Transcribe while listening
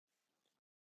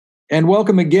And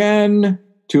welcome again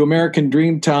to American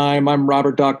Dreamtime. I'm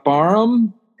Robert Doc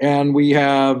Barham, and we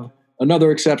have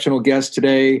another exceptional guest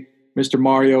today. Mr.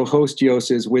 Mario Hostios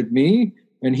is with me,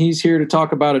 and he's here to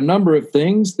talk about a number of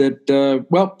things that,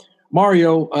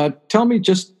 Mario, tell me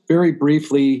just very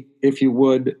briefly, if you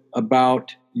would,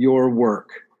 about your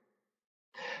work.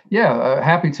 Yeah,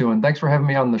 happy to, and thanks for having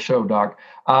me on the show, Doc.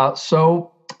 My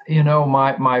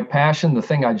passion, the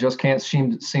thing I just can't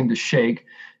seem to shake,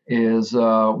 is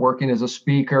working as a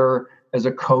speaker, as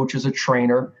a coach, as a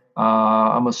trainer.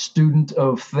 I'm a student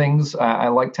of things. I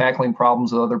like tackling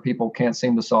problems that other people can't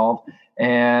seem to solve,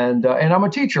 and I'm a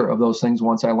teacher of those things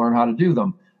once I learn how to do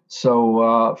them.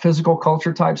 So physical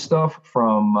culture type stuff,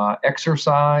 from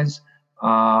exercise,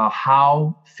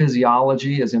 how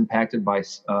physiology is impacted by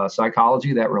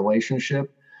psychology, that relationship,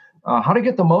 how to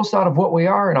get the most out of what we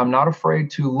are. And I'm not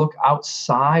afraid to look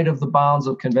outside of the bounds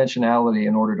of conventionality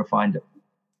in order to find it.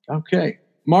 Okay.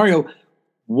 Mario,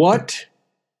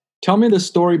 tell me the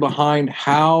story behind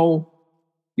how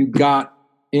you got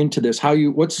into this,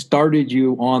 what started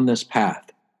you on this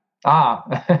path?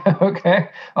 Okay.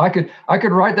 I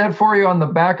could write that for you on the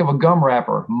back of a gum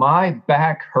wrapper. My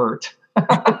back hurt.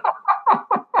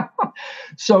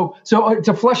 So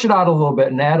to flesh it out a little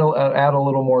bit and add a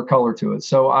little more color to it.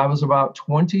 So I was about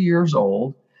 20 years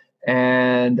old,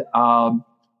 and out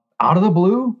of the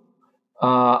blue,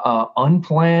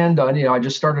 unplanned, I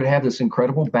just started to have this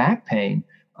incredible back pain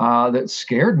that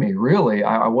scared me, really.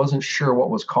 I wasn't sure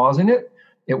what was causing it.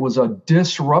 It was a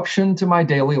disruption to my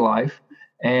daily life,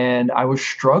 and I was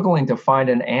struggling to find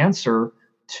an answer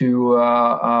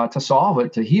to solve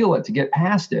it, to heal it, to get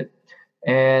past it.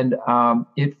 And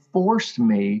it forced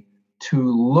me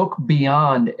to look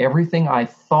beyond everything I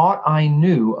thought I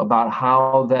knew about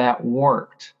how that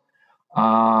worked.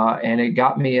 And it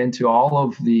got me into all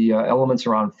of the elements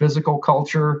around physical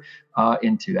culture,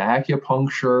 into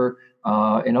acupuncture,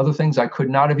 and other things I could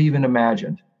not have even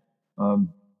imagined. A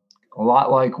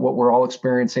lot like what we're all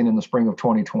experiencing in the spring of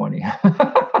 2020.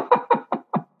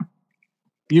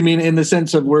 You mean in the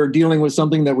sense of we're dealing with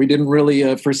something that we didn't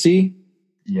really foresee?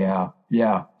 Yeah.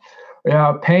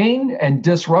 Pain and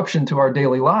disruption to our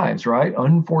daily lives, right?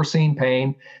 Unforeseen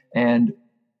pain. And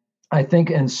I think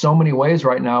in so many ways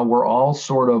right now, we're all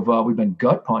sort of, we've been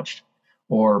gut punched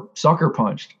or sucker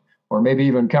punched, or maybe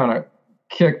even kind of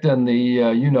kicked in the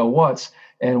you-know-whats.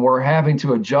 And we're having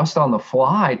to adjust on the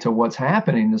fly to what's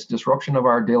happening, this disruption of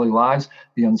our daily lives,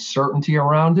 the uncertainty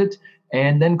around it,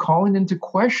 and then calling into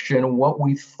question what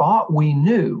we thought we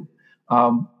knew.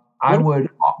 What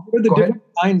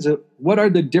are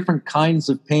the different kinds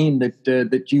of pain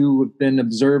that you have been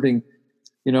observing?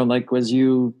 Like as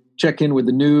you check in with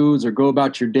the news or go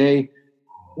about your day,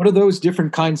 what are those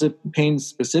different kinds of pains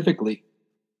specifically?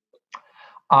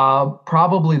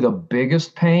 Probably the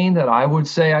biggest pain that I would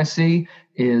say I see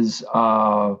is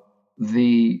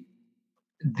the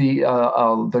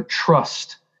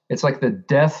trust. It's like the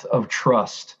death of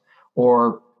trust,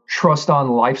 or trust on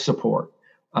life support.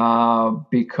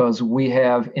 Because we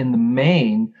have, in the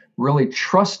main, really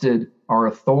trusted our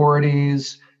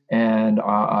authorities, and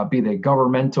be they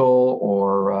governmental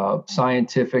or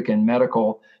scientific and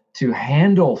medical, to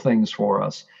handle things for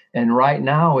us. And right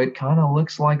now, it kind of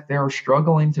looks like they're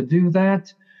struggling to do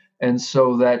that. And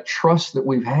so that trust that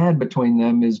we've had between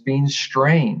them is being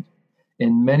strained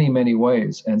in many, many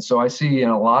ways. And so I see in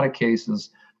a lot of cases,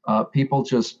 people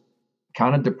just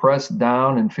kind of depressed,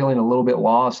 down, and feeling a little bit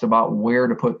lost about where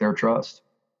to put their trust.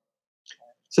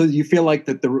 So you feel like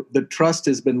that the trust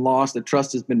has been lost, the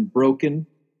trust has been broken,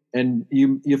 and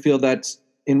you feel that's,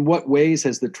 in what ways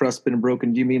has the trust been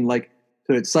broken? Do you mean like,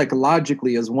 so it's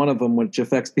psychologically as one of them, which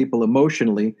affects people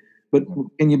emotionally, but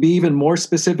can you be even more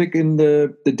specific in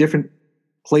the different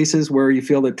places where you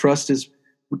feel that trust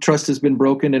has been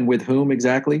broken, and with whom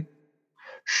exactly?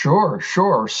 Sure.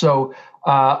 So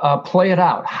play it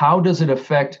out. How does it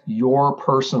affect your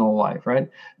personal life, right?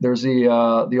 There's the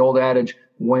old adage,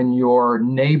 when your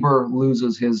neighbor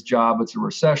loses his job, it's a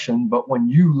recession, but when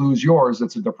you lose yours,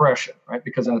 it's a depression, right?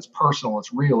 Because then it's personal,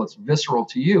 it's real, it's visceral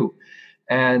to you.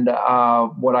 And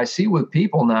what I see with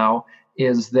people now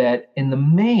is that in the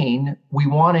main, we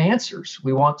want answers.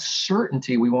 We want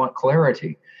certainty. We want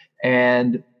clarity.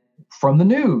 And from the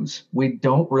news, we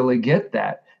don't really get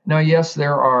that. Now, yes,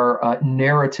 there are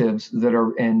narratives that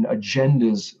are and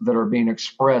agendas that are being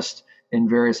expressed in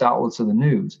various outlets of the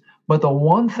news. But the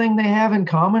one thing they have in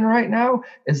common right now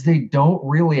is they don't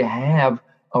really have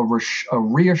a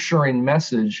reassuring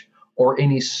message or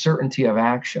any certainty of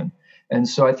action. And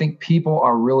so I think people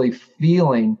are really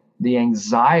feeling the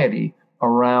anxiety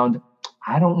around,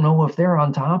 I don't know if they're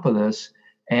on top of this.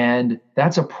 And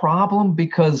that's a problem,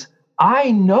 because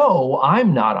I know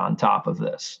I'm not on top of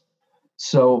this.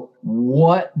 So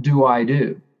what do I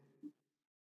do?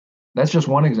 That's just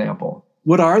one example.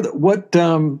 What are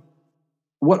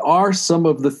some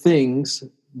of the things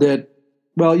that,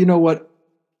 well, you know what?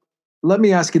 Let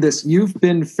me ask you this. You've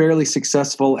been fairly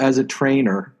successful as a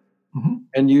trainer,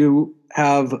 and you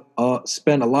have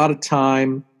spent a lot of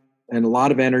time and a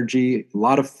lot of energy, a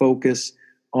lot of focus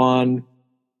on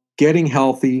getting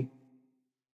healthy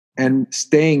and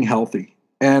staying healthy.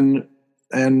 And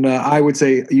I would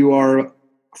say you are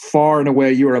far and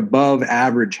away, you are above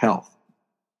average health.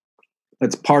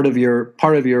 That's part of your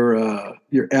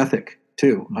ethic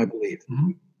too, I believe,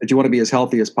 that you want to be as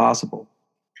healthy as possible.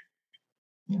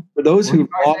 For those who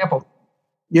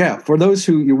for those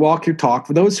who you walk your talk,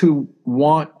 for those who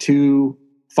want to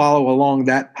follow along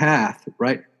that path,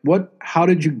 right? How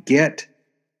did you get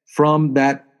from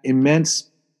that immense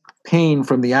pain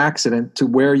from the accident to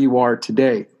where you are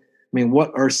today? I mean,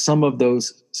 what are some of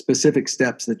those specific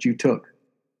steps that you took?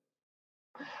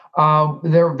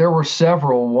 There were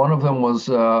several. One of them was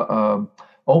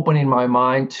opening my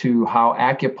mind to how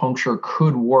acupuncture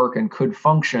could work and could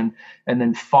function, and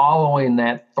then following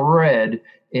that thread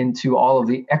into all of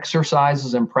the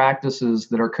exercises and practices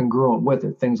that are congruent with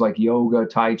it. Things like yoga,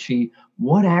 Tai Chi.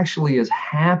 What actually is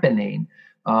happening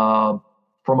from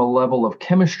a level of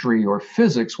chemistry or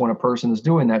physics when a person is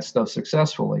doing that stuff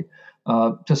successfully,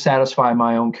 to satisfy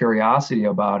my own curiosity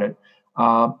about it.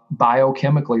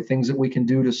 Biochemically, things that we can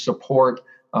do to support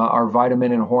our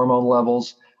vitamin and hormone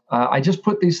levels. I just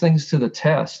put these things to the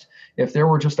test. If there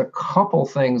were just a couple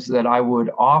things that I would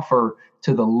offer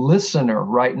to the listener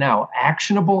right now,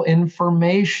 actionable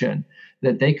information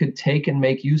that they could take and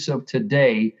make use of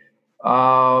today,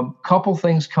 couple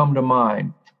things come to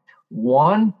mind.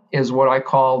 One is what I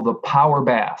call the power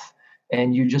bath.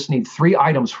 And you just need 3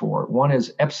 items for it. One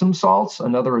is Epsom salts,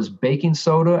 another is baking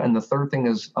soda, and the third thing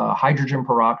is hydrogen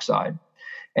peroxide.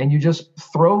 And you just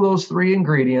throw those 3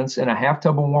 ingredients in a half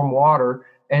tub of warm water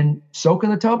and soak in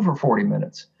the tub for 40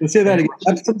 minutes. Let's say that again.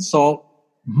 Epsom salt,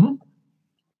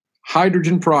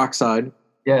 hydrogen peroxide,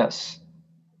 yes,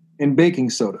 and baking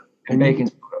soda. And baking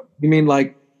soda. You mean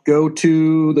like go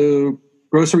to the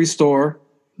grocery store,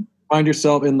 find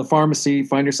yourself in the pharmacy,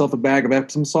 find yourself a bag of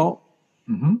Epsom salt,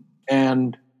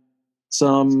 and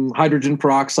some hydrogen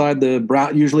peroxide.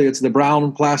 Usually it's the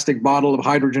brown plastic bottle of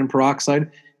hydrogen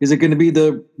peroxide. Is it going to be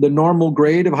the normal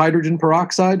grade of hydrogen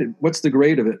peroxide? What's the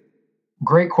grade of it?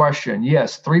 Great question.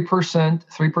 Yes,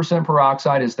 3%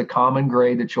 peroxide is the common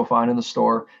grade that you'll find in the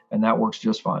store, and that works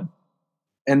just fine.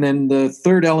 And then the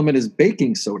third element is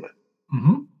baking soda.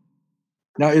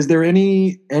 Now, is there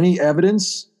any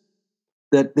evidence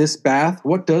that this bath,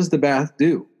 what does the bath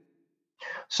do?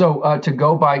 So to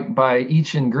go by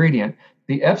each ingredient,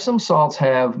 the Epsom salts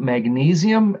have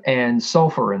magnesium and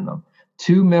sulfur in them,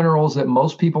 2 minerals that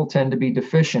most people tend to be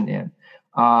deficient in.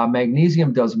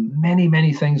 Magnesium does many,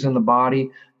 many things in the body.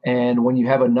 And when you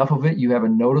have enough of it, you have a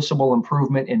noticeable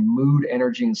improvement in mood,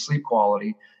 energy, and sleep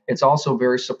quality. It's also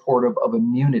very supportive of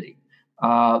immunity.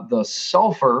 The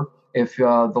sulfur, if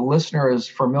the listener is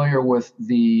familiar with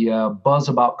the buzz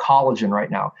about collagen right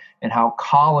now and how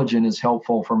collagen is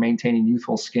helpful for maintaining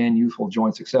youthful skin, youthful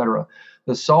joints, etc.,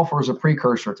 the sulfur is a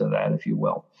precursor to that, if you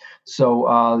will.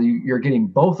 So you're getting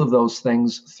both of those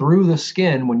things through the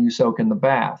skin when you soak in the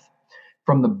bath.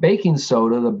 From the baking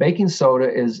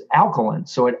soda is alkaline,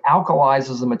 so it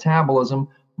alkalizes the metabolism.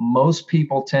 Most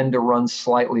people tend to run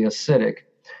slightly acidic.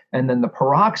 And then the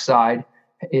peroxide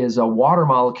is a water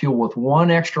molecule with 1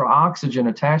 extra oxygen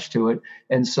attached to it.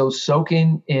 And so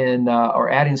soaking in or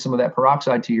adding some of that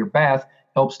peroxide to your bath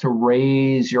helps to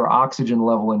raise your oxygen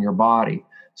level in your body.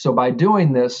 So by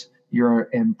doing this, you're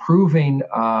improving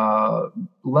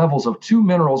levels of 2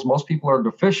 minerals most people are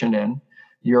deficient in.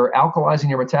 You're alkalizing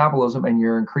your metabolism, and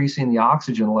you're increasing the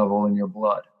oxygen level in your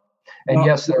blood. And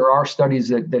yes, there are studies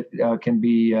that can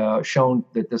be shown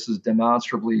that this is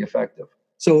demonstrably effective.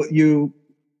 So you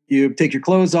take your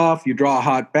clothes off, you draw a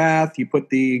hot bath, you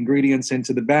put the ingredients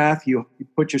into the bath, you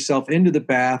put yourself into the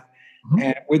bath,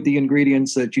 and with the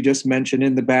ingredients that you just mentioned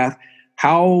in the bath,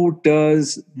 how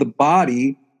does the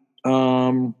body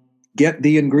get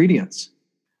the ingredients?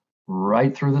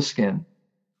 Right through the skin.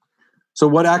 So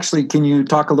can you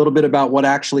talk a little bit about what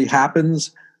actually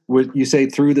happens with, you say,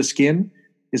 through the skin?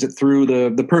 Is it through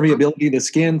the permeability of the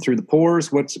skin, through the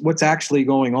pores? What's actually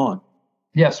going on?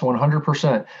 Yes,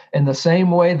 100%. In the same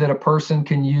way that a person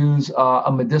can use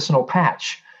a medicinal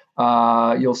patch,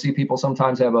 you'll see people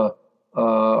sometimes have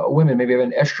women maybe have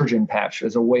an estrogen patch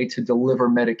as a way to deliver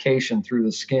medication through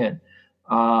the skin.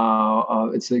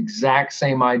 It's the exact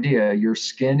same idea. Your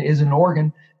skin is an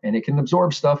organ and it can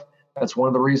absorb stuff. That's one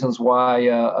of the reasons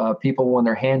why people, when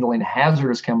they're handling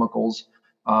hazardous chemicals,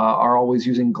 are always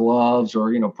using gloves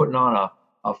or, putting on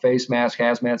a face mask,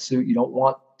 hazmat suit. You don't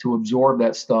want to absorb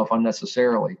that stuff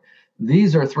unnecessarily.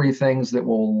 These are three things that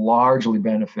will largely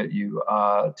benefit you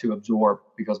to absorb,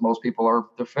 because most people are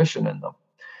deficient in them.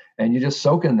 And you just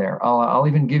soak in there. I'll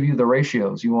even give you the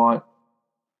ratios. You want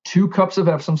 2 cups of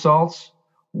Epsom salts,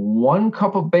 1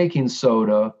 cup of baking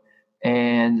soda,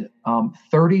 and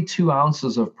 32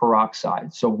 ounces of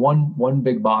peroxide. So one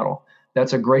big bottle.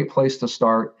 That's a great place to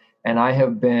start. And I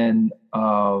have been,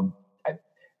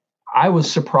 I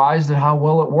was surprised at how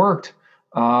well it worked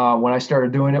when I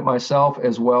started doing it myself,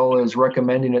 as well as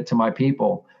recommending it to my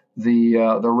people.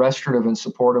 The restorative and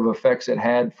supportive effects it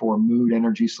had for mood,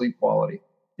 energy, sleep quality.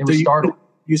 It was startling.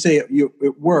 You say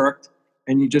it worked,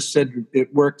 and you just said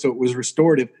it worked, so it was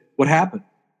restorative. What happened?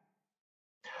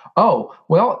 Oh,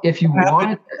 well, if you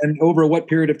want. And over what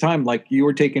period of time? Like, you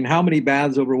were taking how many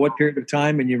baths over what period of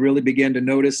time, and you really began to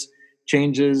notice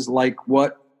changes? Like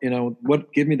what,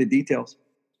 give me the details.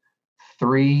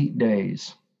 3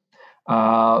 days.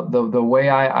 The way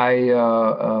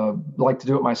I like to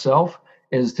do it myself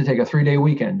is to take a 3-day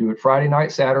weekend, do it Friday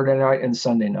night, Saturday night, and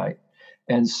Sunday night.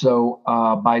 And so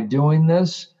by doing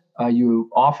this, you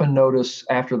often notice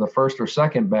after the first or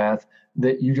second bath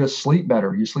that you just sleep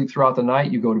better. You sleep throughout the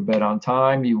night, you go to bed on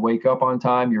time, you wake up on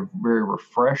time, you're very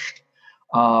refreshed.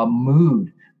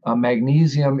 Mood.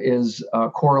 Magnesium is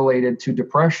correlated to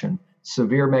depression.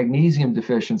 Severe magnesium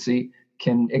deficiency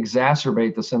can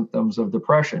exacerbate the symptoms of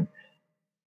depression.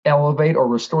 Elevate or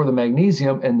restore the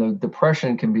magnesium, and the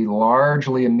depression can be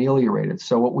largely ameliorated.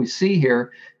 So what we see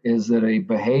here is that a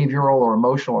behavioral or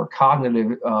emotional or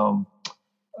cognitive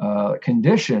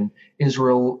condition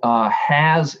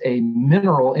has a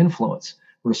mineral influence.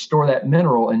 Restore that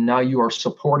mineral, and now you are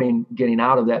supporting getting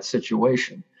out of that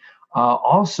situation.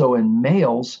 Also in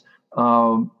males,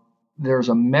 there's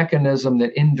a mechanism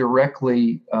that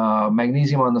indirectly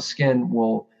magnesium on the skin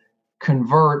will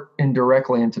convert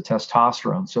indirectly into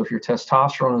testosterone. So if your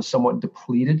testosterone is somewhat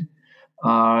depleted,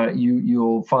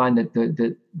 you'll find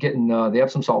that getting the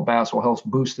Epsom salt baths will help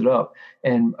boost it up.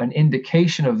 And an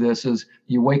indication of this is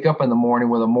you wake up in the morning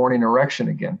with a morning erection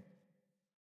again.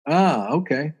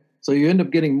 Okay. So you end up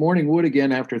getting morning wood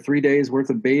again after 3 days worth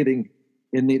of bathing.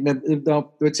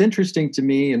 What's interesting to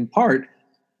me in part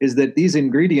is that these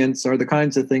ingredients are the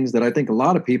kinds of things that I think a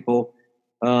lot of people,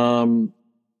 they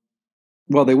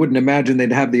wouldn't imagine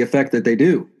they'd have the effect that they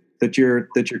do, that you're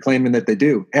claiming that they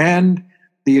do. And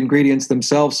the ingredients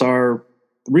themselves are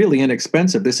really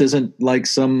inexpensive. This isn't like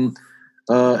some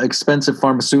expensive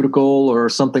pharmaceutical or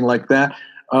something like that.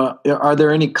 Are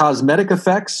there any cosmetic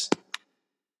effects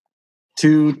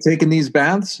to taking these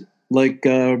baths? Like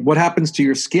what happens to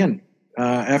your skin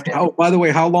after? Oh, by the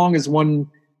way, how long is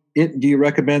do you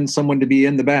recommend someone to be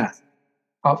in the bath?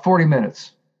 40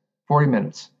 minutes. 40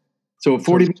 minutes. So a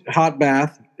 40-minute hot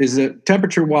bath, is it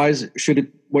temperature-wise?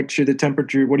 What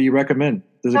do you recommend?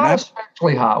 Does it not matter?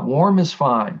 Especially hot. Warm is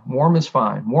fine. Warm is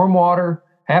fine. Warm water,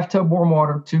 half tub warm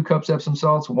water, 2 cups Epsom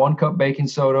salts, 1 cup baking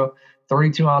soda,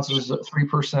 32 ounces,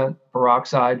 3%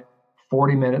 peroxide,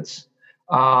 40 minutes.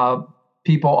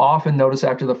 People often notice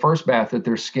after the first bath that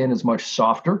their skin is much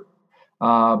softer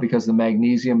because the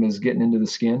magnesium is getting into the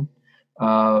skin.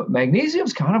 Magnesium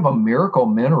is kind of a miracle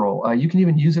mineral. You can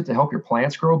even use it to help your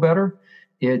plants grow better.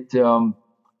 It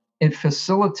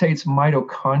facilitates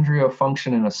mitochondria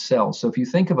function in a cell. So if you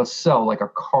think of a cell like a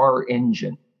car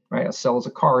engine, right? A cell is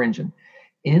a car engine.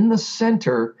 In the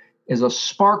center is a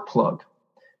spark plug.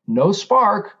 No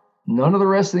spark, none of the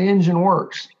rest of the engine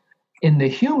works. In the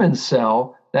human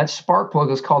cell, that spark plug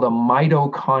is called a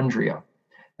mitochondria.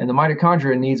 And the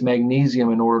mitochondria needs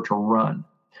magnesium in order to run.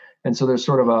 And so there's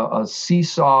sort of a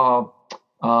seesaw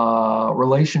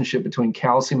relationship between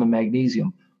calcium and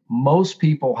magnesium. Most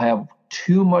people have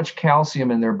too much calcium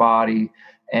in their body,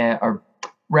 or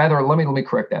rather, let me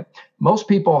correct that. Most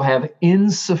people have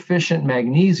insufficient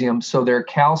magnesium, so their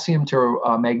calcium to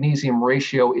magnesium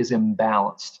ratio is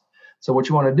imbalanced. So what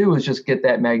you want to do is just get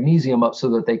that magnesium up so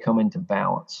that they come into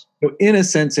balance. So in a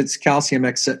sense, it's calcium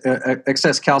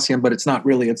excess calcium, but it's not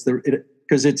really.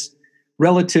 Because it's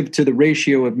relative to the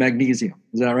ratio of magnesium.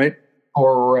 Is that right?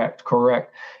 Correct.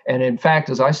 And in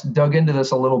fact, as I dug into this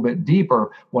a little bit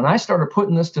deeper, when I started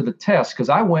putting this to the test, because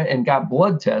I went and got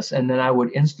blood tests, and then I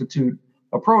would institute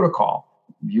a protocol,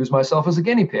 use myself as a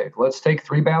guinea pig. Let's take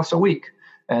 3 baths a week.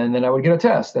 And then I would get a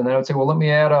test. And then I would say, well, let me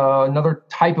add another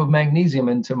type of magnesium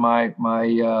into my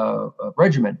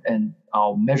regimen, and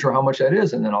I'll measure how much that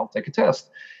is, and then I'll take a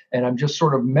test. And I'm just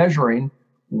sort of measuring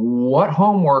what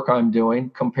homework I'm doing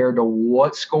compared to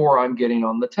what score I'm getting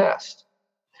on the test.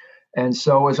 And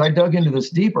so as I dug into this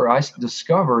deeper, I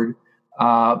discovered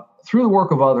through the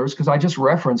work of others, because I just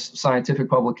referenced scientific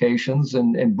publications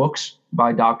and books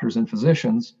by doctors and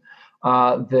physicians,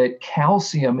 that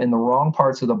calcium in the wrong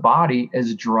parts of the body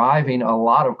is driving a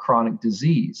lot of chronic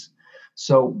disease.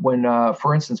 So when,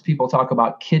 for instance, people talk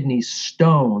about kidney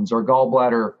stones or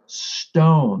gallbladder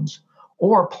stones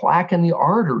or plaque in the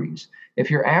arteries, if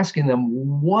you're asking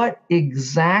them what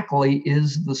exactly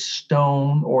is the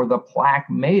stone or the plaque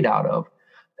made out of,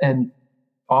 and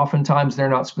oftentimes they're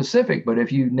not specific, but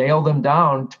if you nail them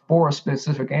down for a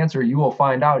specific answer, you will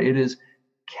find out it is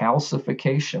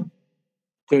calcification.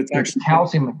 So it's actually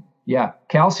calcium. Yeah,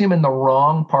 calcium in the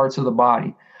wrong parts of the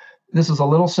body. This is a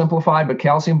little simplified, but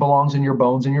calcium belongs in your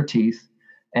bones and your teeth.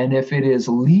 And if it is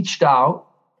leached out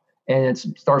and it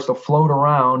starts to float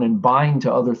around and bind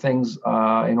to other things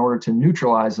in order to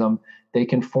neutralize them, they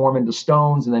can form into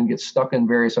stones and then get stuck in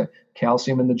various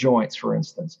calcium in the joints, for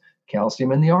instance,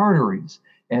 calcium in the arteries.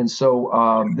 And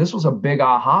so this was a big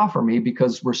aha for me,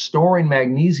 because restoring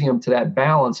magnesium to that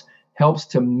balance helps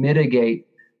to mitigate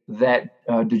that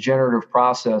degenerative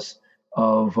process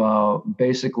of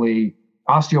basically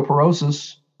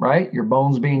osteoporosis, right? Your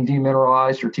bones being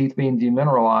demineralized, your teeth being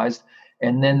demineralized.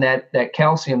 And then that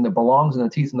calcium that belongs in the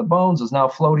teeth and the bones is now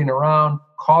floating around,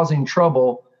 causing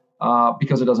trouble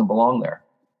because it doesn't belong there.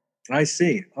 I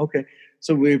see. Okay.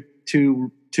 So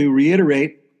to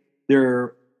reiterate, there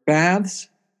are baths,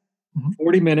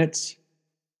 40 minutes,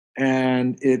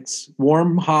 and it's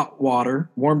warm to hot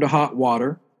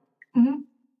water.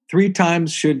 3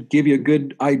 times should give you a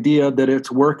good idea that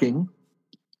it's working.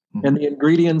 And the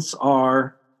ingredients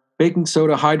are baking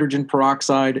soda, hydrogen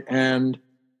peroxide, and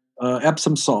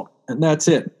Epsom salt. And that's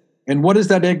it. And what is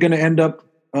that going to end up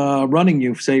running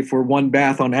you, say, for one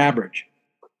bath on average?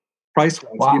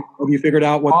 Price-wise, wow. Have you figured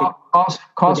out what the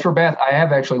cost for bath? I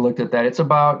have actually looked at that. It's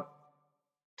about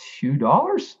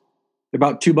 $2.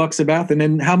 About $2 a bath. And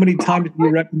then how many times do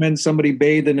you recommend somebody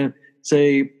bathe in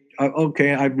say,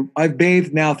 okay, I've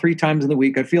bathed now 3 times in the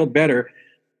week. I feel better,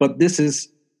 but this is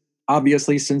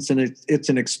obviously, since it's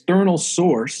an external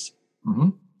source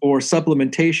for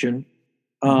supplementation.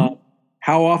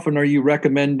 How often are you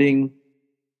recommending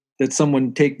that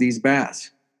someone take these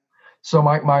baths? So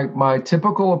my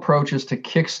typical approach is to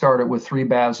kickstart it with 3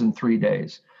 baths in 3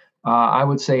 days. I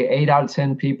would say 8 out of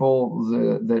 10 people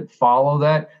that follow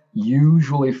that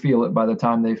usually feel it by the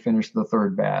time they finish the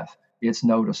 3rd bath. It's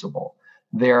noticeable.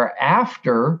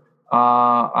 Thereafter,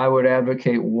 I would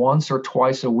advocate once or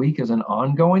twice a week as an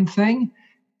ongoing thing,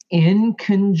 in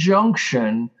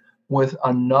conjunction with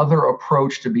another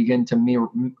approach to begin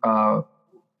to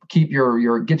keep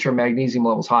get your magnesium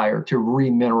levels higher, to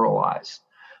remineralize.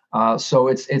 So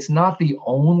it's not the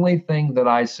only thing that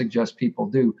I suggest people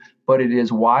do, but it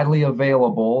is widely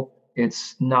available.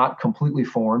 It's not completely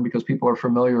foreign because people are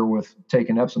familiar with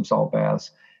taking Epsom salt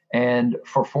baths. And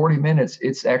for 40 minutes,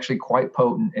 it's actually quite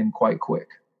potent and quite quick.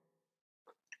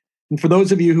 And for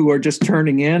those of you who are just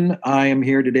turning in, I am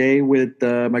here today with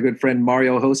my good friend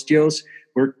Mario Hostios,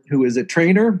 who is a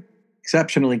trainer,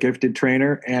 exceptionally gifted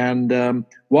trainer, and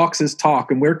walks his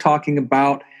talk. And we're talking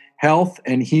about health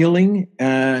and healing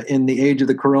in the age of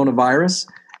the coronavirus.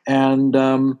 And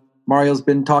Mario's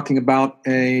been talking about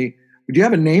do you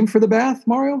have a name for the bath,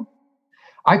 Mario?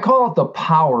 I call it the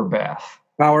power bath.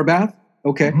 Power bath?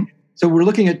 Okay. So we're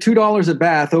looking at $2 a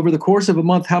bath. Over the course of a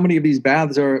month, how many of these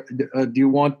baths do you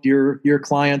want your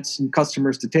clients and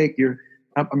customers to take?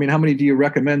 How many do you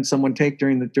recommend someone take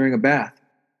during a bath?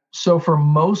 So for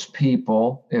most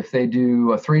people, if they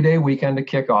do a 3-day weekend to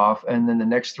kick off, and then the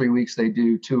next 3 weeks they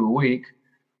do 2 a week,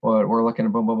 we're looking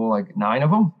at like 9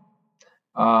 of them,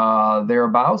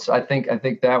 thereabouts. I think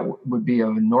that would be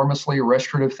an enormously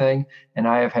restorative thing. And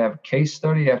I have case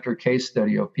study after case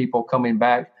study of people coming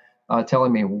back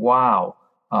telling me, wow,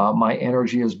 my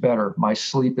energy is better, my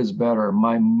sleep is better,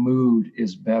 my mood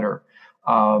is better.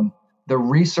 The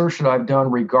research that I've done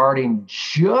regarding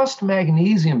just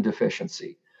magnesium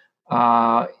deficiency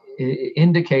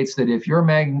indicates that if your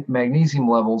magnesium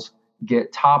levels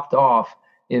get topped off,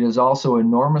 it is also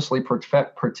enormously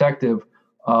protective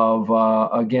of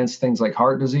against things like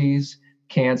heart disease,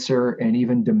 cancer, and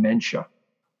even dementia,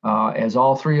 as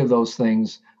all 3 of those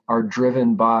things are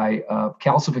driven by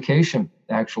calcification,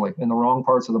 actually, in the wrong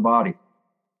parts of the body.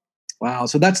 Wow.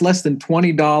 So that's less than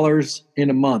 $20 in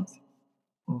a month.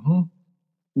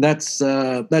 That's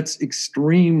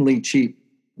extremely cheap.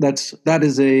 That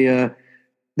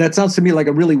sounds to me like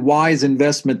a really wise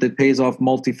investment that pays off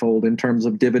multifold in terms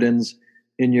of dividends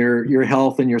in your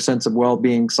health and your sense of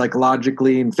well-being,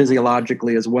 psychologically and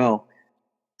physiologically as well.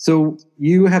 So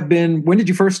when did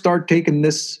you first start taking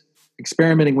this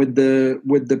experimenting with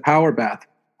the power bath.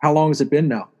 How long has it been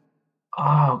now?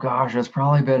 Oh gosh, it's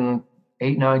probably been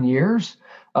 8, 9 years.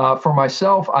 For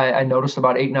myself, I noticed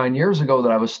about 8, 9 years ago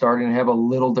that I was starting to have a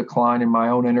little decline in my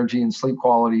own energy and sleep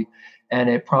quality, and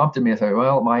it prompted me. I thought,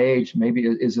 well, at my age, maybe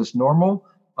is this normal?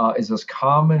 Is this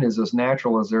common? Is this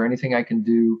natural? Is there anything I can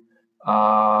do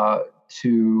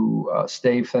to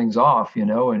stave things off,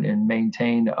 and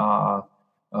maintain a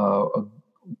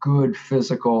good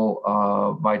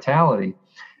physical vitality?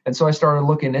 And so I started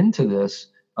looking into this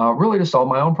really to solve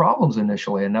my own problems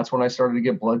initially. And that's when I started to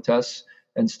get blood tests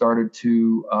and started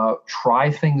to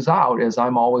try things out, as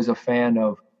I'm always a fan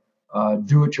of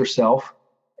do it yourself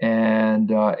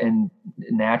and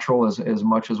natural as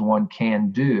much as one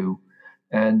can do.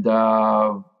 And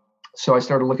so I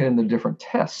started looking into different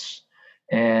tests.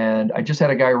 And I just had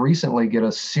a guy recently get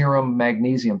a serum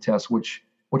magnesium test, which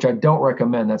I don't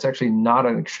recommend. That's actually not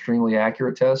an extremely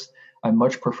accurate test. I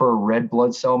much prefer red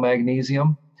blood cell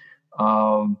magnesium.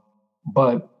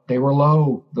 But they were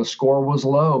low. The score was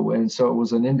low. And so it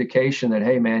was an indication that,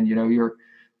 hey, man,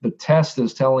 the test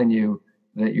is telling you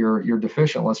that you're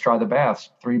deficient. Let's try the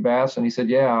baths, 3 baths. And he said,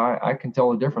 yeah, I can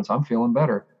tell the difference. I'm feeling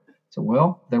better. So,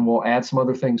 well, then we'll add some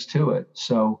other things to it.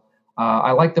 So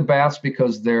I like the baths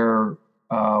because they're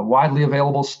widely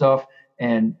available stuff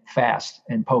and fast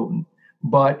and potent.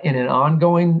 But in an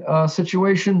ongoing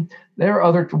situation, there are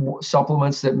other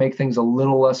supplements that make things a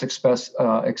little less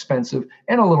expensive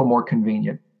and a little more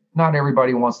convenient. Not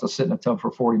everybody wants to sit in a tub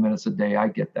for 40 minutes a day. I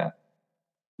get that.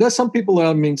 There's some people,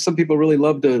 some people really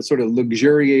love to sort of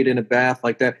luxuriate in a bath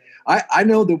like that. I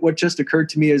know that what just occurred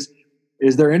to me is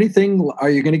there anything, are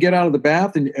you going to get out of the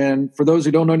bath? And for those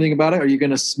who don't know anything about it, are you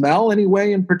going to smell any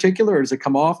way in particular? Or does it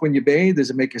come off when you bathe? Does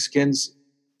it make your skin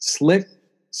slick,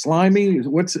 slimy?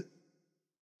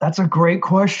 That's a great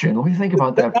question. Let me think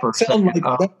about that for a second.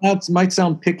 That might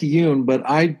sound picayune, but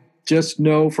I just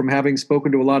know from having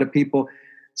spoken to a lot of people,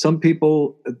 some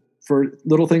people, for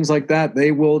little things like that,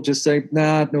 they will just say,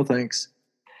 nah, no thanks.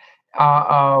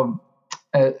 Odor,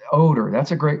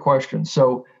 that's a great question.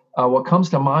 So what comes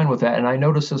to mind with that, and I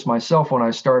noticed this myself when I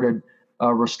started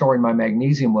restoring my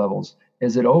magnesium levels,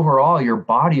 is that overall your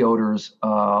body odors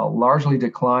largely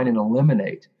decline and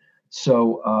eliminate.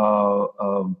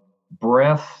 So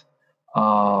breath,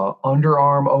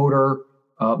 underarm odor,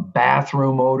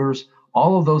 bathroom odors,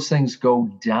 all of those things go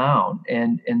down.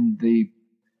 And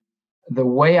the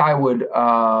way I would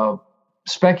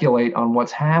speculate on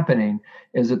what's happening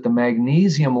is that the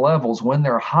magnesium levels, when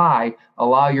they're high,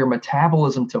 allow your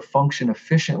metabolism to function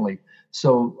efficiently.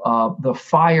 So the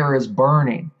fire is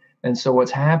burning. And so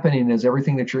what's happening is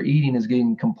everything that you're eating is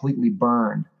getting completely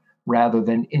burned rather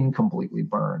than incompletely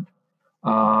burned.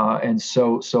 And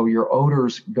so your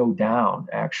odors go down,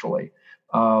 actually.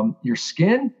 Your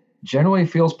skin generally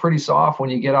feels pretty soft when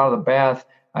you get out of the bath.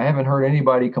 I haven't heard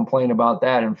anybody complain about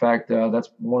that. In fact, that's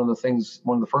one of the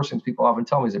first things people often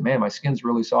tell me is that, man, my skin's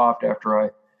really soft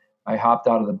after I hopped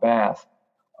out of the bath.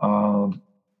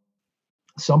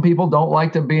 Some people don't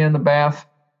like to be in the bath.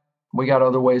 We got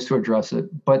other ways to address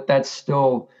it, but that's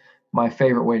still my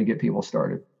favorite way to get people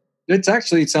started. It's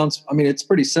pretty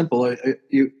simple.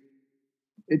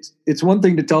 It's one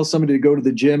thing to tell somebody to go to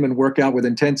the gym and work out with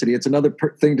intensity. It's another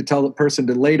thing to tell a person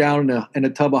to lay down in a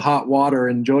tub of hot water,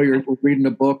 enjoy reading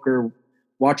a book or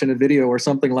watching a video or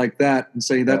something like that, and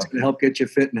say that's going to help get you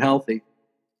fit and healthy.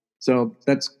 So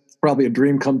that's probably a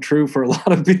dream come true for a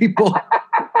lot of people.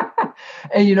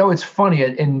 And it's funny,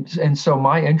 and so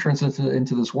my entrance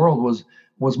into this world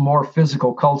was more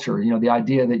physical culture. The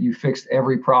idea that you fixed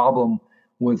every problem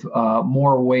with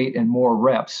more weight and more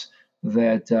reps.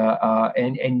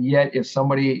 And yet, if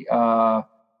somebody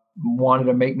wanted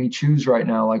to make me choose right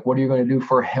now, like, what are you going to do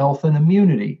for health and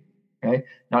immunity? Okay,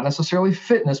 not necessarily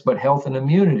fitness, but health and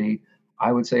immunity.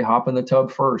 I would say hop in the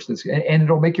tub first, and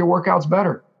it'll make your workouts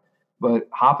better. But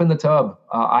hop in the tub.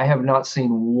 I have not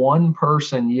seen one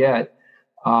person yet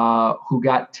who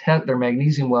got their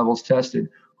magnesium levels tested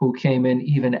who came in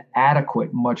even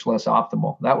adequate, much less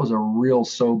optimal. That was a real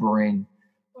sobering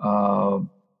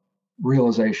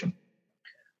realization.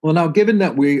 Well, now, given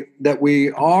that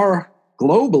we are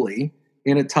globally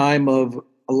in a time of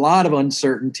a lot of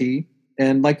uncertainty,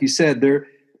 and like you said, there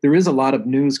is a lot of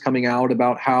news coming out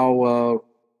about how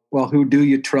who do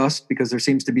you trust, because there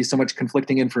seems to be so much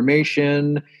conflicting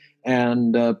information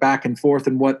and back and forth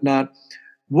and whatnot.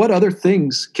 What other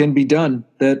things can be done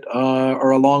that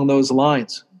are along those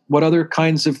lines? What other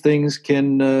kinds of things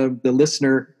can the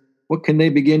listener, what can they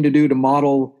begin to do to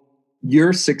model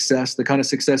your success, the kind of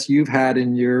success you've had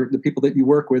in the people that you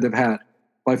work with have had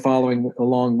by following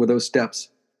along with those steps?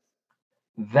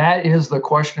 That is the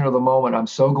question of the moment. I'm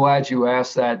so glad you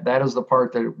asked that. That is the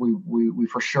part that we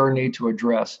for sure need to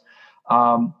address.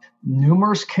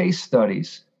 Numerous case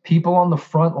studies, people on the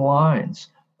front lines,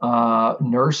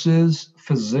 nurses,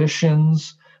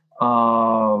 physicians,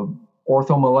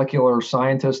 orthomolecular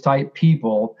scientist type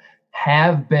people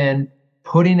have been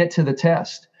putting it to the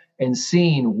test and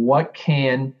seeing what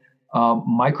can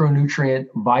micronutrient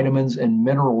vitamins and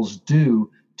minerals do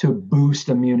to boost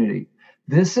immunity.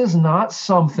 This is not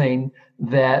something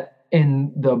that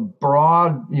in the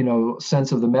broad,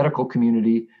 sense of the medical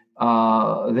community,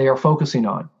 they are focusing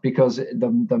on, because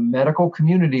the medical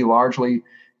community largely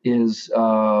is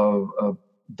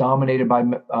dominated by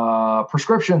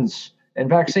prescriptions and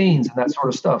vaccines and that sort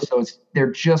of stuff. So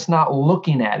they're just not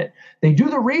looking at it. They do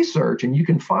the research, and you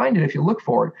can find it if you look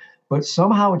for it, but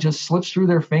somehow it just slips through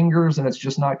their fingers, and it's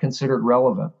just not considered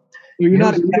relevant. You're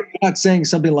not saying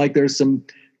something like there's some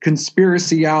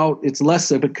conspiracy out. It's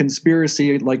less of a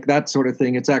conspiracy like that sort of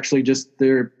thing. It's actually just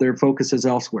their focus is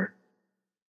elsewhere.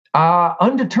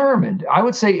 Undetermined. I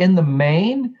would say in the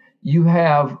main, you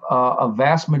have a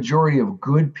vast majority of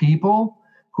good people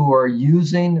who are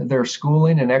using their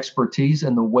schooling and expertise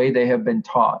in the way they have been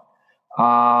taught.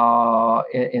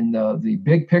 In the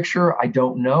big picture, I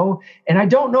don't know. And I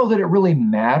don't know that it really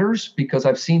matters, because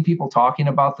I've seen people talking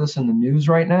about this in the news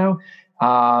right now,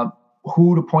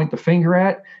 who to point the finger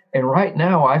at. And right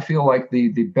now, I feel like the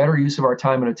better use of our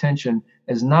time and attention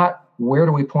is not where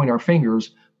do we point our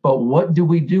fingers, but what do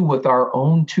we do with our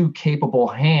own two capable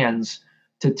hands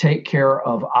to take care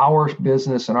of our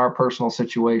business and our personal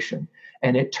situation.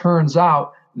 And it turns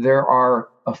out there are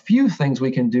a few things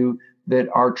we can do that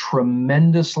are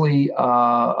tremendously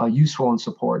useful and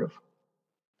supportive.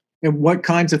 And what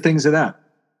kinds of things are that?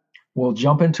 We'll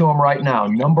jump into them right now.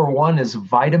 Number one is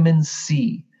vitamin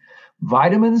C.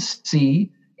 Vitamin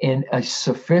C in a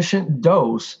sufficient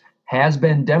dose has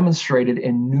been demonstrated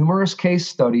in numerous case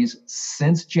studies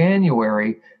since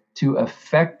January to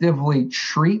effectively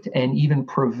treat and even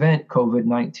prevent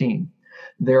COVID-19.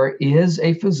 There is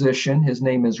a physician, his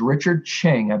name is Richard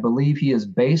Cheng. I believe he is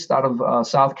based out of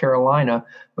South Carolina,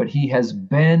 but he has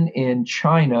been in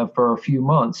China for a few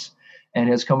months and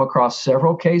has come across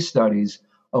several case studies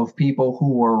of people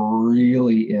who were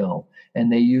really ill,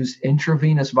 and they used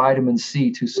intravenous vitamin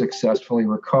C to successfully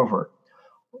recover.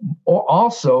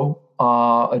 Also,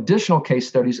 additional case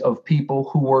studies of people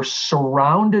who were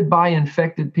surrounded by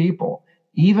infected people,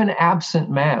 even absent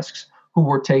masks, who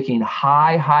were taking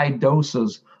high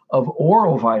doses of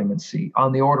oral vitamin C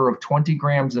on the order of 20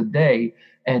 grams a day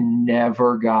and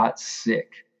never got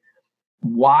sick.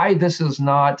 Why this is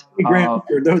not...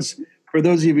 for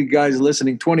those of you guys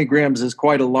listening, 20 grams is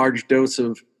quite a large dose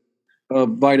of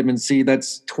vitamin C.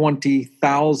 That's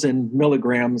 20,000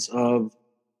 milligrams of...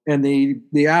 And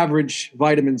the average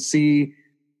vitamin C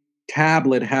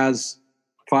tablet has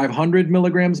 500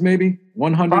 milligrams, maybe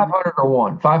 100. 500 or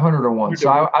one. So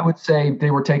I would say they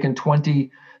were taking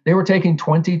 20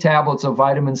 tablets of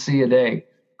vitamin C a day.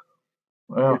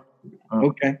 Well,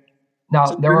 okay. Now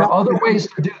so there are other ways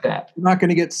to do that. We're not going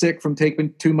to get sick from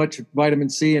taking too much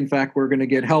vitamin C. In fact, we're going to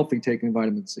get healthy taking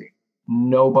vitamin C.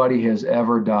 Nobody has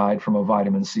ever died from a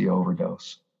vitamin C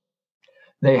overdose.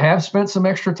 They have spent some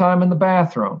extra time in the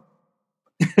bathroom,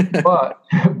 but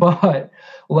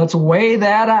let's weigh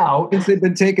that out. Since they've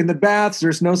been taking the baths,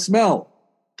 there's no smell.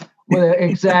 Well,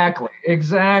 exactly,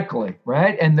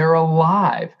 right? And they're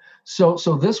alive. So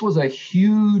this was a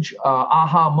huge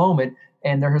aha moment,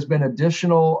 and there has been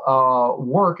additional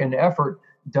work and effort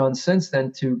done since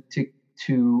then to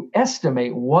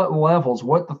estimate what levels,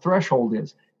 what the threshold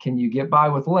is. Can you get by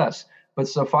with less? But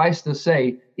suffice to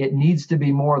say, it needs to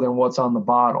be more than what's on the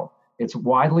bottle. It's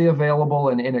widely available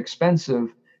and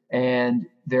inexpensive. And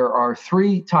there are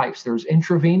three types. There's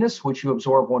intravenous, which you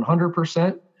absorb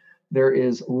 100%. There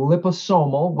is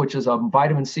liposomal, which is a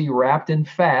vitamin C wrapped in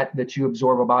fat that you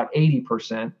absorb about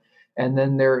 80%. And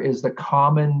then there is the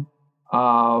common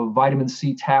vitamin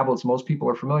C tablets most people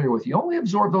are familiar with. You only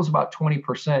absorb those about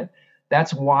 20%.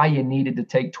 That's why you needed to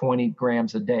take 20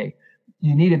 grams a day.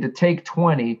 You needed to take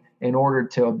 20 in order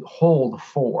to hold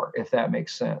 4, if that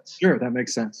makes sense. Sure, that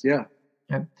makes sense. Yeah.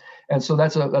 And so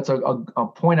that's a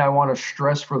point I want to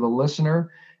stress for the listener.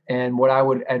 And what I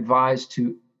would advise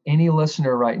to any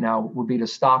listener right now would be to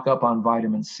stock up on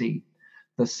vitamin C.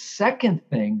 The second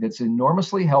thing that's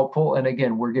enormously helpful, and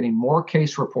again, we're getting more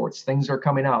case reports. Things are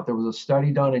coming out. There was a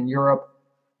study done in Europe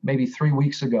maybe 3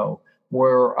 weeks ago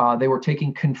where they were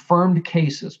taking confirmed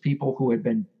cases, people who had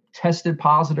been tested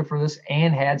positive for this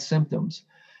and had symptoms,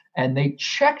 and they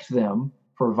checked them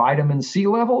for vitamin C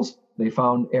levels they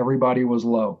found everybody was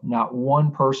low. Not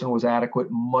one person was adequate,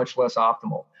 much less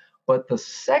optimal. But the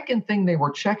second thing they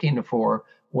were checking for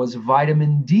was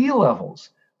vitamin D levels.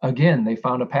 Again, they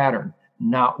found a pattern.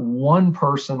 Not one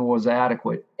person was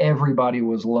adequate. Everybody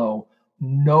was low.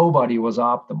 Nobody was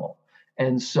optimal.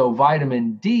 And so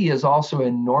vitamin D is also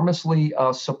enormously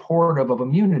supportive of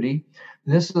immunity.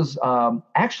 This is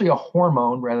actually a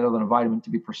hormone rather than a vitamin, to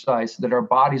be precise, that our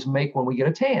bodies make when we get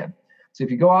a tan. So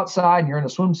if you go outside and you're in a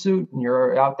swimsuit and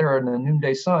you're out there in the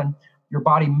noonday sun, your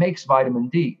body makes vitamin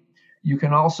D. You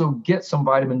can also get some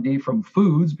vitamin D from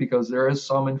foods, because there is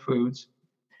some in foods.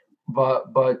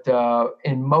 But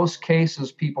in most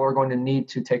cases, people are going to need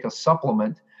to take a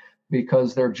supplement,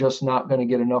 because they're just not going to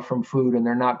get enough from food, and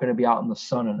they're not going to be out in the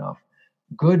sun enough.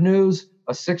 Good news,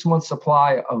 a 6-month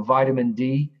supply of vitamin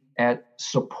D at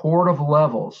supportive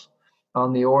levels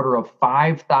on the order of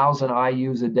 5,000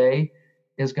 IUs a day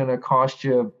is going to cost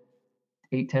you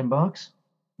 $8-10,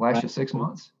 last you 6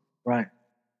 months. Right.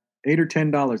 $8 or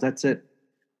 $10. That's it.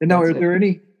 And now, are there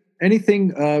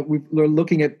anything we're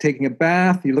looking at taking a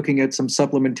bath? You're looking at some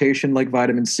supplementation like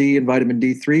vitamin C and vitamin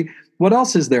D3. What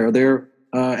else is there? Are there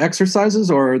exercises,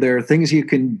 or are there things you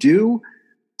can do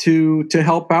to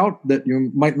help out that you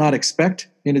might not expect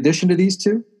in addition to these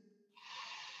two?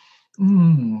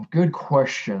 Good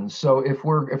question. So if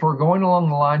we're going along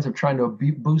the lines of trying to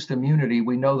boost immunity,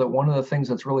 we know that one of the things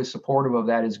that's really supportive of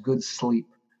that is good sleep.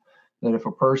 That if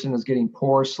a person is getting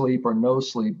poor sleep or no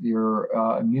sleep, your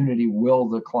immunity will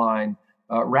decline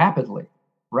rapidly.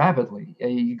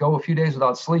 You go a few days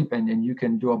without sleep, and you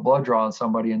can do a blood draw on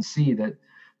somebody and see that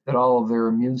all of their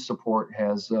immune support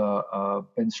has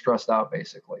been stressed out,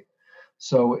 basically.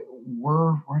 So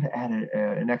we're to add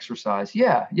an exercise.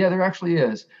 Yeah, there actually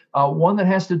is. One that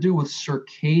has to do with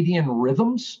circadian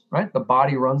rhythms, right? The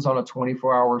body runs on a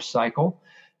 24-hour cycle,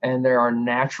 and there are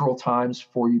natural times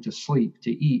for you to sleep,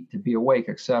 to eat, to be awake,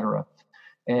 etc.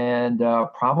 And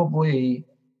probably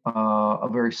a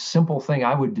very simple thing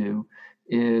I would do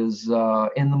is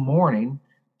in the morning,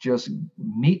 just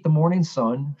meet the morning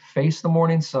sun, face the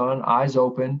morning sun, eyes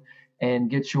open,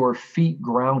 and get your feet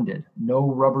grounded.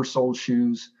 No rubber-soled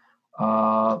shoes.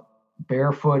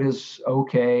 Barefoot is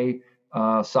okay.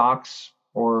 Socks,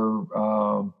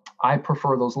 or I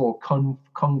prefer those little kung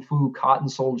fu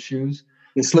cotton-soled shoes.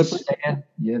 The slippers?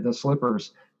 The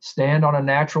slippers. Stand on a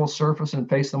natural surface and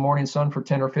face the morning sun for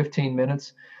 10 or 15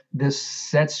 minutes. This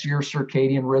sets your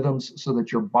circadian rhythms so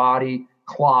that your body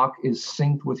clock is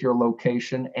synced with your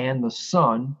location and the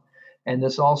sun. And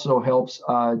this also helps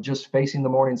just facing the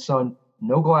morning sun.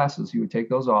 No glasses, you would take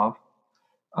those off.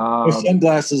 No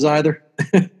sunglasses either.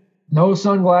 No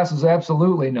sunglasses,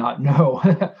 absolutely not. No.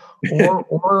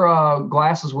 or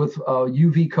glasses with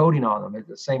UV coating on them. It's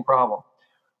the same problem.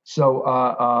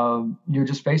 So you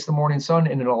just face the morning sun,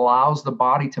 and it allows the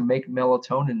body to make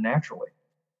melatonin naturally.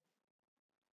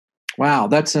 Wow,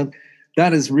 that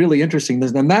is really interesting.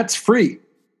 And that's free.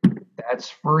 That's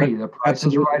free. The price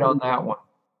is right on that one.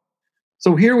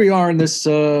 So here we are in this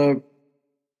the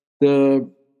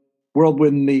world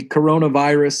with the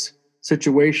coronavirus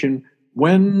situation.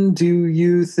 When do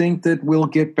you think that we'll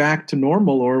get back to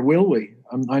normal, or will we?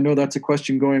 I know that's a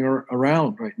question going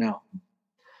around right now.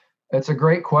 It's a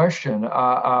great question.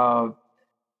 I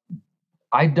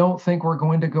don't think we're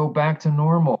going to go back to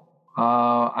normal.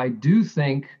 I do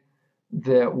think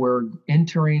that we're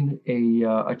entering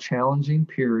a challenging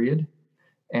period,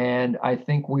 and I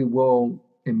think we will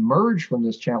emerge from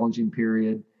this challenging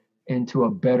period into a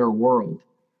better world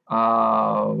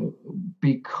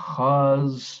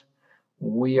because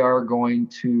we are going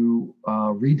to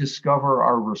rediscover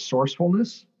our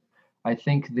resourcefulness. I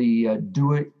think the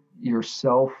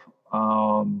do-it-yourself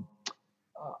meme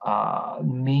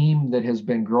that has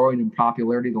been growing in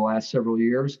popularity the last several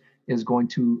years is going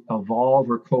to evolve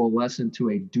or coalesce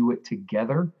into a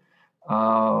do-it-together.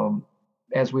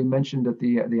 As we mentioned at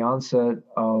the onset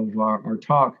of our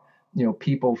talk,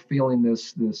 people feeling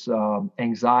this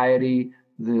anxiety,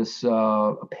 this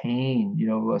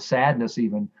pain, sadness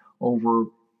even over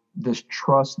this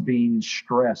trust being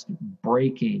stressed,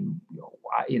 breaking.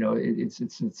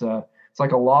 It's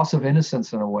like a loss of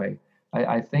innocence in a way.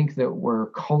 I think that we're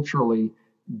culturally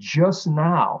just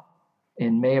now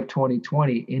in May of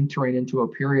 2020 entering into a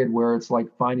period where it's like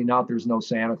finding out there's no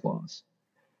Santa Claus.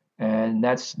 And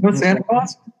that's no Santa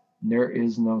Claus? There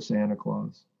is no Santa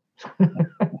Claus.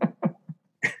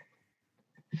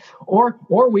 or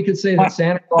we could say that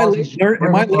Santa Claus is...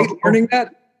 Am I late learning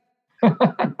that?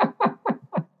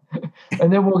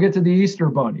 And then we'll get to the Easter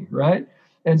Bunny, right?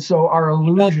 And so our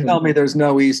illusion... Don't tell me there's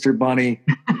no Easter Bunny.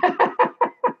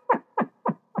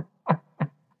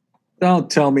 Don't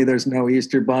tell me there's no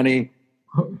Easter Bunny.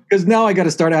 Because now I got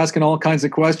to start asking all kinds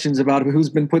of questions about who's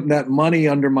been putting that money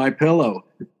under my pillow.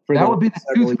 That would be the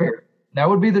tooth fairy. That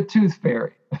would be the tooth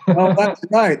fairy. Oh, that's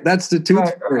right. That's the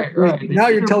tooth fairy. Right. Now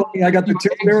you're telling me I got the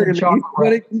tooth fairy and the Easter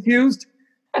Bunny confused?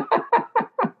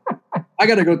 I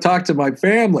got to go talk to my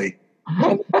family.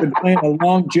 Someone's been playing a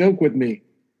long joke with me.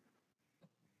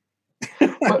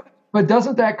 But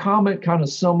doesn't that comment kind of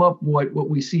sum up what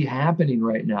we see happening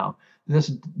right now?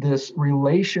 This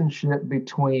relationship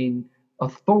between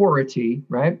authority,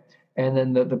 right, and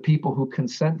then the people who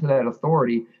consent to that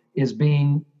authority is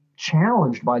being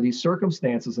challenged by these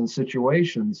circumstances and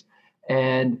situations.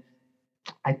 And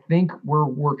I think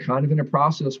we're kind of in a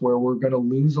process where we're going to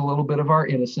lose a little bit of our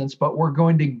innocence, but we're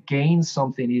going to gain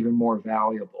something even more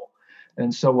valuable.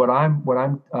 And so what I'm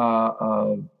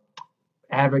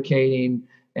advocating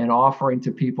and offering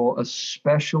to people,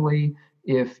 especially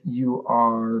if you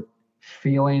are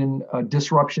feeling a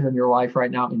disruption in your life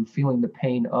right now and feeling the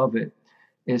pain of it,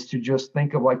 is to just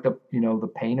think of like the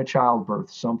pain of childbirth.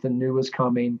 Something new is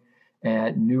coming,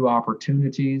 and new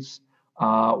opportunities.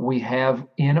 We have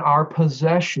in our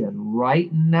possession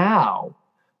right now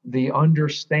the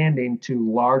understanding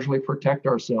to largely protect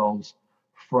ourselves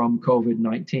from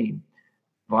COVID-19.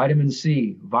 Vitamin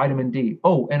C, vitamin D.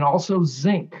 Oh, and also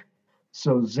zinc.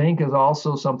 So zinc is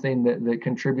also something that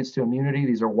contributes to immunity.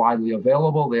 These are widely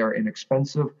available. They are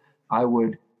inexpensive. I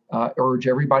would urge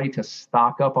everybody to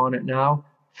stock up on it now.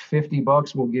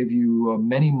 $50 will give you a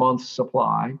many months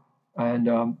supply. And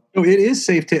so it is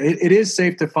safe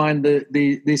to find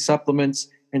the supplements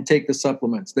and take the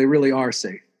supplements. They really are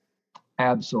safe.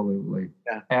 Absolutely.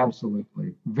 Yeah.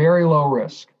 Absolutely. Very low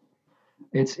risk.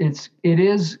 It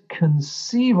is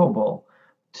conceivable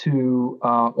to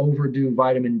overdo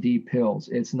vitamin D pills.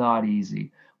 It's not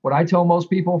easy. What I tell most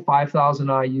people, 5,000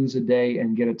 IUs a day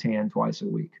and get a tan twice a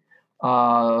week.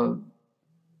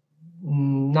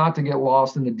 Not to get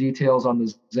lost in the details on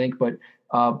the zinc, but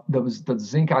the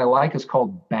zinc I like is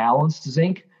called balanced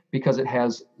zinc because it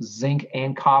has zinc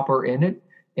and copper in it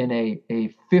in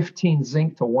a 15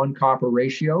 zinc to 1 copper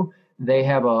ratio. They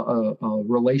have a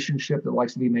relationship that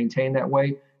likes to be maintained that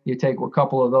way. You take a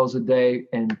couple of those a day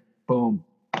and boom,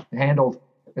 handled.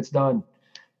 It's done.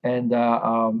 And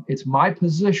it's my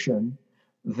position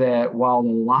that while the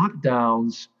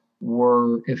lockdowns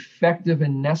were effective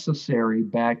and necessary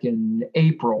back in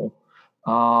April,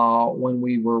 when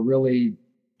we were really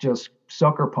just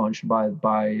sucker punched by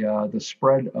the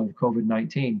spread of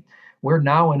COVID-19, we're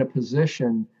now in a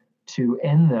position to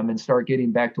end them and start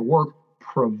getting back to work,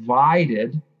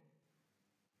 provided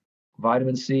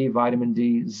vitamin C, vitamin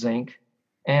D, zinc,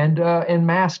 and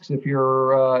masks if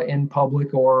you're in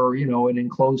public or in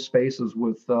enclosed spaces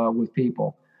with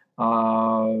people.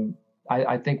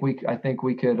 I think we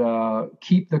could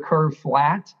keep the curve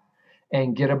flat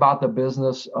and get about the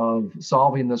business of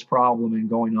solving this problem and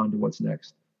going on to what's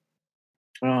next.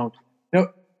 Oh,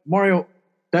 Mario,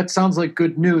 that sounds like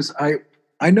good news.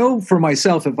 I know for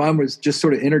myself, if I was just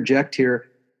sort of interject here,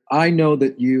 I know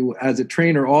that you, as a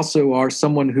trainer, also are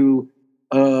someone who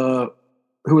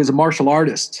is a martial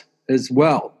artist as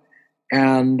well.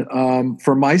 And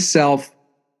for myself,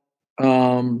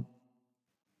 something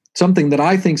that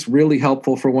I think is really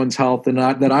helpful for one's health and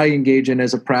that I engage in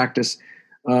as a practice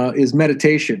is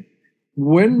meditation.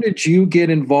 When did you get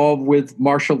involved with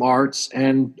martial arts,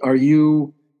 and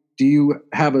do you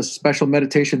have a special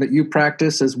meditation that you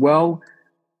practice as well?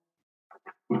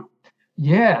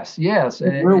 Yes.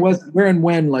 Where and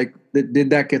when did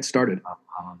that get started?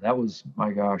 That was,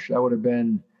 my gosh, that would have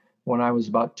been when I was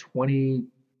about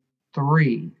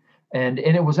 23. And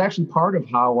it was actually part of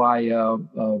how I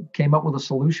came up with a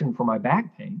solution for my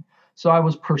back pain. So I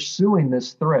was pursuing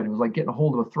this thread. It was like getting a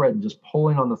hold of a thread and just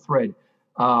pulling on the thread,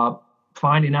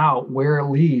 finding out where it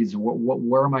leads,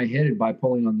 where am I headed by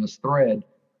pulling on this thread,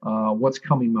 what's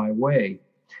coming my way.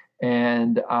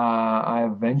 And I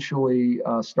eventually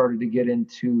started to get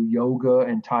into yoga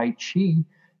and Tai Chi,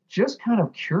 just kind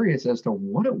of curious as to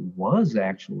what it was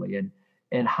actually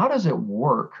and how does it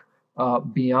work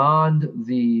beyond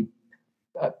the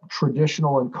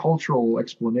traditional and cultural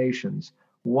explanations.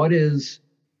 What is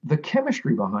the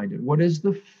chemistry behind it? What is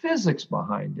the physics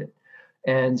behind it?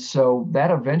 And so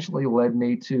that eventually led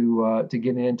me to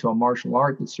getting into a martial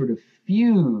art that sort of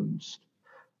fused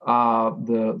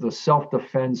the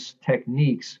self-defense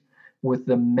techniques with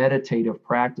the meditative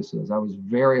practices. I was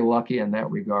very lucky in that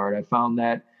regard. I found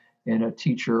that in a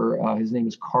teacher. His name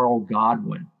is Carl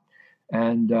Godwin.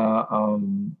 And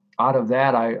out of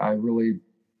that, I really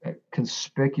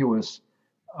conspicuous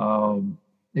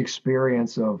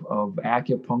experience of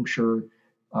acupuncture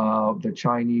the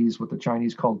Chinese, what the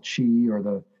Chinese call qi, or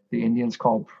the Indians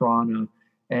call prana.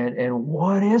 And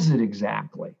what is it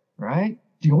exactly, right?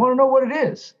 Do you want to know what it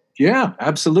is? Yeah,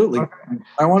 absolutely. Okay.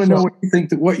 I want to So, know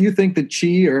what you think that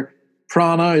chi or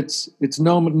prana. It's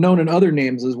known in other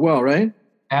names as well, right?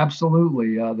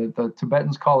 absolutely. The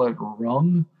Tibetans call it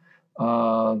rung.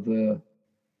 The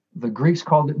Greeks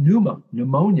called it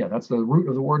pneumonia. That's the root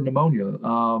of the word pneumonia.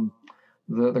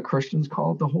 The Christians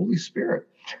call it the Holy Spirit.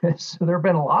 So there have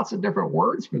been lots of different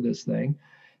words for this thing.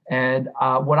 And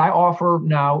what I offer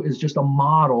now is just a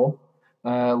model.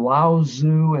 Lao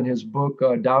Tzu, in his book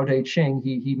Tao Te Ching,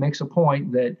 he makes a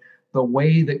point that the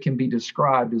way that can be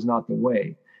described is not the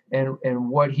way. And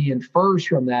what he infers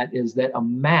from that is that a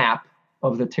map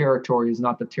of the territory is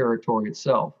not the territory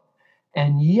itself.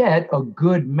 And yet, a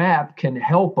good map can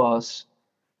help us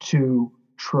to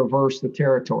traverse the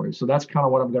territory. So that's kind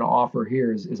of what I'm going to offer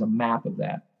here is a map of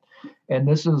that. And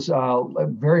this is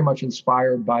very much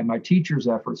inspired by my teacher's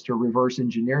efforts to reverse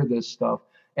engineer this stuff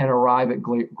and arrive at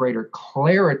greater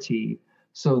clarity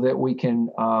so that we can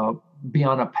be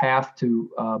on a path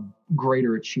to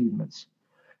greater achievements.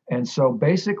 And so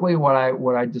basically what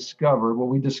we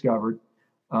discovered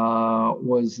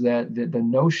was that the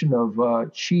notion of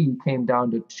qi came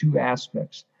down to two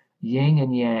aspects, yin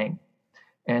and yang.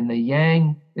 And the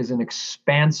yang is an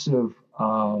expansive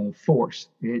force.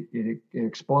 It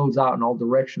explodes out in all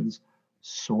directions,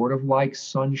 sort of like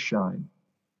sunshine.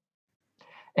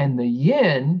 And the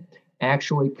yin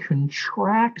actually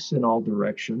contracts in all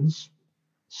directions,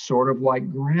 sort of like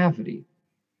gravity.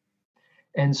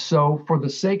 And so, for the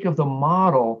sake of the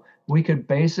model, we could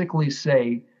basically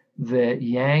say that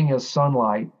yang is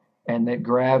sunlight and that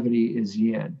gravity is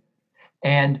yin.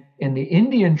 And in the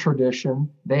Indian tradition,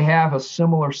 they have a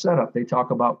similar setup. They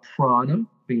talk about prana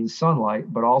being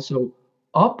sunlight, but also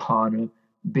apana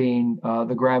being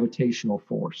the gravitational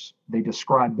force. They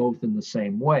describe both in the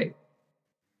same way.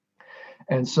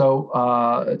 And so,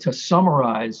 to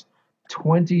summarize,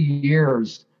 20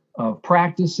 years of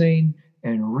practicing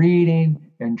and reading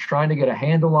and trying to get a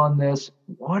handle on this,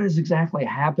 what is exactly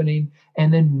happening,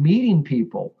 and then meeting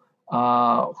people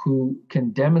who can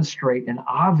demonstrate in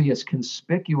obvious,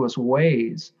 conspicuous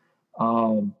ways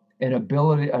an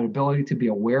ability to be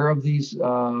aware of these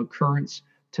currents,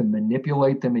 to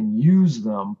manipulate them and use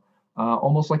them,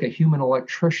 almost like a human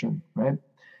electrician, right?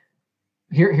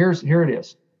 Here it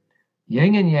is.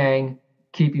 Yin and yang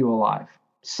keep you alive.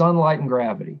 Sunlight and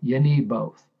gravity, you need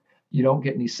both. You don't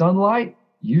get any sunlight,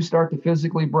 you start to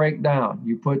physically break down.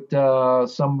 You put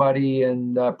somebody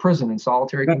in prison in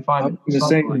solitary confinement. I was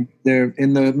saying, there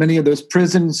in many of those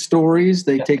prison stories,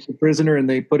 they Yes. take the prisoner and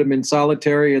they put him in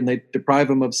solitary and they deprive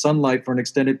him of sunlight for an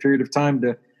extended period of time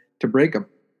to break him.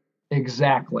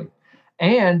 Exactly.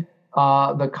 And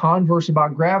the converse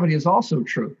about gravity is also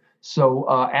true. So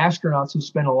astronauts who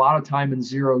spend a lot of time in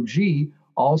zero G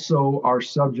also are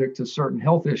subject to certain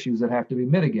health issues that have to be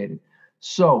mitigated.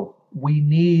 So we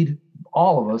need,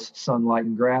 all of us, sunlight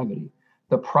and gravity.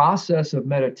 The process of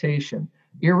meditation,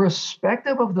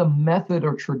 irrespective of the method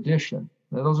or tradition,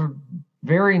 now those are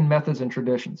varying methods and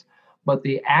traditions, but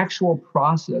the actual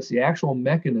process, the actual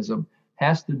mechanism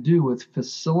has to do with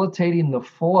facilitating the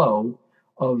flow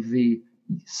of the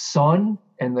sun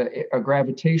and the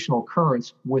gravitational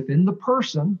currents within the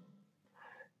person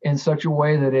in such a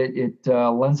way that it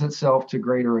lends itself to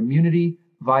greater immunity,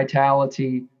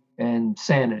 vitality, and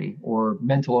sanity, or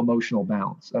mental emotional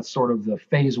balance. That's sort of the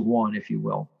phase one, if you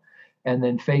will. And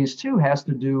then phase two has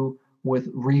to do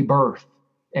with rebirth.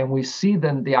 And we see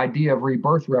then the idea of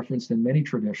rebirth referenced in many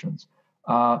traditions.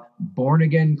 Born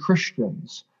again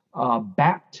Christians,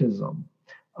 baptism,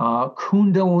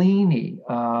 Kundalini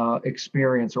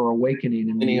experience or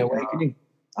awakening. Awakening.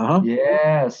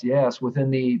 Yes,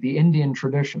 within the Indian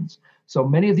traditions. So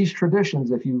many of these traditions,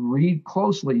 if you read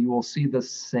closely, you will see the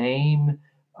same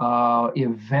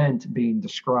event being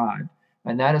described.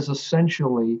 And that is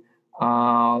essentially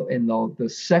in the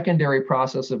secondary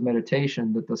process of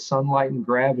meditation, that the sunlight and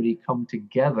gravity come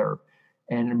together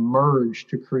and merge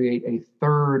to create a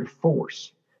third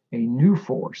force, a new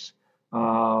force.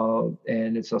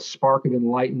 And it's a spark of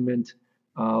enlightenment.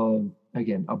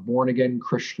 Again, a born again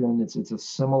Christian. It's a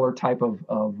similar type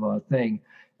of thing.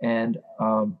 And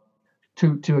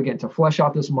to flesh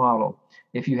out this model,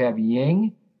 if you have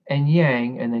yin and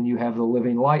yang, and then you have the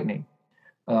living lightning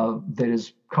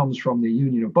that comes from the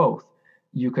union of both.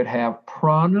 You could have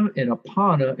prana and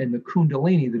apana and the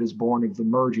kundalini that is born of the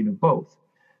merging of both.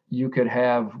 You could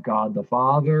have God the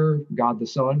Father, God the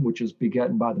Son, which is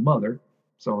begotten by the Mother.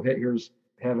 So here's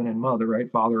heaven and Mother,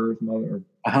 right? Father Earth, Mother,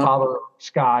 Father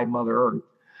Sky, Mother Earth,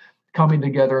 coming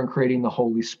together and creating the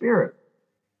Holy Spirit.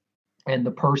 and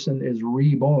the person is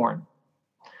reborn.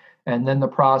 And then the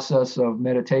process of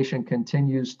meditation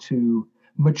continues to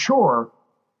mature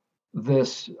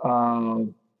this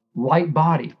light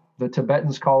body. The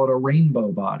Tibetans call it a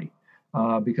rainbow body,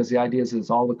 because the idea is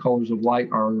all the colors of light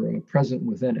are present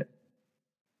within it.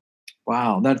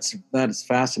 Wow, that is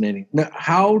fascinating. Now,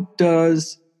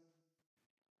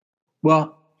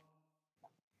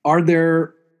 are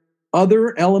there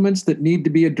other elements that need to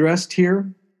be addressed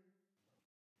here?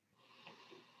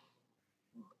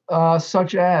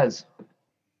 Such as?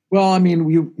 Well, I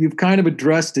mean, you've kind of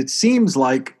addressed, it seems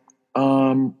like,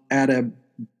 at a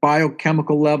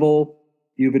biochemical level,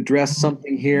 you've addressed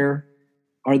something here.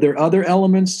 Are there other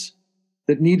elements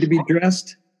that need to be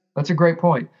addressed? That's a great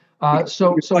point. You're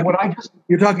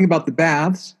talking about the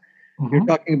baths. Mm-hmm. You're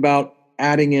talking about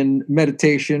adding in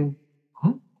meditation,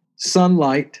 mm-hmm.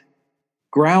 sunlight,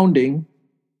 grounding,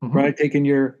 mm-hmm. right? Taking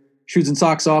your shoes and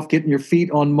socks off, getting your feet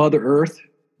on Mother Earth,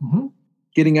 mm-hmm.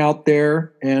 getting out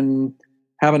there and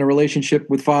having a relationship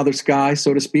with Father Sky,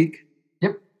 so to speak.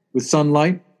 Yep. With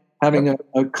sunlight, having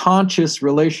a conscious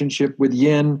relationship with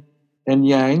yin and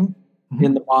yang, mm-hmm.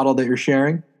 in the model that you're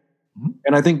sharing. Mm-hmm.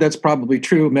 And I think that's probably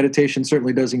true. Meditation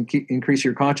certainly does increase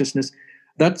your consciousness.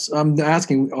 I'm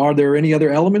asking, are there any other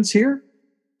elements here?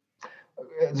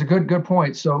 It's a good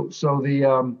point. So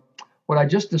the what I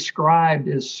just described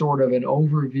is sort of an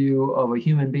overview of a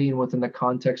human being within the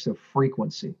context of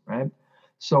frequency, right?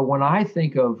 So when I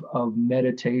think of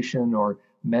meditation or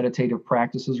meditative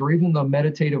practices, or even the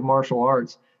meditative martial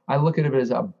arts, I look at it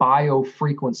as a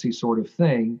biofrequency sort of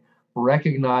thing,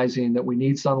 recognizing that we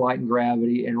need sunlight and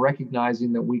gravity, and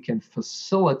recognizing that we can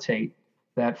facilitate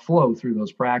that flow through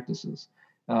those practices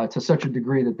to such a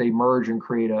degree that they merge and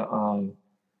create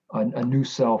a new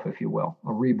self, if you will,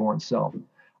 a reborn self.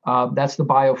 That's the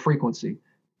biofrequency.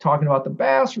 Talking about the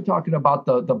baths, we're talking about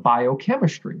the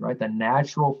biochemistry, right? The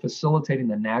natural, facilitating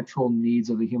the natural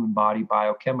needs of the human body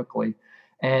biochemically,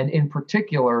 and in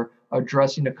particular,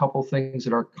 addressing a couple things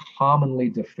that are commonly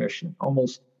deficient,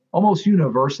 almost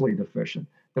universally deficient,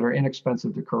 that are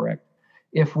inexpensive to correct.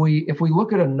 If we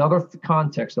look at another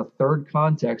context, a third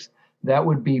context, that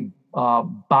would be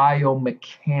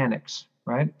biomechanics,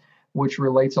 right? Which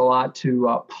relates a lot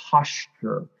to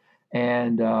posture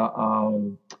and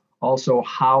also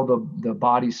how the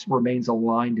body remains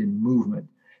aligned in movement.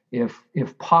 If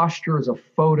posture is a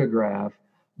photograph,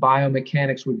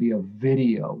 biomechanics would be a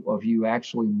video of you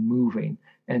actually moving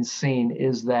and seeing,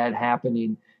 is that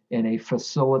happening in a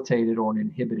facilitated or an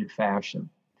inhibited fashion?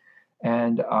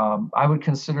 And I would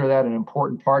consider that an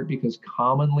important part, because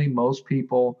commonly most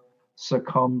people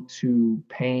succumb to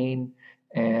pain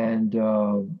and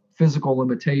physical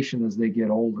limitation as they get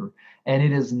older. And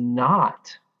it is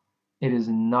not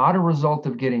a result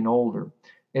of getting older.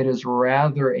 It is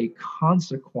rather a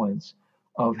consequence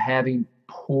of having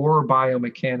poor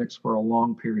biomechanics for a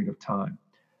long period of time.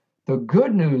 The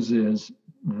good news is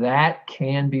that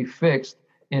can be fixed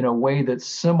in a way that's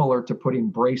similar to putting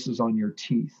braces on your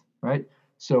teeth, right?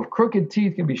 So if crooked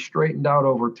teeth can be straightened out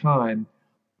over time,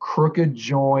 crooked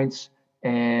joints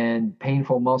and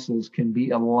painful muscles can be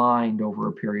aligned over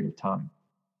a period of time.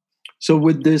 So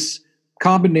with this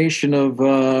combination of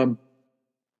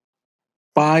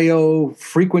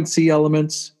biofrequency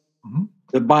elements, mm-hmm.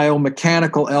 the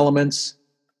biomechanical elements,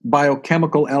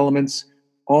 biochemical elements,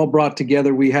 all brought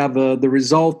together, we have the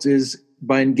result is,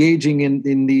 by engaging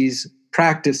in these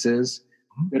practices,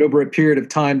 mm-hmm. that over a period of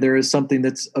time, there is something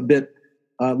that's a bit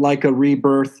like a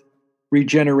rebirth,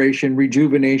 regeneration,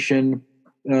 rejuvenation,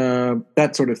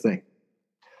 that sort of thing.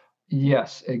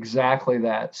 Yes, exactly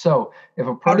that. So if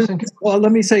a person well,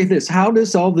 let me say this. How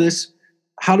does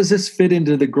this fit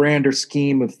into the grander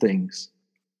scheme of things?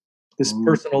 This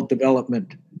personal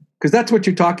development? Because that's what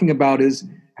you're talking about is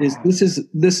this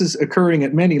is occurring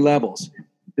at many levels.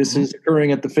 This is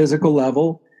occurring at the physical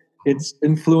level. It's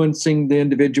influencing the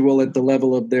individual at the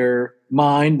level of their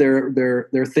mind, their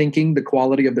thinking, the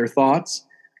quality of their thoughts.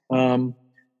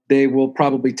 They will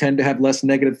probably tend to have less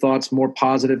negative thoughts, more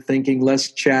positive thinking,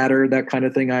 less chatter, that kind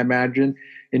of thing, I imagine.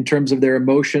 In terms of their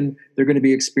emotion, they're going to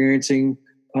be experiencing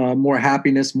more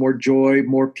happiness, more joy,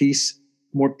 more peace,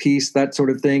 that sort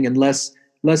of thing, and less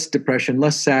depression,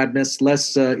 less sadness,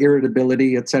 less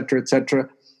irritability, et cetera, et cetera.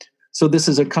 So this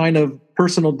is a kind of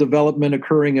personal development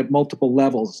occurring at multiple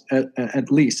levels, at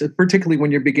least, particularly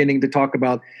when you're beginning to talk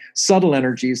about subtle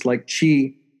energies like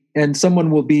qi. And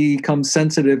someone will become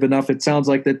sensitive enough, it sounds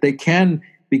like, that they can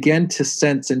begin to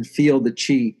sense and feel the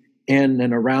qi in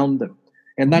and around them.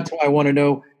 And that's why I want to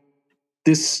know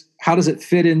how does it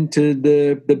fit into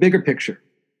the bigger picture?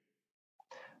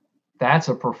 That's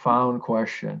a profound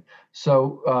question.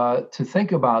 So to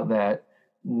think about that,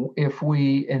 if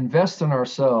we invest in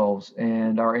ourselves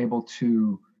and are able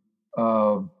to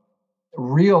uh,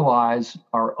 realize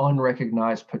our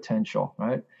unrecognized potential,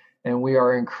 right? And we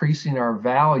are increasing our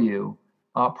value,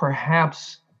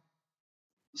 perhaps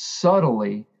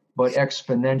subtly, but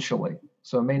exponentially.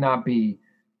 So it may not be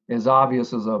as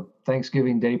obvious as a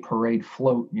Thanksgiving Day parade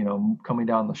float, coming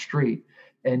down the street.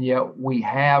 And yet we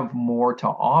have more to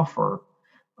offer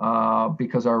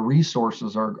because our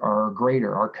resources are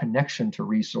greater. Our connection to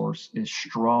resource is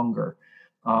stronger.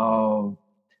 Uh,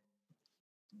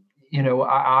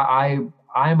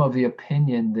 I'm of the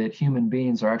opinion that human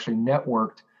beings are actually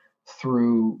networked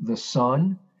through the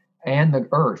sun and the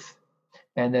earth,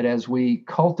 and that as we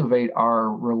cultivate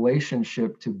our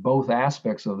relationship to both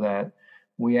aspects of that,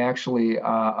 we actually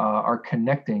are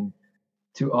connecting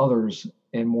to others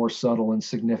in more subtle and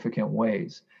significant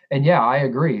ways. And yeah, I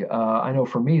agree. I know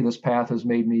for me, this path has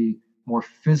made me more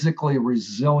physically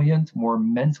resilient, more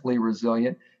mentally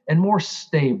resilient, and more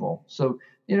stable. So,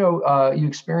 you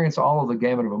experience all of the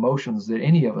gamut of emotions that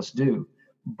any of us do,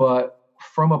 but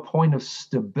from a point of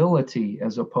stability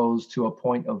as opposed to a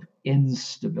point of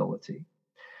instability.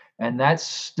 And that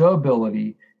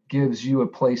stability gives you a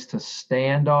place to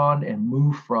stand on and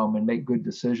move from and make good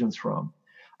decisions from.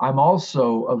 I'm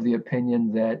also of the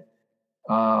opinion that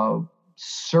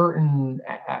certain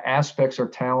aspects or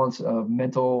talents of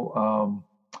mental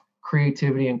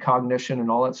creativity and cognition and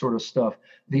all that sort of stuff,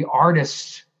 the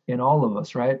artist in all of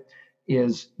us, right,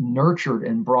 is nurtured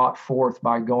and brought forth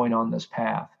by going on this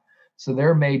path. So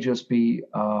there may just be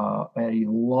a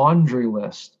laundry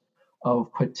list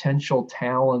of potential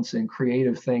talents and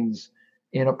creative things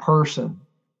in a person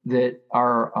that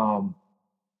are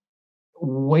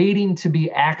waiting to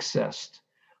be accessed,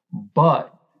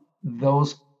 but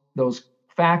those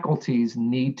faculties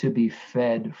need to be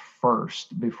fed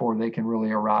first before they can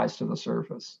really arise to the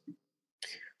surface.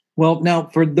 Well, now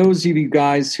for those of you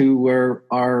guys who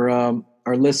are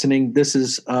listening, this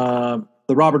is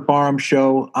the Robert Barham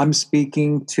Show. I'm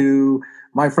speaking to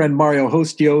my friend Mario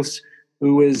Hostios,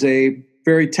 who is a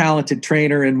very talented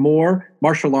trainer and more,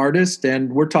 martial artist,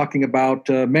 and we're talking about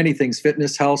many things: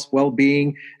 fitness, health,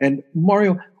 well-being. And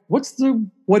Mario,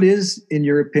 what is, in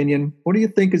your opinion, what do you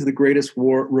think is the greatest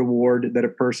reward that a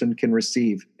person can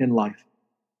receive in life?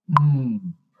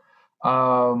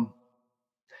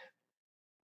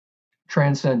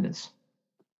 Transcendence.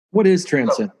 What is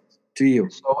transcendence to you?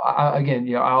 So again,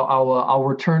 I'll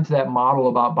return to that model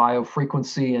about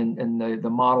biofrequency and the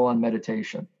model on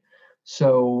meditation.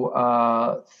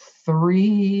 So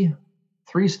three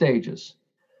stages.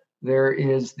 There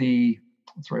is what's the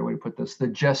right way to put this? The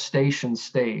gestation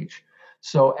stage.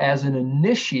 So as an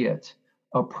initiate,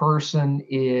 a person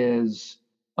is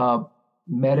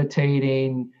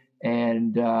meditating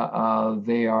and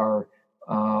they are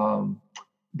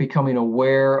becoming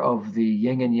aware of the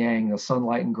yin and yang, the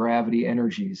sunlight and gravity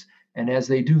energies. And as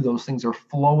they do, those things are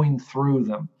flowing through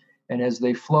them. And as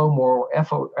they flow more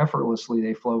effortlessly,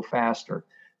 they flow faster.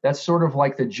 That's sort of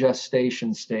like the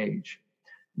gestation stage.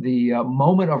 The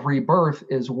moment of rebirth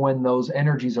is when those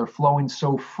energies are flowing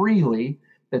so freely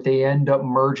that they end up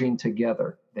merging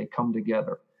together. They come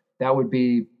together. That would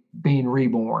be being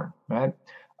reborn, right?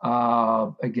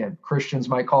 Again, Christians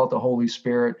might call it the Holy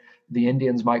Spirit. The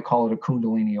Indians might call it a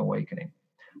Kundalini awakening.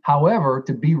 However,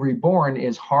 to be reborn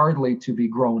is hardly to be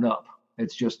grown up.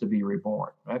 It's just to be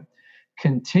reborn, right?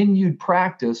 Continued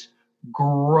practice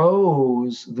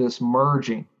grows this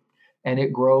merging, and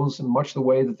it grows in much the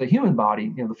way that the human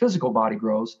body, the physical body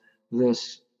grows.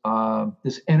 This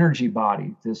energy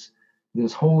body, this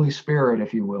Holy Spirit,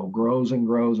 if you will, grows and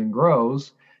grows and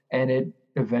grows, and it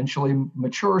eventually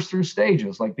matures through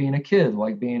stages, like being a kid,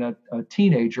 like being a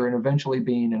teenager, and eventually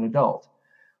being an adult.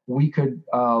 We could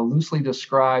loosely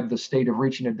describe the state of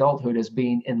reaching adulthood as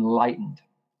being enlightened.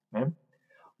 Okay?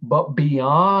 But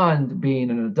beyond being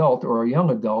an adult or a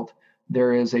young adult,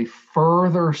 there is a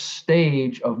further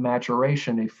stage of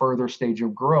maturation, a further stage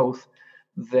of growth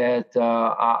that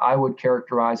I would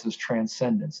characterize as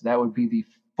transcendence. That would be the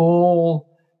full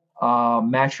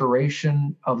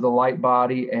maturation of the light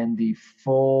body and the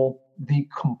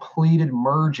completed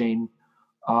merging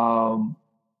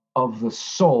of the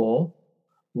soul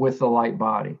with the light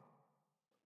body.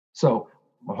 So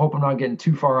I hope I'm not getting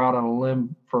too far out on a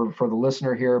limb for the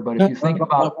listener here, but if you think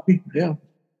about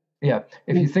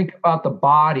if you think about the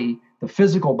body, the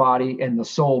physical body and the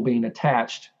soul being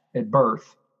attached at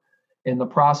birth, in the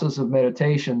process of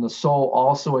meditation, the soul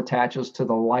also attaches to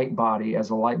the light body as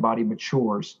the light body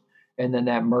matures, and then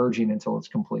that merging until it's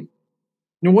complete.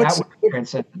 Now, that would be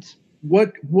transcendence.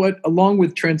 what along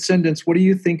with transcendence, what do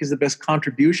you think is the best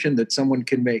contribution that someone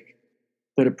can make,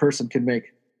 that a person can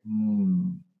make?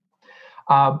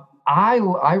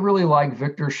 I really like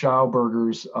Victor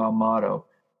Schauberger's motto: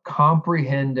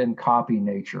 comprehend and copy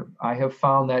nature. I have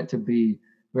found that to be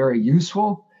very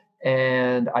useful.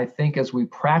 And I think as we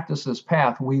practice this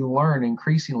path, we learn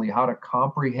increasingly how to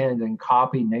comprehend and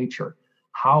copy nature,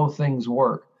 how things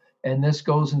work. And this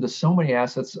goes into so many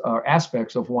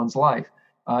aspects of one's life,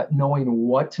 knowing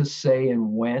what to say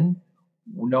and when,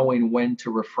 knowing when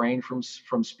to refrain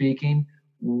from speaking,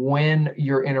 when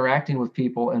you're interacting with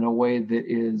people in a way that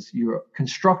is you're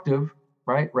constructive,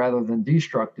 right, rather than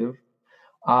destructive.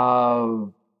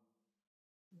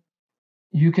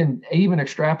 You can even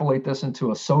extrapolate this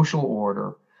into a social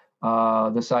order.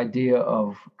 This idea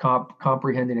of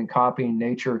comprehending and copying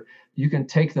nature. You can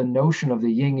take the notion of the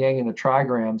yin yang and the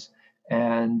trigrams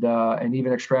and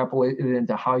even extrapolate it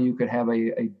into how you could have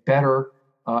a better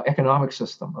economic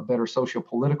system, a better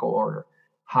socio-political order.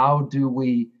 How do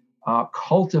we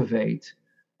cultivate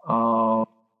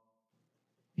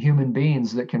human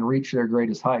beings that can reach their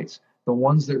greatest heights? The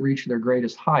ones that reach their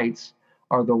greatest heights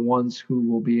are the ones who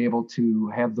will be able to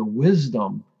have the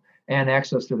wisdom and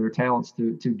access to their talents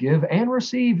to give and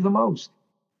receive the most.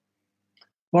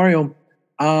 Mario,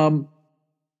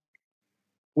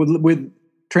 with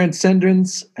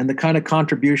transcendence and the kind of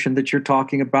contribution that you're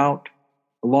talking about,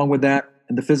 along with that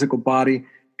and the physical body,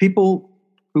 people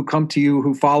who come to you,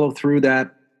 who follow through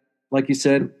that, like you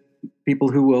said, people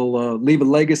who will leave a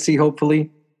legacy, hopefully.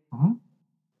 Mm-hmm.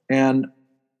 And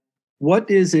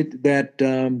what is it that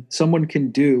someone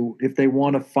can do if they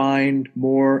want to find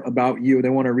more about you? They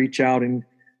want to reach out and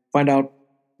find out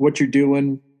what you're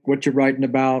doing, what you're writing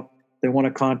about. They want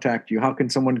to contact you. How can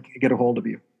someone get a hold of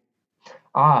you?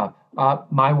 My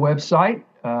website,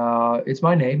 it's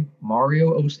my name,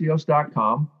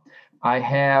 MarioOstios.com. I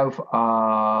have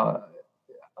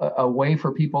a way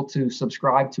for people to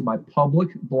subscribe to my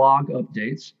public blog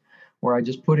updates, where I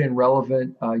just put in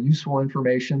relevant, useful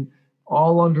information,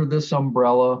 all under this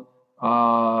umbrella,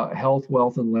 health,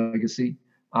 wealth, and legacy.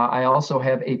 I also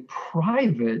have a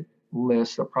private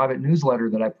list, a private newsletter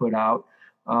that I put out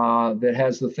that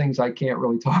has the things I can't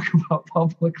really talk about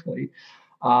publicly.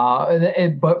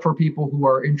 But for people who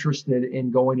are interested in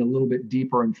going a little bit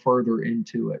deeper and further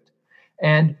into it.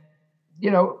 And,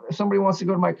 if somebody wants to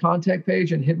go to my contact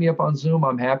page and hit me up on Zoom,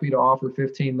 I'm happy to offer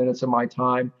 15 minutes of my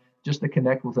time just to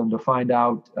connect with them, to find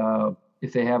out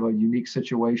if they have a unique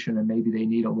situation and maybe they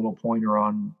need a little pointer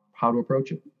on how to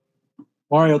approach it.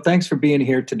 Mario, thanks for being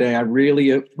here today. I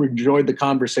really enjoyed the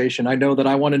conversation. I know that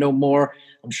I want to know more.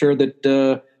 I'm sure that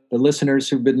the listeners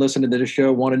who've been listening to the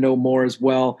show want to know more as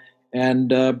well.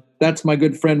 And that's my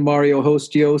good friend, Mario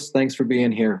Hostios. Thanks for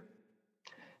being here.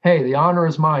 Hey, the honor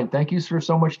is mine. Thank you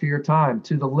so much for your time.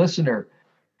 To the listener,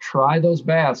 try those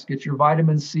baths. Get your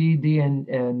vitamin C, D,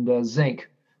 and zinc.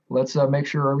 Let's make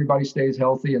sure everybody stays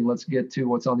healthy, and let's get to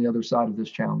what's on the other side of this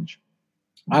challenge.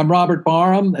 I'm Robert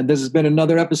Barham, and this has been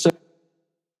another episode.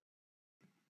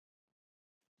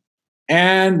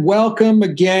 And welcome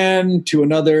again to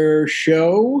another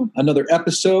show, another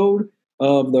episode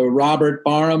of the Robert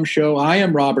Barham Show. I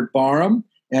am Robert Barham,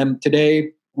 and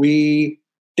today we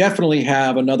definitely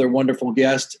have another wonderful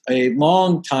guest, a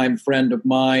longtime friend of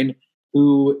mine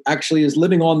who actually is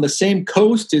living on the same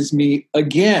coast as me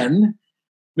again.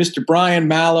 Mr. Brian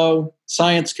Malow,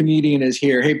 science comedian, is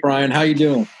here. Hey, Brian, how you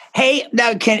doing? Hey,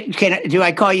 now do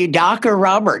I call you Doc or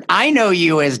Robert? I know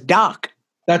you as Doc.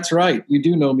 That's right. You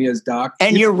do know me as Doc.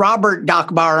 And you're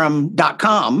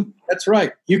robertdocbarham.com. That's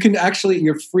right. You can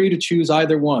you're free to choose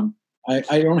either one.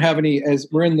 I don't have any, as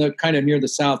we're in the kind of near the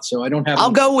South, so I don't have.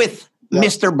 I'll go with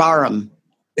Mr. Barham.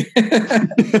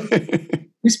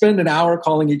 We spend an hour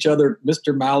calling each other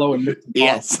Mr. Mallow and Mr. Barham.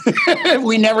 Yes.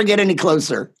 We never get any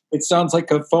closer. It sounds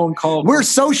like a phone call. We're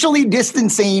socially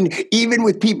distancing even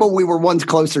with people we were once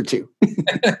closer to.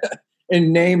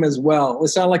 In name as well. It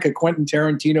sounds like a Quentin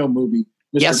Tarantino movie.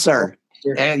 Mr. Yes, sir.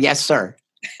 Yes, sir.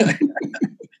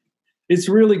 It's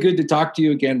really good to talk to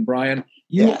you again, Brian.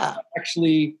 You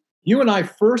and I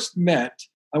first met.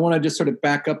 I want to just sort of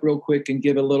back up real quick and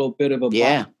give a little bit of a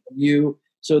bio on you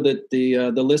so that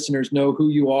the listeners know who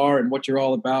you are and what you're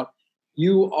all about.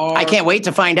 You are. I can't wait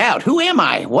to find out. Who am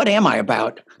I? What am I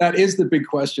about? That is the big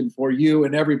question for you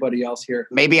and everybody else here.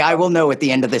 Maybe I will know at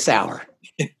the end of this hour.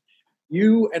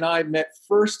 You and I met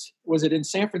first, was it in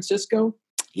San Francisco?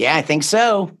 Yeah, I think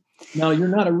so. Now, you're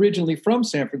not originally from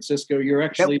San Francisco. You're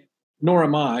actually, nor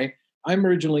am I. I'm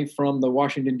originally from the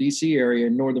Washington, D.C. area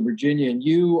in Northern Virginia, and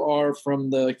you are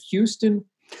from the Houston.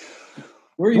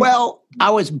 Where are you? Well, I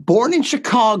was born in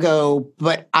Chicago,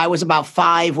 but I was about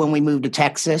 5 when we moved to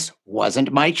Texas.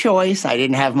 Wasn't my choice. I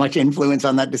didn't have much influence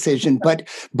on that decision, but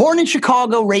born in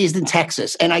Chicago, raised in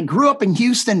Texas. And I grew up in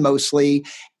Houston mostly.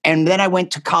 And then I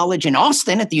went to college in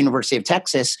Austin at the University of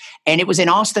Texas. And it was in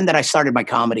Austin that I started my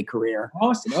comedy career.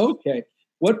 Austin. Okay.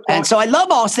 And so I love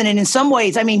Austin. And in some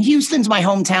ways, I mean, Houston's my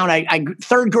hometown. I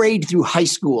third grade through high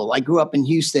school, I grew up in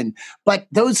Houston. But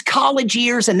those college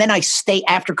years, and then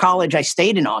after college, I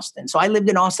stayed in Austin. So I lived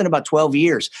in Austin about 12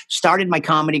 years, started my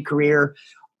comedy career.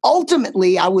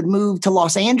 Ultimately, I would move to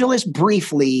Los Angeles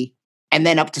briefly and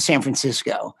then up to San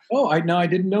Francisco. Oh, I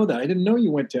didn't know that. I didn't know you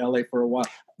went to LA for a while.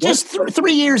 Just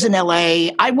 3 years in LA.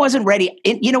 I wasn't ready.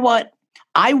 You know what?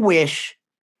 I wish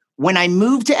when I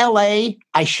moved to LA,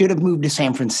 I should have moved to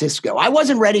San Francisco. I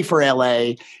wasn't ready for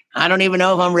LA. I don't even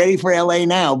know if I'm ready for LA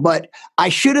now, but I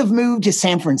should have moved to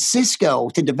San Francisco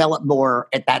to develop more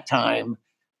at that time.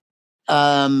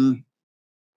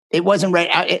 It wasn't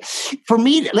ready. For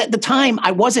me, at the time,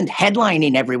 I wasn't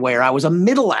headlining everywhere. I was a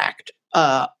middle act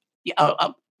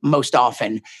most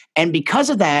often. And because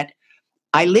of that,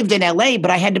 I lived in LA, but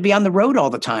I had to be on the road all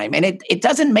the time. And it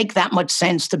doesn't make that much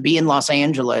sense to be in Los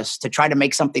Angeles to try to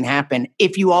make something happen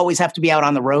if you always have to be out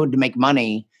on the road to make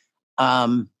money.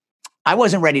 I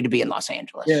wasn't ready to be in Los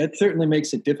Angeles. Yeah, it certainly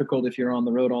makes it difficult if you're on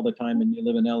the road all the time and you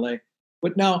live in LA.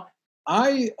 But now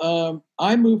I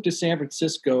moved to San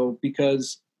Francisco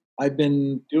because I've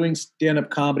been doing stand-up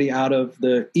comedy out of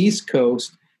the East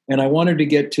Coast, and I wanted to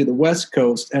get to the West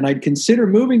Coast. And I'd consider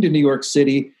moving to New York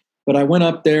City, but I went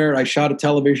up there, I shot a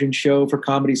television show for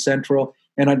Comedy Central,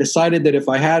 and I decided that if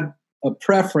I had a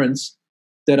preference,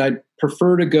 that I'd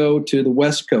prefer to go to the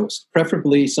West Coast,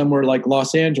 preferably somewhere like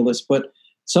Los Angeles. But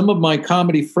some of my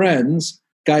comedy friends,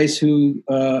 guys who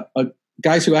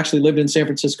actually lived in San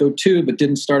Francisco too, but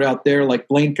didn't start out there, like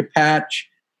Blaine Capatch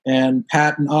and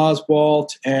Patton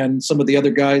Oswalt and some of the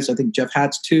other guys, I think Jeff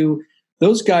Hatz too,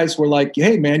 those guys were like,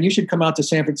 hey, man, you should come out to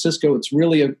San Francisco. It's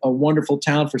really a wonderful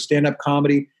town for stand-up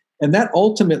comedy. And that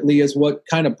ultimately is what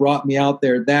kind of brought me out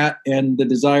there, that and the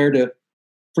desire to,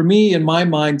 for me, in my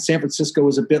mind, San Francisco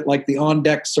was a bit like the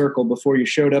on-deck circle before you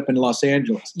showed up in Los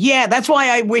Angeles. Yeah, that's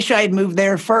why I wish I had moved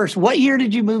there first. What year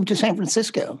did you move to San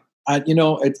Francisco? I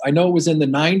know it was in the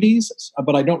 90s,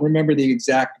 but I don't remember the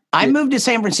exact. I moved to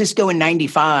San Francisco in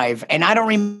 95, and I don't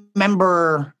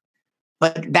remember,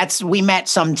 but we met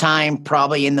sometime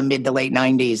probably in the mid to late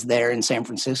 90s there in San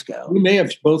Francisco. We may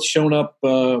have both shown up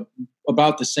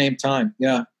about the same time.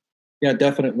 Yeah,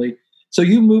 definitely. So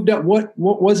you moved up. What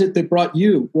was it that brought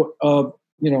you?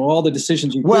 All the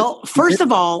decisions you. Well, first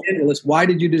of all, why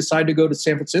did you decide to go to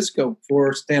San Francisco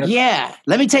for stand-up? Yeah,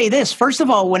 let me tell you this. First of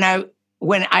all, when I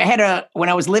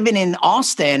was living in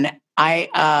Austin,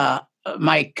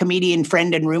 my comedian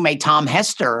friend and roommate Tom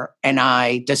Hester and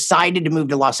I decided to move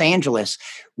to Los Angeles.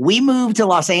 We moved to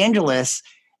Los Angeles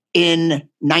in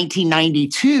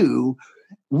 1992.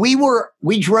 We both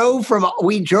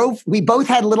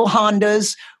had little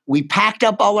Hondas. We packed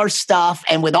up all our stuff,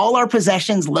 and with all our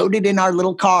possessions loaded in our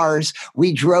little cars,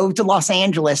 we drove to Los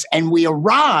Angeles, and we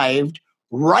arrived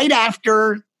right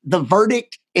after the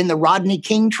verdict in the Rodney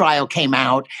King trial came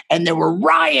out, and there were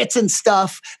riots and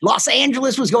stuff. Los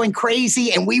Angeles was going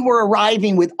crazy, and we were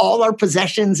arriving with all our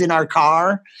possessions in our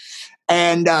car.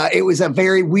 And it was a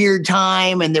very weird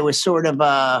time, and there was sort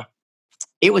of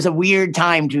it was a weird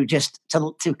time to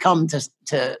come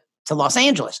to Los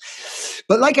Angeles.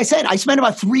 But like I said, I spent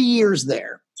about 3 years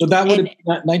there. So that would have been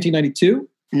 1992?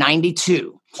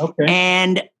 92. Okay.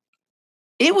 And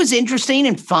it was interesting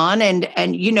and fun. And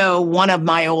one of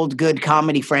my old good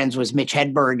comedy friends was Mitch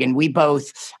Hedberg. And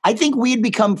I think we had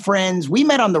become friends. We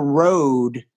met on the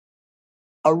road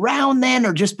around then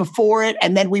or just before it.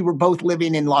 And then we were both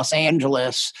living in Los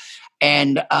Angeles.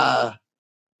 And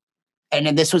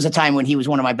then this was a time when he was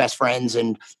one of my best friends,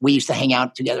 and we used to hang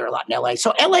out together a lot in LA.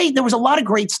 So LA, there was a lot of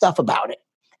great stuff about it.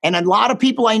 And a lot of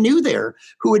people I knew there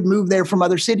who had moved there from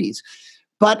other cities.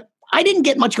 But I didn't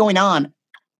get much going on.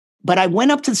 But I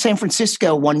went up to San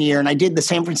Francisco one year, and I did the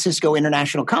San Francisco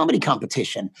International Comedy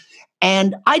Competition.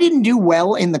 And I didn't do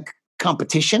well in the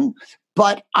competition,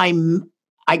 but I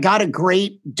got a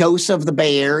great dose of the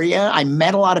Bay Area. I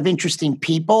met a lot of interesting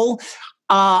people.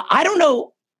 I don't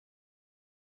know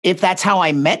if that's how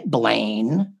I met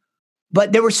Blaine,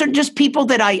 but there were just people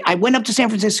that I went up to San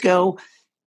Francisco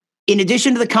in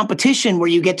addition to the competition where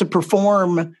you get to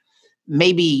perform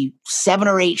maybe 7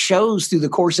 or 8 shows through the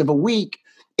course of a week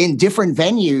in different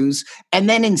venues. And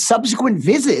then in subsequent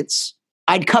visits,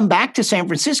 I'd come back to San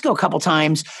Francisco a couple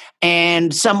times,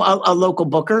 and a local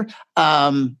booker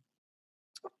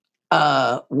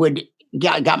would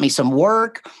got me some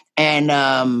work, and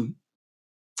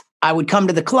I would come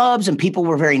to the clubs, and people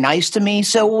were very nice to me.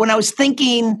 So when I was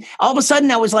thinking, all of a sudden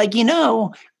I was like,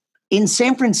 in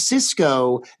San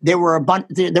Francisco, there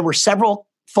were several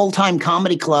full-time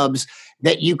comedy clubs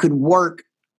that you could work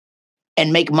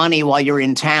and make money while you're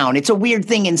in town. It's a weird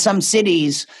thing in some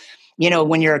cities,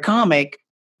 when you're a comic,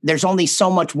 there's only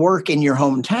so much work in your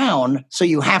hometown, so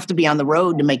you have to be on the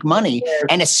road to make money.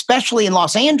 And especially in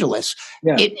Los Angeles,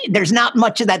 there's not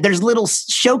much of that. There's little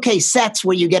showcase sets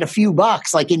where you get a few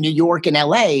bucks, like in New York and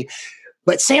LA.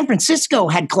 But San Francisco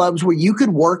had clubs where you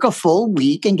could work a full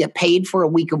week and get paid for a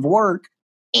week of work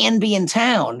and be in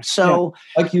town. So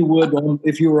like you would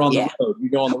if you were on the road. You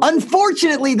go on the road.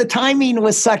 Unfortunately, the timing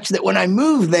was such that when I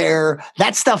moved there,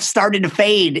 that stuff started to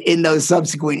fade in those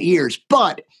subsequent years.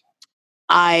 But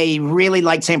I really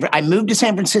liked I moved to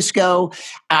San Francisco.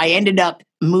 I ended up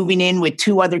moving in with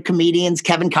two other comedians,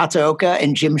 Kevin Katsuoka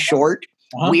and Jim Short.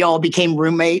 Uh-huh. We all became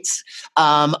roommates,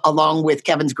 along with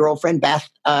Kevin's girlfriend, Beth,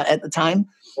 at the time.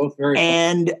 Both very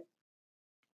and fun.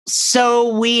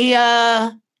 So we,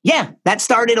 that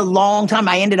started a long time.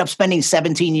 I ended up spending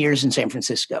 17 years in San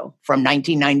Francisco from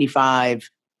 1995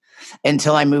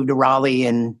 until I moved to Raleigh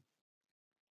in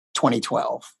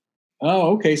 2012.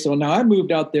 Oh, okay. So now I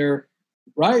moved out there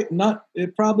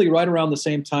probably right around the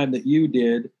same time that you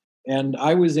did. And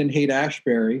I was in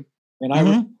Haight-Ashbury, and I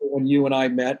remember when you and I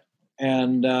met.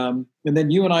 And then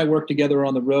you and I worked together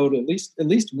on the road at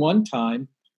least one time.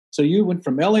 So you went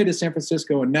from LA to San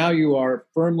Francisco, and now you are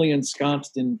firmly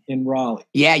ensconced in Raleigh.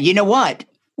 Yeah, you know what?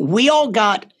 We all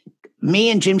got,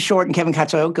 me and Jim Short and Kevin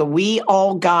Katsuoka, we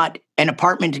all got an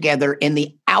apartment together in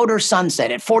the outer Sunset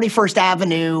at 41st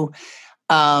Avenue,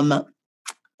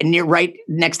 right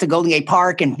next to Golden Gate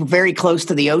Park and very close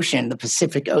to the ocean, the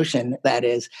Pacific Ocean, that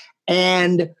is.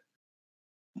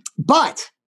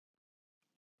 But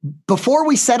before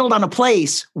we settled on a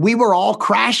place, we were all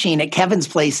crashing at Kevin's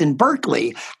place in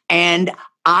Berkeley. And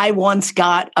I once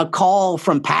got a call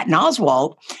from Patton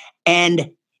Oswalt. And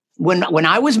when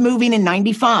I was moving in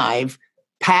 95,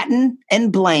 Patton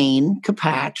and Blaine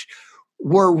Capatch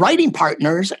were writing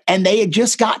partners, and they had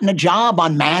just gotten a job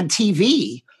on Mad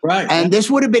TV. Right. And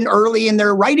this would have been early in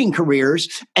their writing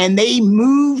careers. And they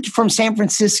moved from San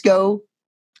Francisco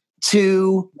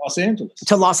to Los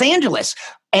Angeles.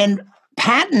 And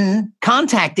Patton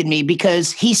contacted me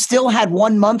because he still had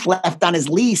 1 month left on his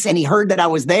lease, and he heard that I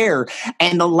was there.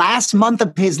 And the last month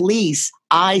of his lease,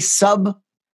 I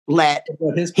sublet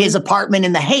his apartment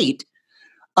in the Haight.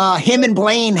 Him and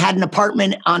Blaine had an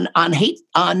apartment on Haight,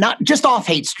 not just off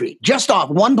Haight Street, just off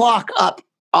one block up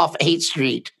off Haight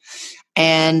Street.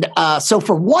 And so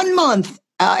for 1 month,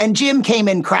 and Jim came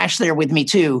and crashed there with me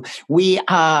too. We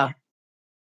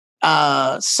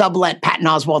sublet Patton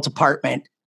Oswalt's apartment.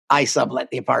 I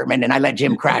sublet the apartment, and I let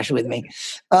Jim crash with me.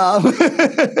 And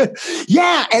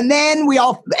then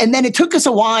it took us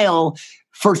a while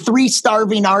for 3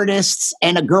 starving artists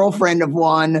and a girlfriend of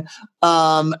one.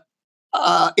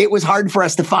 It was hard for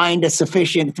us to find a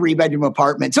sufficient 3-bedroom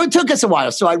apartment. So it took us a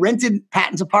while. So I rented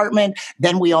Patton's apartment.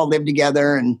 Then we all lived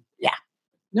together, and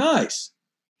Nice.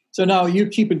 So now you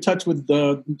keep in touch with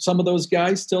some of those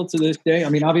guys still to this day? I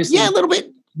mean, obviously. Yeah, a little bit.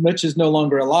 Mitch is no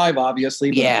longer alive,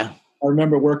 obviously. But yeah. I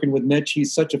remember working with Mitch.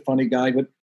 He's such a funny guy. But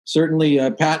certainly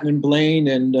Patton and Blaine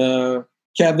and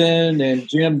Kevin and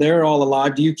Jim, they're all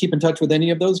alive. Do you keep in touch with any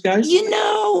of those guys?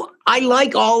 I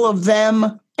like all of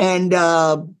them. And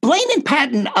Blaine and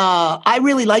Patton, I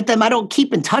really like them. I don't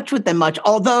keep in touch with them much.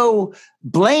 Although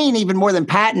Blaine, even more than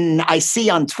Patton, I see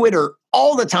on Twitter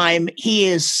all the time. He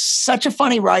is such a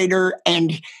funny writer.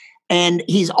 And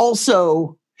he's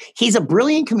a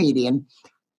brilliant comedian.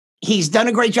 He's done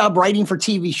a great job writing for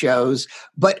TV shows,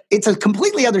 but it's a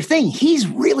completely other thing. He's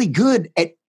really good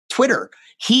at Twitter.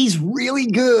 He's really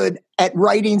good at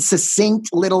writing succinct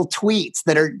little tweets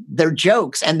that they're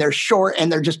jokes, and they're short,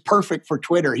 and they're just perfect for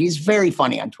Twitter. He's very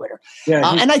funny on Twitter. Yeah,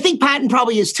 and I think Patton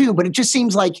probably is too, but it just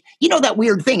seems like, that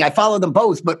weird thing. I follow them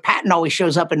both, but Patton always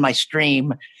shows up in my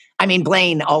stream. I mean,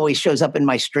 Blaine always shows up in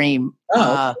my stream.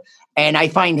 And I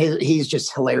find he's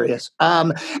just hilarious.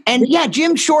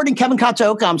 Jim Short and Kevin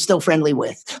Katsuoka, I'm still friendly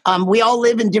with. We all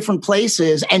live in different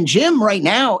places. And Jim right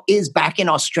now is back in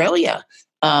Australia,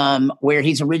 where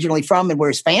he's originally from and where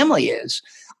his family is.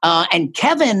 And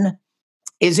Kevin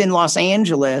is in Los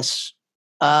Angeles,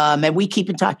 and we keep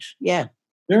in touch. Yeah,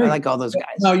 I like all those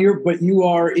guys. Now you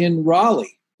are in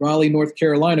Raleigh, North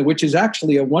Carolina, which is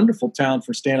actually a wonderful town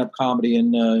for stand-up comedy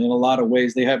in a lot of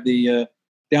ways. They have the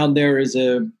down there is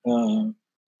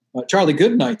Charlie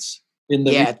Goodnight's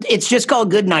Yeah, it's just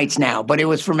called Good Nights now, but it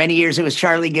was for many years, it was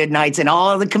Charlie Good Nights, and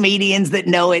all the comedians that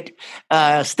know it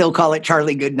still call it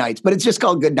Charlie Good Nights, but it's just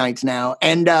called Good Nights now.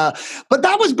 And but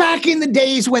that was back in the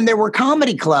days when there were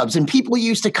comedy clubs and people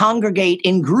used to congregate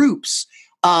in groups.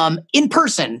 In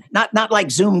person, not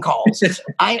like Zoom calls.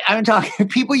 I'm talking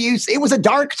people it was a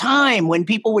dark time when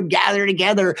people would gather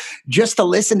together just to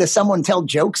listen to someone tell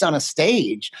jokes on a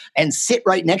stage and sit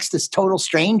right next to total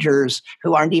strangers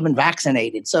who aren't even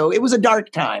vaccinated. So it was a dark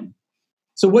time.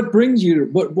 So what brought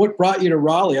you to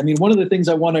Raleigh? I mean, one of the things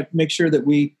I want to make sure that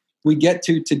we get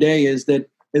to today is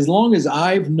that as long as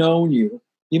I've known you,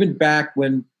 even back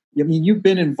when, I mean, you've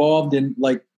been involved in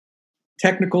like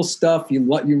technical stuff. You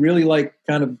really like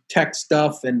kind of tech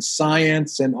stuff and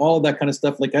science and all of that kind of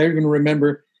stuff. Like I even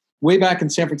remember way back in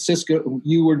San Francisco,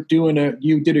 you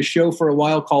did a show for a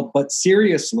while called But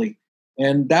Seriously.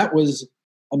 And that was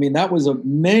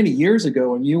many years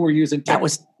ago. And you were using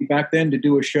technology back then to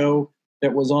do a show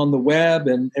that was on the web,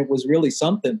 and it was really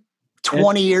something.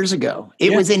 20 years ago.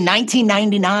 It was in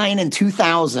 1999 and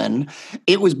 2000.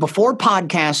 It was before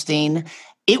podcasting.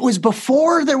 It was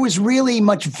before there was really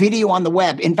much video on the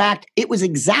web. In fact, it was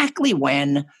exactly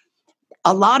when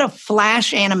a lot of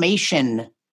Flash animation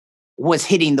was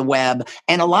hitting the web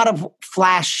and a lot of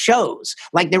Flash shows.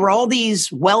 Like there were all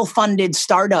these well-funded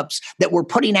startups that were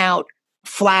putting out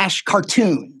Flash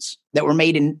cartoons that were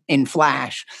made in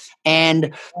Flash.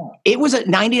 And it was at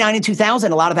 99 and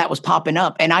 2000, a lot of that was popping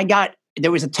up. And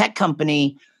there was a tech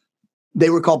company. They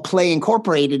were called Play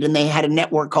Incorporated, and they had a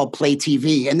network called Play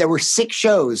TV. And there were 6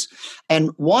 shows. And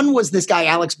one was this guy,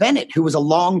 Alex Bennett, who was a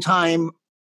longtime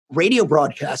radio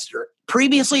broadcaster.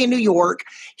 Previously in New York,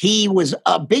 he was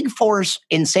a big force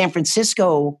in San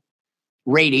Francisco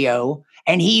radio,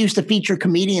 and he used to feature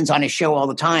comedians on his show all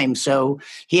the time. So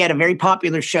he had a very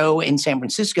popular show in San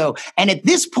Francisco. And at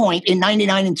this point in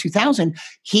 99 and 2000,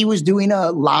 he was doing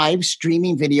a live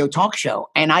streaming video talk show.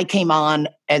 And I came on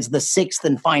as the 6th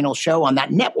and final show on that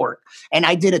network. And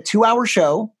I did a 2-hour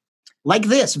show like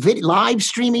this, live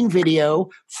streaming video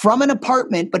from an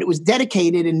apartment, but it was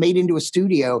dedicated and made into a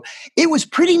studio. It was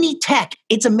pretty neat tech.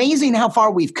 It's amazing how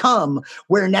far we've come,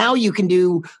 where now you can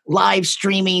do live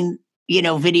streaming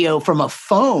video from a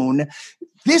phone.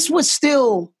 This was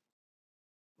still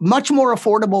much more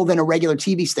affordable than a regular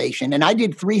TV station. And I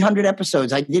did 300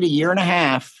 episodes. I did a year and a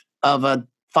half of a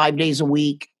 5 days a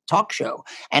week talk show.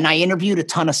 And I interviewed a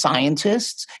ton of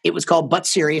scientists. It was called But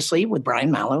Seriously with Brian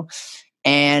Mallow.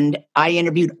 And I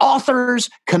interviewed authors,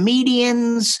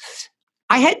 comedians.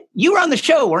 You were on the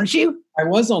show, weren't you? I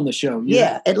was on the show.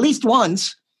 Yeah, at least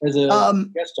once. As a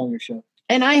guest on your show.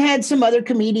 And I had some other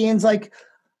comedians like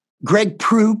Greg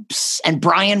Proops and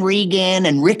Brian Regan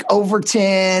and Rick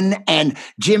Overton and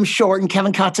Jim Short and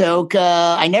Kevin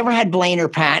Kataoka. I never had Blaine or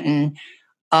Patton.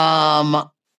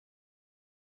 Tom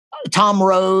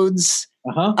Rhodes.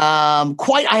 I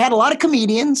had a lot of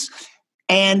comedians,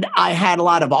 and I had a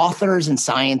lot of authors and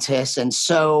scientists. And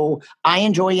so I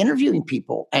enjoy interviewing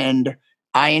people, and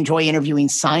I enjoy interviewing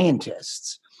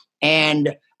scientists.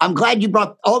 And I'm glad you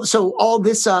brought all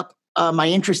this up, my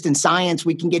interest in science.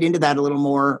 We can get into that a little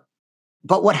more.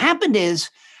 But what happened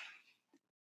is,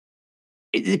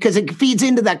 because it feeds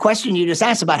into that question you just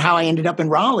asked about how I ended up in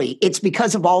Raleigh, it's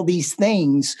because of all these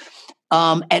things.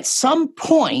 At some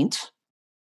point,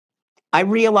 I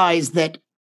realized that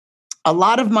a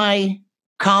lot of my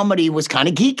comedy was kind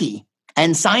of geeky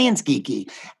and science geeky.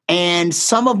 And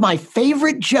some of my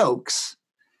favorite jokes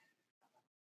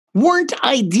weren't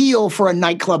ideal for a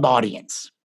nightclub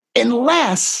audience,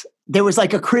 unless there was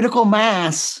like a critical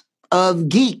mass of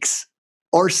geeks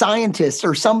or scientists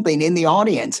or something in the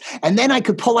audience. And then I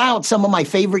could pull out some of my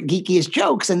favorite geekiest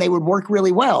jokes and they would work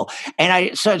really well.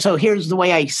 And so here's the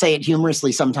way I say it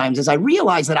humorously sometimes is I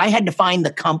realized that I had to find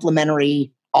the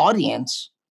complementary audience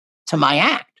to my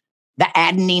act, the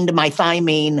adenine to my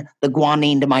thymine, the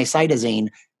guanine to my cytosine,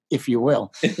 if you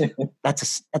will.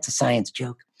 That's a science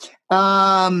joke.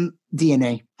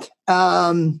 DNA.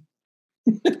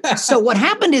 So what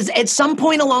happened is at some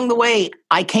point along the way,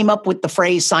 I came up with the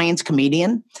phrase science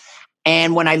comedian.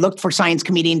 And when I looked for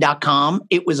sciencecomedian.com,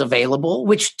 it was available,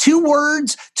 which 2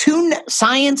 words,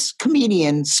 science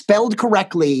comedian spelled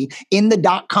correctly in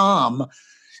the .com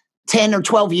 10 or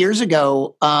 12 years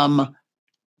ago.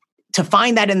 To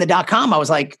find that in the .com, I was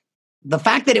like, the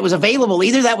fact that it was available,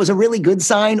 either that was a really good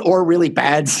sign or a really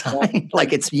bad sign,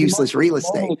 like it's useless real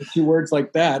estate. 2 words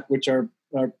like that, which are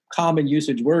common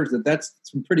usage words, that's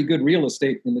some pretty good real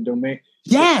estate in the domain.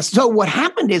 Yeah. So what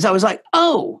happened is I was like,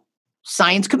 oh,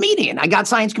 Science Comedian. I got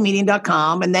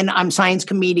sciencecomedian.com, and then I'm Science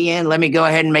Comedian. Let me go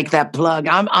ahead and make that plug.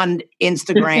 I'm on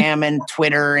Instagram and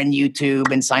Twitter and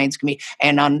YouTube and Science Comedian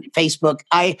and on Facebook.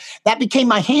 That became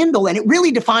my handle, and it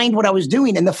really defined what I was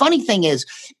doing. And the funny thing is,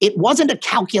 it wasn't a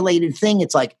calculated thing.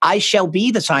 It's like, I shall be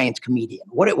the Science Comedian.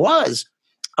 What it was,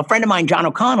 a friend of mine, John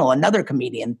O'Connell, another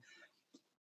comedian,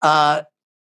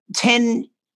 10,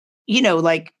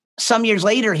 like some years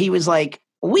later, he was like,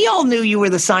 we all knew you were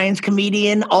the Science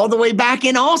Comedian all the way back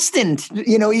in Austin,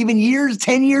 even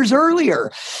 10 years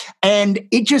earlier. And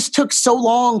it just took so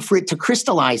long for it to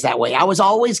crystallize that way. I was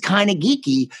always kind of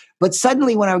geeky, but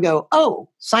suddenly when I would go, oh,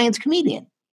 Science Comedian,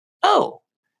 oh,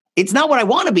 it's not what I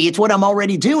want to be. It's what I'm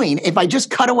already doing. If I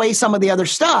just cut away some of the other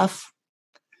stuff,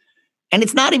 and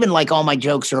it's not even like all my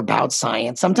jokes are about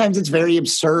science. Sometimes it's very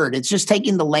absurd. It's just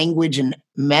taking the language and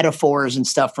metaphors and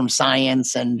stuff from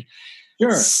science, and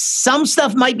sure. Some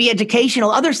stuff might be educational.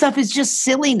 Other stuff is just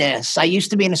silliness. I used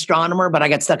to be an astronomer, but I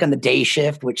got stuck on the day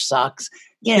shift, which sucks.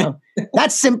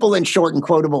 That's simple and short and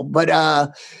quotable. But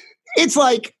it's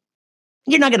like,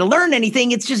 you're not going to learn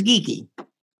anything. It's just geeky.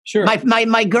 Sure.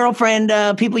 My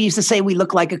girlfriend, people used to say we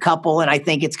look like a couple, and I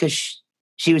think it's because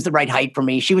she was the right height for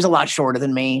me. She was a lot shorter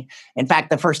than me. In fact,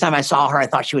 the first time I saw her, I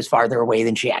thought she was farther away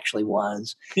than she actually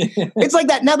was. It's like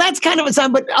that. Now that's kind of a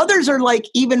sign, but others are like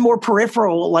even more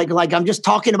peripheral. Like I'm just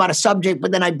talking about a subject,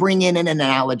 but then I bring in an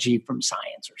analogy from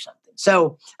science or something.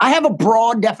 So I have a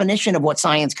broad definition of what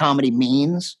science comedy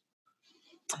means.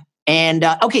 And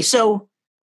so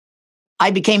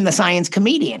I became the Science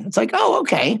Comedian. It's like, oh,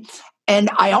 okay. And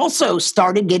I also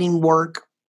started getting work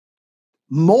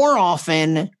more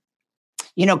often.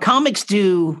 Comics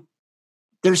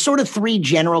there's sort of three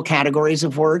general categories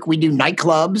of work. We do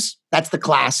nightclubs. That's the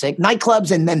classic.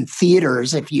 Nightclubs, and then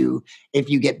theaters if you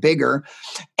get bigger.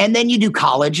 And then you do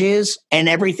colleges, and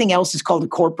everything else is called a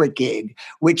corporate gig,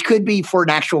 which could be for an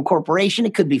actual corporation.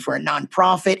 It could be for a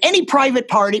nonprofit, any private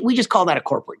party. We just call that a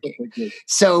corporate gig.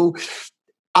 So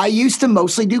I used to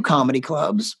mostly do comedy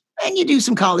clubs, and you do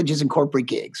some colleges and corporate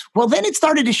gigs. Well, then it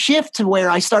started to shift to where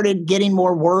I started getting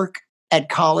more work at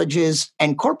colleges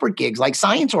and corporate gigs, like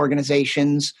science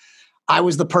organizations. I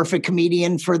was the perfect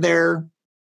comedian for their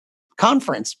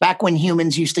conference back when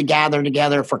humans used to gather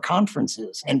together for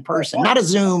conferences in person, not a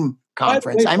Zoom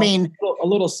conference. I mean, a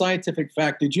little scientific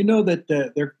fact. Did you know that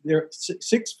they're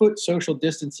 6 foot social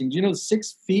distancing? Do you know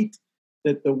 6 feet,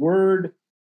 that the word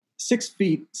 6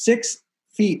 feet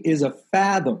is a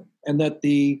fathom, and that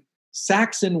the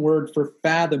Saxon word for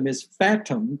fathom is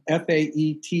fatum,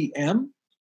 F-A-E-T-M?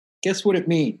 Guess what it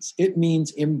means? It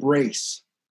means embrace.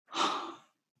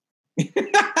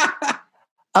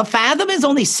 A fathom is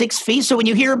only 6 feet. So when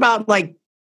you hear about that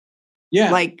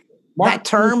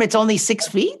term, it's only 6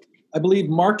 feet? I believe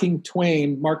Mark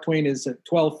Twain is at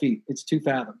 12 feet. It's 2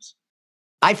 fathoms.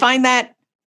 I find that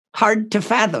hard to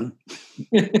fathom.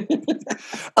 Hey,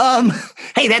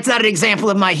 that's not an example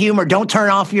of my humor. Don't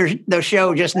turn off the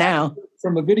show just now.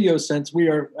 From a video sense, we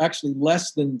are actually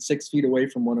less than 6 feet away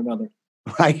from one another.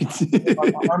 Right.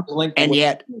 And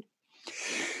yet.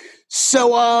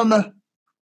 So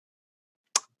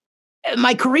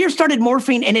my career started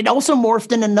morphing, and it also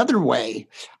morphed in another way.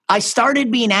 I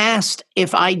started being asked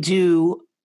if I do.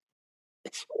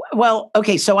 Well,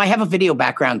 okay, so I have a video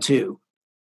background too.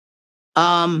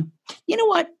 You know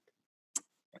what?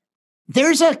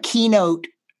 There's a keynote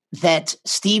that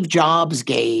Steve Jobs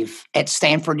gave at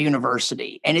Stanford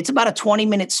University, and it's about a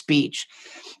 20-minute speech,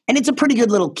 and it's a pretty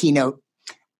good little keynote.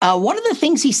 One of the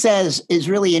things he says is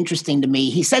really interesting to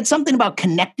me. He said something about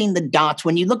connecting the dots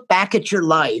when you look back at your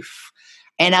life.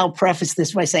 And I'll preface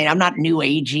this by saying I'm not new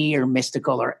agey or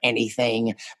mystical or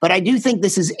anything, but I do think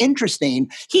this is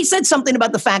interesting. He said something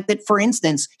about the fact that, for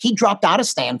instance, he dropped out of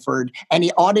Stanford and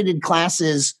he audited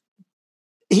classes.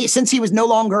 Since he was no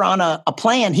longer on a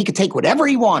plan, he could take whatever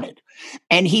he wanted.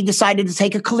 And he decided to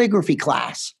take a calligraphy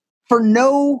class for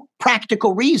no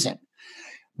practical reason.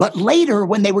 But later,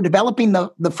 when they were developing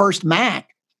the first Mac,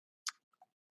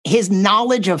 his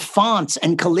knowledge of fonts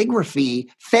and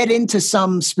calligraphy fed into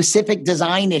some specific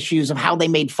design issues of how they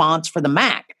made fonts for the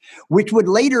Mac, which would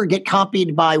later get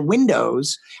copied by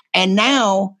Windows. And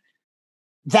now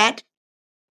that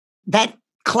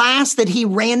class that he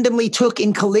randomly took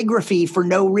in calligraphy for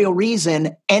no real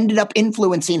reason ended up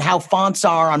influencing how fonts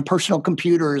are on personal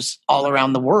computers all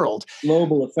around the world.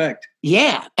 Global effect.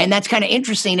 Yeah. And that's kind of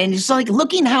interesting. And it's like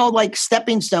looking how like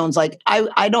stepping stones, like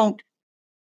I don't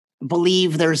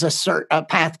believe there's a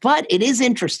path, but it is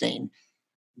interesting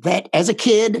that as a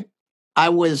kid, I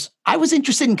was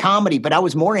interested in comedy, but I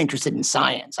was more interested in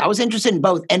science. I was interested in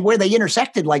both, and where they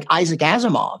intersected, like Isaac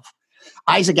Asimov.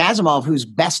 Isaac Asimov, who's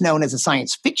best known as a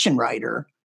science fiction writer,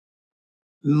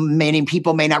 many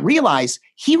people may not realize,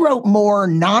 he wrote more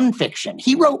nonfiction.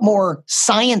 He wrote more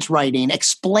science writing,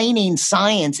 explaining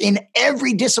science in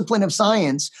every discipline of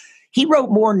science. He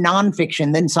wrote more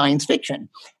nonfiction than science fiction.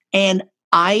 And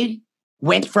I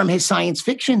went from his science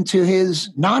fiction to his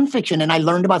nonfiction, and I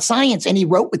learned about science, and he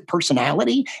wrote with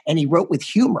personality and he wrote with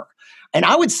humor. And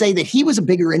I would say that he was a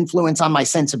bigger influence on my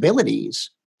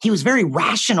sensibilities. He was very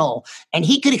rational, and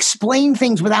he could explain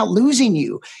things without losing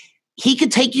you. He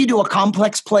could take you to a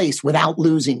complex place without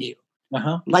losing you.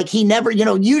 Like he never,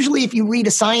 usually if you read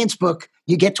a science book,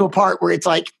 you get to a part where it's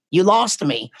like, you lost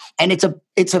me. And it's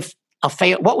a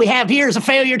fail. What we have here is a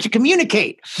failure to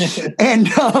communicate. And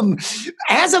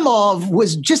Asimov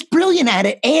was just brilliant at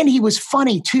it. And he was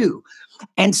funny too.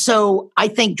 And so I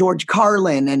think George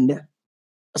Carlin and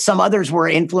some others were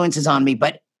influences on me.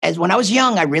 But when I was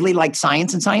young, I really liked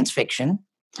science and science fiction.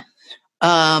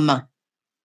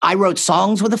 I wrote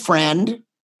songs with a friend,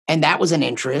 and that was an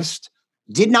interest.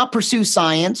 Did not pursue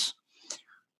science,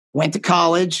 went to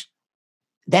college.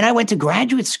 Then I went to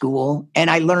graduate school, and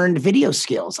I learned video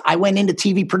skills. I went into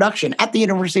TV production at the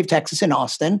University of Texas in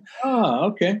Austin.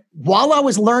 Oh, okay. While I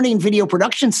was learning video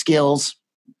production skills,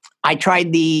 I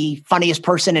tried the Funniest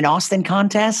Person in Austin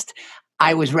contest.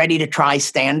 I was ready to try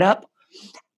stand-up,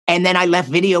 and then I left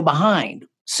video behind.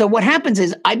 So what happens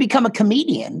is I become a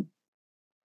comedian,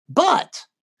 but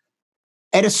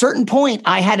at a certain point,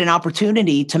 I had an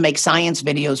opportunity to make science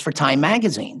videos for Time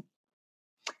Magazine.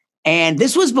 And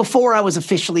this was before I was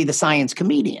officially the science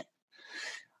comedian.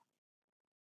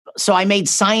 So I made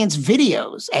science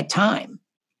videos at Time.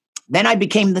 Then I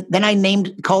got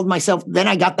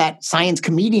that science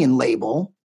comedian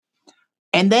label.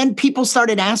 And then people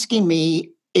started asking me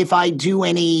if I do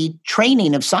any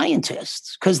training of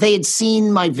scientists, because they had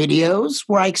seen my videos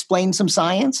where I explained some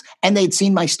science, and they'd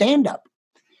seen my stand-up.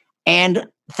 And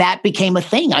that became a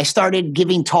thing. I started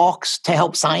giving talks to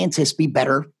help scientists be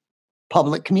better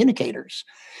public communicators.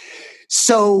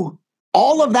 So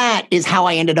all of that is how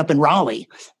I ended up in Raleigh.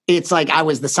 It's like I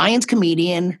was the science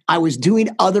comedian. I was doing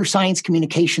other science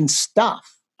communication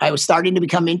stuff. I was starting to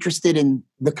become interested in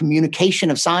the communication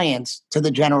of science to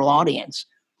the general audience.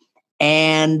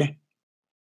 And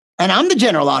I'm the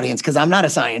general audience because I'm not a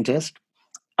scientist.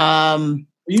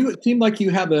 You seem like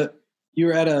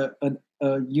you're at a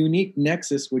unique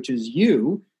nexus, which is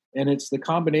you, and it's the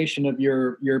combination of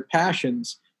your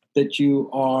passions that you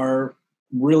are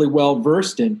really well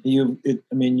versed in.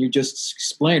 You just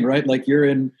explained, right? Like you're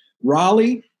in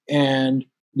Raleigh, and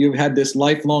you've had this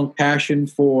lifelong passion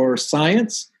for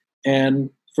science and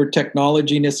for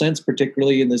technology in a sense,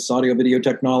 particularly in this audio video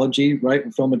technology, right,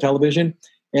 in film and television,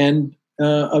 and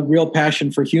a real passion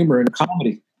for humor and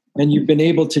comedy. And you've been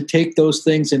able to take those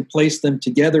things and place them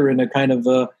together in a kind of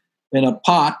in a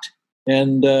pot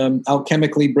and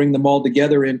alchemically bring them all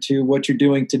together into what you're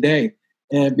doing today.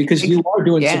 And because you are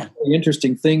doing some really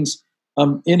interesting things,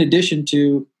 in addition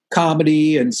to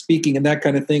comedy and speaking and that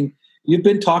kind of thing, you've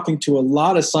been talking to a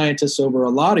lot of scientists over a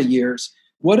lot of years.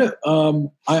 I'm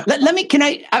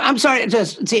sorry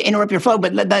just to interrupt your flow,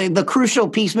 but the crucial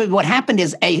piece, what happened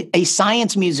is a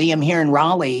science museum here in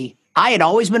Raleigh. I had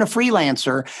always been a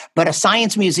freelancer, but a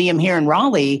science museum here in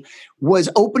Raleigh was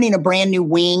opening a brand new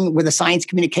wing with a science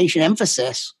communication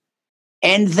emphasis.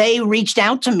 And they reached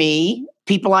out to me,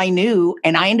 people I knew,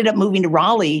 and I ended up moving to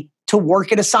Raleigh to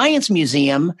work at a science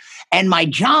museum. And my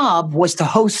job was to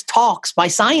host talks by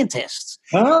scientists.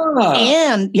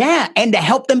 And to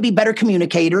help them be better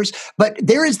communicators. But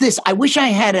there is this, I wish I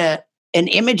had an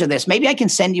image of this. Maybe I can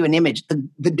send you an image.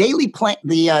 The Daily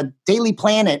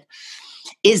Planet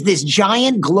is this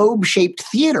giant globe-shaped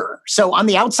theater. So on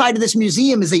the outside of this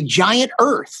museum is a giant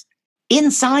Earth.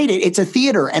 Inside it, it's a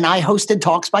theater, and I hosted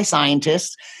talks by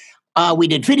scientists. We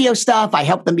did video stuff. I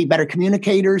helped them be better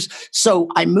communicators. So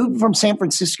I moved from San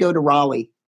Francisco to Raleigh.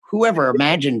 Whoever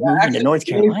imagined moving to North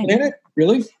Carolina?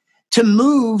 Really? To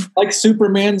move. Like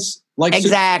Superman's?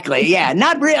 Exactly, yeah.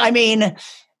 Not really. I mean,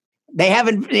 they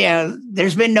haven't,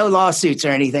 there's been no lawsuits or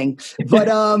anything. But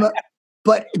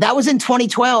but that was in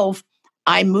 2012.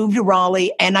 I moved to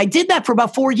Raleigh, and I did that for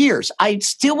about 4 years. I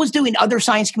still was doing other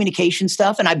science communication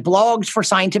stuff, and I blogged for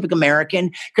Scientific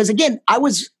American because, again, I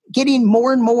was getting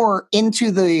more and more into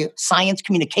the science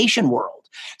communication world.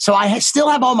 So I still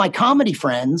have all my comedy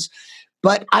friends,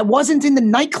 but I wasn't in the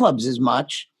nightclubs as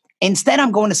much. Instead,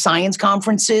 I'm going to science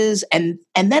conferences, and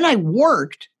then I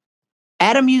worked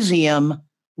at a museum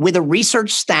with a research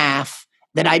staff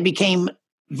that I became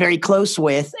very close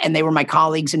with, and they were my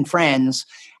colleagues and friends.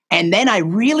 And then I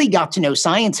really got to know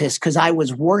scientists because I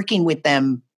was working with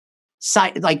them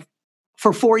like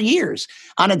for 4 years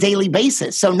on a daily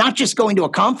basis. So not just going to a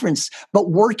conference, but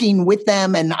working with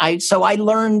them. And I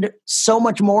learned so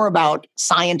much more about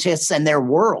scientists and their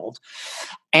world.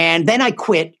 And then I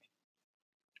quit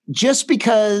just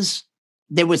because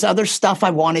there was other stuff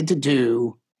I wanted to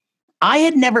do. I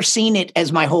had never seen it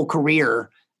as my whole career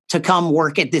to come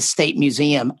work at this state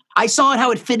museum. I saw it how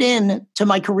it fit in to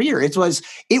my career. It was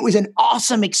an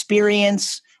awesome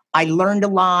experience. I learned a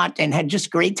lot and had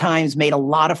just great times, made a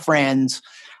lot of friends.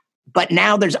 But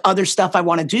now there's other stuff I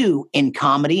want to do in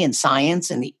comedy and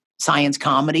science, and the science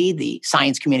comedy, the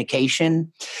science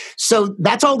communication. So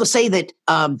that's all to say that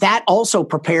that also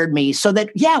prepared me so that,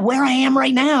 where I am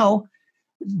right now,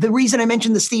 the reason I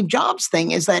mentioned the Steve Jobs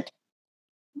thing is that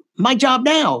my job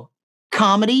now,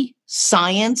 comedy,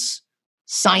 science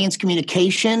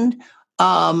communication,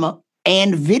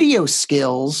 and video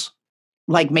skills,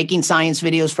 like making science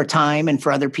videos for Time and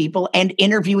for other people and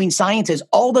interviewing scientists,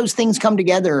 all those things come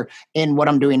together in what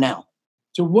I'm doing now.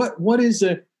 So what is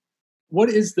the,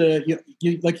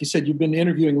 like you said, you've been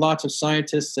interviewing lots of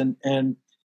scientists and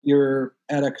you're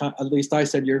at least I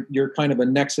said you're kind of a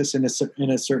nexus in a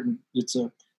certain,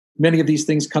 many of these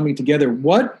things coming together.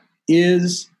 What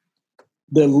is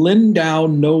the Lindau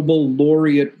Nobel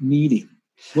Laureate meeting?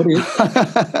 What is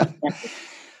it?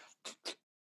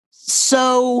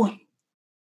 So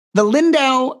the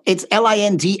Lindau, it's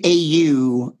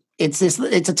Lindau. It's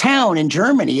a town in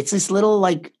Germany. It's this little,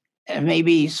 like,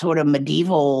 maybe sort of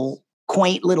medieval,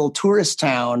 quaint little tourist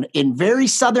town in very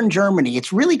southern Germany.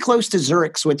 It's really close to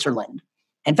Zurich, Switzerland.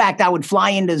 In fact, I would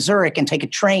fly into Zurich and take a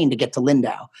train to get to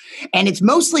Lindau. And it's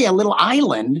mostly a little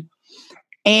island.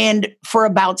 And for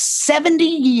about 70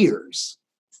 years,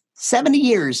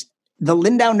 the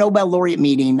Lindau Nobel Laureate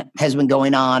meeting has been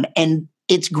going on. And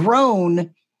it's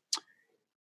grown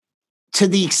to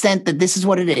the extent that this is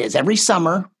what it is. Every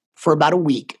summer, for about a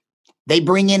week, they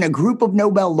bring in a group of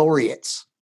Nobel laureates,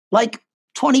 like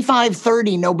 25,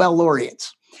 30 Nobel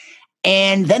laureates.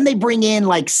 And then they bring in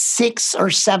like 600 or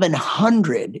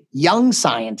 700 young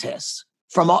scientists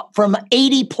from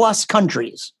 80 plus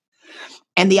countries.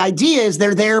 And the idea is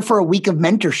they're there for a week of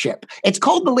mentorship. It's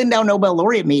called the Lindau Nobel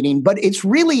Laureate meeting, but it's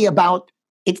really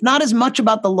it's not as much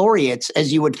about the laureates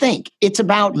as you would think. It's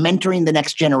about mentoring the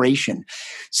next generation.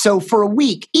 So for a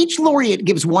week, each laureate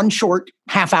gives one short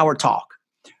half-hour talk.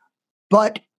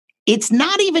 But it's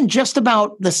not even just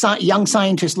about the young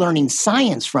scientists learning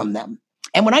science from them.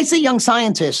 And when I say young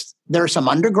scientists, there are some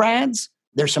undergrads,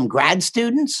 there's some grad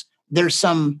students, there's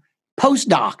some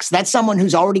postdocs. That's someone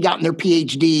who's already gotten their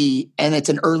PhD and it's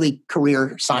an early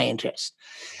career scientist.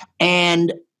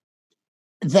 And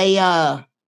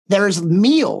there's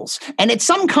meals. And at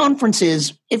some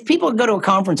conferences, if people go to a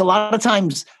conference, a lot of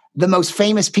times the most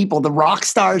famous people, the rock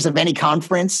stars of any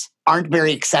conference, aren't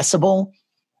very accessible.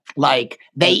 Like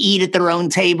they eat at their own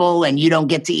table and you don't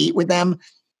get to eat with them.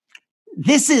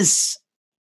 That's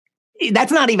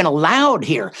not even allowed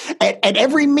here. At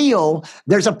every meal,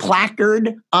 there's a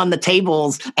placard on the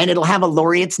tables and it'll have a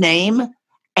laureate's name.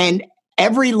 And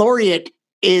every laureate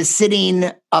is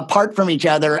sitting apart from each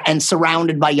other and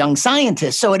surrounded by young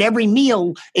scientists. So at every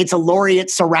meal, it's a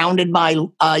laureate surrounded by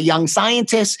young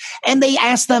scientists. And they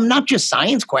ask them not just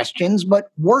science questions,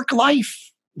 but work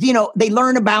life. They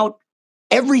learn about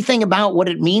everything about what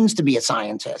it means to be a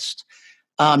scientist,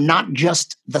 not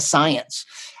just the science.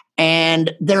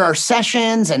 And there are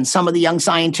sessions, and some of the young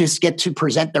scientists get to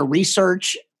present their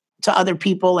research to other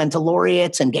people and to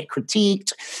laureates and get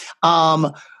critiqued.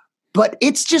 But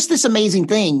it's just this amazing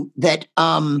thing that,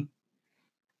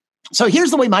 so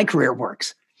here's the way my career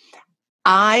works.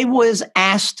 I was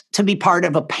asked to be part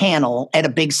of a panel at a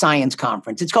big science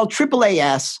conference. It's called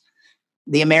AAAS,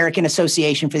 the American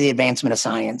Association for the Advancement of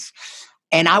Science.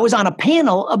 And I was on a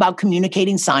panel about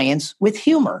communicating science with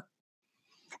humor.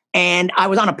 And I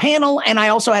was on a panel, and I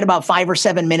also had about 5 or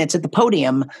 7 minutes at the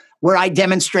podium where I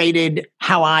demonstrated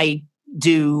how I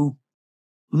do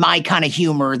my kind of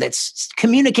humor that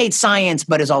communicates science,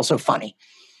 but is also funny.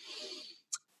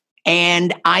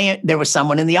 And there was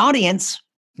someone in the audience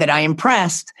that I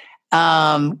impressed,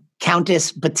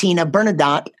 Countess Bettina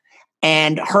Bernadotte,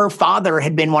 and her father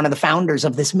had been one of the founders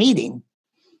of this meeting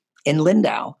in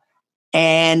Lindau.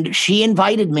 And she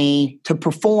invited me to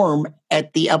perform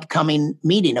at the upcoming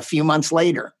meeting a few months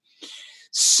later.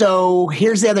 So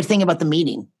here's the other thing about the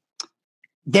meeting.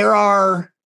 There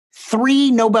are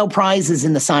 3 Nobel Prizes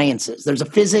in the sciences. There's a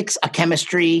physics, a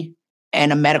chemistry,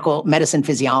 and a medicine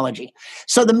physiology.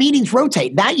 So the meetings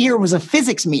rotate. That year was a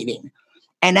physics meeting.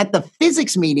 And at the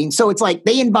physics meeting, so it's like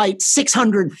they invite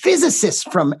 600 physicists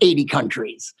from 80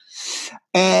 countries.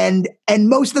 And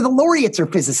most of the laureates are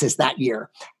physicists that year.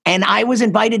 And I was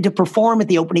invited to perform at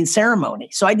the opening ceremony.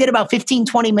 So I did about 15,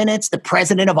 20 minutes. The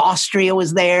president of Austria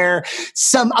was there.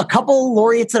 A couple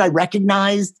laureates that I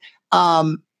recognized,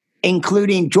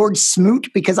 including George Smoot,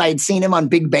 because I had seen him on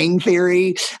Big Bang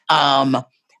Theory.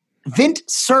 Vint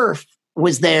Cerf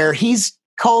was there. He's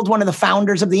called one of the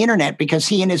founders of the internet because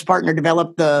he and his partner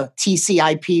developed the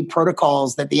TCP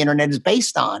protocols that the internet is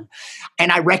based on.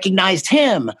 And I recognized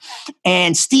him.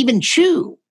 And Stephen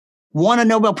Chu won a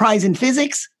Nobel Prize in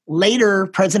physics. Later,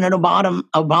 President Obama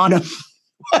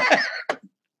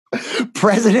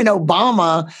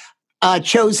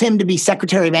chose him to be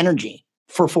Secretary of Energy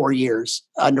for 4 years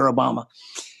under Obama.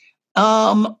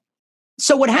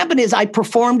 So what happened is I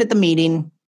performed at the meeting,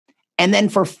 and then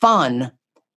for fun,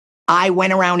 I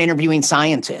went around interviewing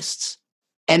scientists,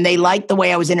 and they liked the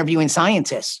way I was interviewing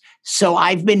scientists. So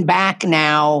I've been back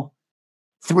now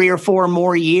 3 or 4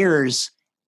 more years,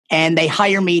 and they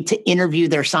hire me to interview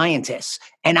their scientists.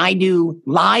 And I do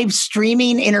live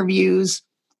streaming interviews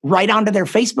right onto their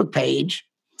Facebook page.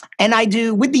 And I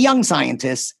do with the young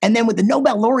scientists. And then with the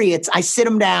Nobel laureates, I sit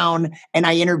them down and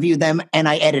I interview them and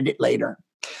I edit it later.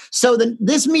 So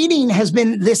this meeting has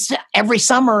been this every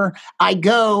summer. I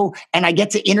go and I get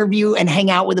to interview and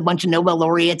hang out with a bunch of Nobel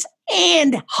laureates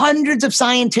and hundreds of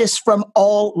scientists from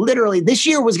literally, this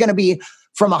year was going to be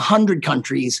from 100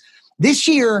 countries. This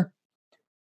year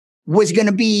was going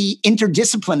to be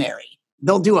interdisciplinary.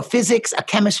 They'll do a physics, a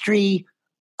chemistry,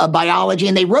 a biology,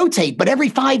 and they rotate. But every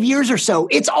 5 years or so,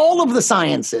 it's all of the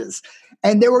sciences.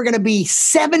 And there were going to be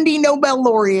 70 Nobel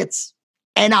laureates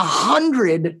and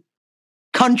 100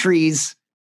 countries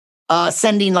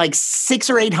sending like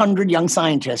 600 or 800 young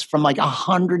scientists from like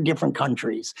 100 different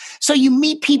countries. So you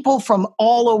meet people from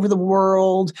all over the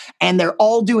world, and they're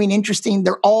all doing interesting.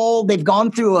 They've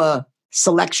gone through a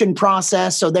selection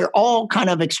process. So they're all kind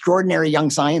of extraordinary young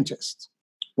scientists.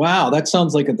 Wow, that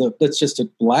sounds like that's just a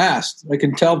blast. I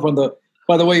can tell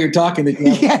by the way you're talking.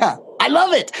 Yeah, I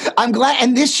love it. I'm glad.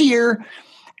 And this year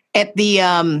at the,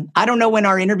 I don't know when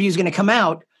our interview is going to come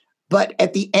out, but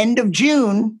at the end of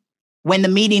June, when the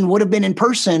meeting would have been in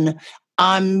person,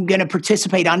 I'm going to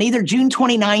participate on either June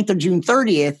 29th or June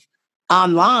 30th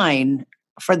online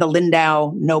for the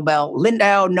Lindau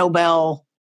Nobel.org.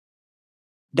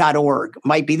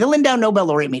 Might be the Lindau Nobel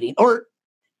Laureate meeting, or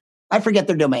I forget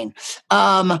their domain.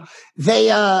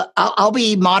 I'll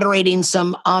be moderating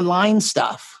some online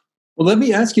stuff. Well, let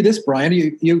me ask you this,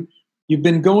 Brian. You've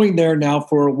been going there now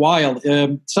for a while.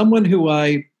 Someone who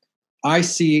I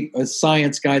see, a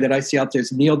science guy that I see out there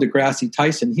is Neil deGrasse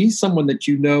Tyson. He's someone that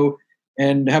you know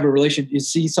and have a relation. You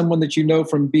see someone that you know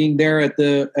from being there at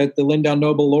the Lindau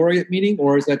Nobel Laureate meeting,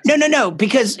 or is that no?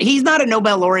 Because he's not a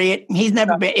Nobel laureate. He's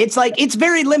never been. It's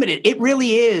very limited. It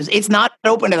really is. It's not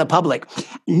open to the public.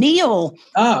 Neil.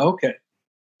 Okay.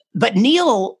 But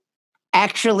Neil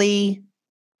actually,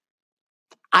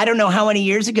 I don't know how many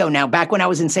years ago now. Back when I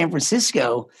was in San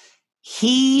Francisco,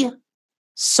 he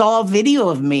saw a video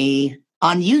of me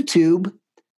on YouTube,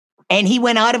 and he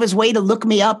went out of his way to look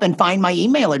me up and find my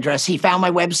email address. He found my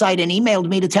website and emailed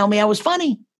me to tell me I was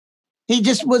funny. He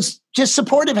was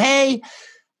supportive. Hey,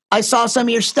 I saw some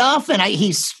of your stuff, and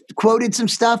he quoted some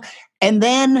stuff. And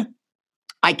then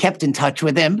I kept in touch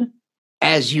with him,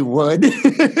 as you would.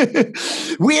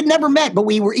 We had never met, but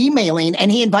we were emailing, and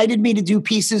he invited me to do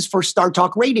pieces for Star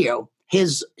Talk Radio,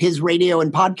 his radio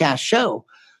and podcast show.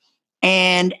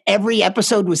 And every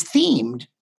episode was themed.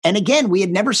 And again, we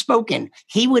had never spoken.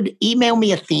 He would email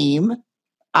me a theme.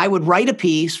 I would write a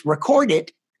piece, record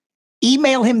it,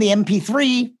 email him the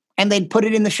MP3, and they'd put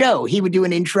it in the show. He would do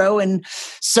an intro. And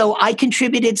so I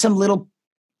contributed some little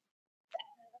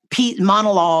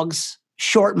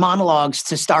short monologues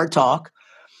to Star Talk.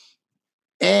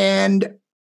 And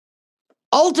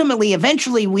ultimately,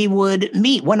 eventually we would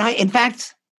meet. In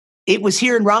fact, it was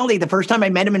here in Raleigh, the first time I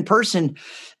met him in person,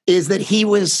 is that he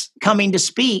was coming to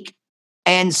speak.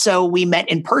 And so we met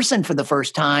in person for the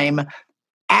first time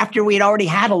after we had already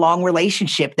had a long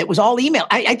relationship that was all email.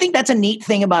 I think that's a neat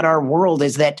thing about our world,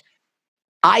 is that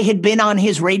I had been on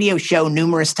his radio show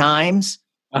numerous times,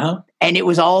 and it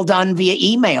was all done via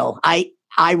email. I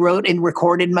wrote and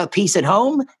recorded my piece at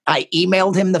home. I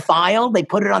emailed him the file. They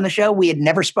put it on the show. We had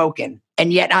never spoken.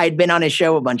 And yet I had been on his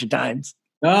show a bunch of times.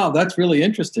 Oh, that's really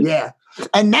interesting. Yeah.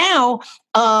 And now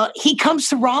he comes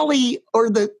to Raleigh or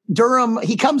the Durham.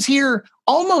 He comes here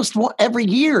almost every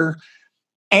year.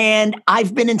 And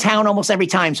I've been in town almost every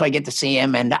time, so I get to see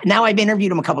him. And now I've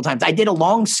interviewed him a couple of times. I did a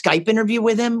long Skype interview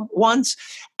with him once.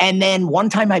 And then one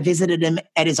time I visited him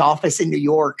at his office in New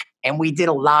York, and we did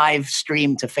a live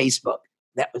stream to Facebook.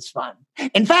 That was fun.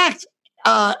 In fact,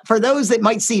 for those that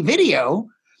might see video,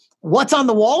 what's on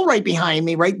the wall right behind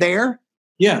me, right there?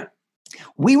 Yeah.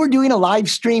 We were doing a live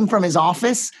stream from his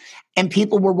office and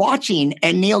people were watching.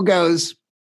 And Neil goes,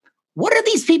 what are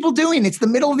these people doing? It's the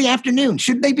middle of the afternoon.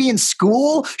 Shouldn't they be in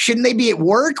school? Shouldn't they be at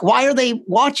work? Why are they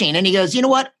watching? And he goes, you know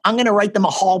what? I'm going to write them a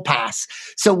hall pass.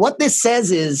 So what this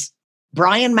says is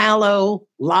Brian Malow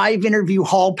live interview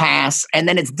hall pass, and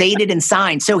then it's dated and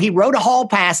signed. So he wrote a hall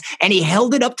pass and he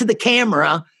held it up to the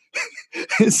camera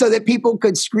so that people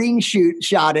could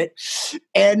shot it.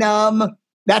 And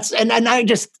and I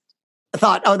just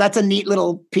thought, oh, that's a neat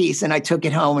little piece. And I took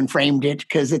it home and framed it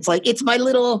because it's like, it's my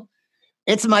little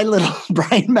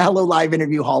Brian Malow live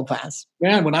interview hall pass.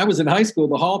 Man, when I was in high school,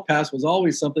 the hall pass was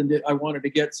always something that I wanted to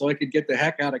get so I could get the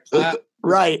heck out of class.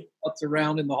 Right. Putz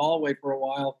around in the hallway for a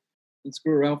while and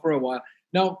screw around for a while.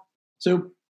 Now,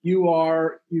 so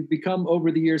you've become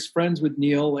over the years friends with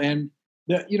Neil, and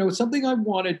something I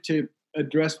wanted to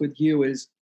address with you is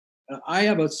I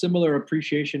have a similar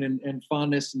appreciation and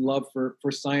fondness and love for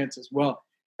science as well.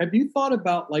 Have you thought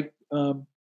about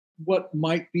what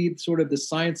might be sort of the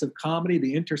science of comedy,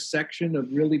 the intersection of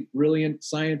really brilliant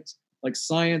science, like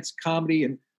science, comedy?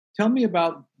 And tell me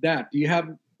about that. Do you have,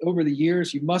 over the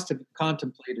years, you must have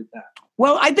contemplated that?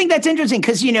 Well, I think that's interesting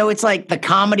because, it's like the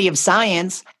comedy of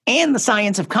science and the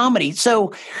science of comedy.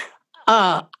 So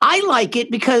I like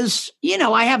it because,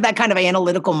 I have that kind of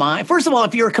analytical mind. First of all,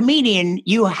 if you're a comedian,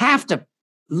 you have to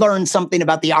learn something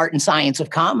about the art and science of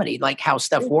comedy, like how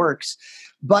stuff works.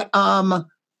 But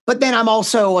then I'm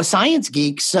also a science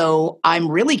geek, so I'm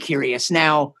really curious.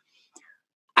 Now,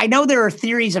 I know there are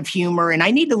theories of humor, and I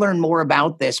need to learn more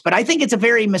about this, but I think it's a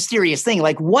very mysterious thing.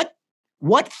 Like, what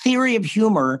theory of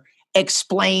humor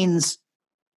explains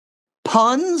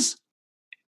puns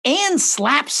and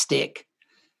slapstick?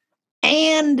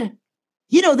 And,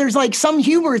 there's like some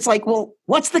humor. It's like, well,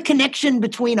 what's the connection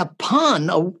between a pun,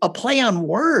 a play on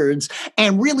words,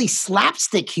 and really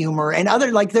slapstick humor and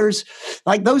other, like, there's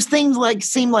like those things like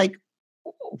seem like,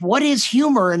 what is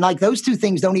humor? And like those two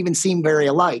things don't even seem very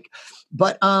alike.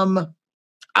 But what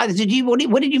did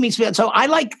you mean? So I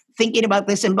like thinking about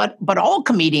this, but all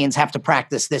comedians have to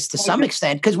practice this to some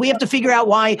extent, because we have to figure out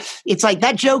why it's like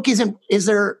that joke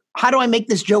how do I make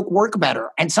this joke work better?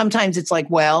 And sometimes it's like,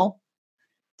 well,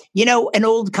 an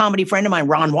old comedy friend of mine,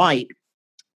 Ron White,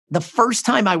 the first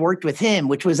time I worked with him,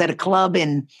 which was at a club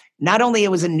not only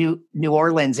it was in New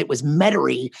Orleans, it was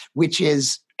Metairie,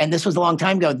 and this was a long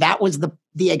time ago. That was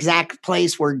the exact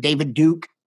place where David Duke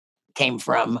came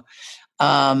from.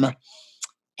 And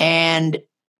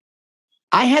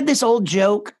I had this old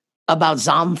joke about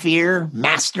Zamfir,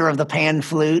 Master of the Pan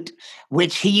Flute,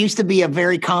 which he used to be a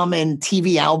very common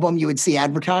TV album you would see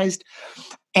advertised.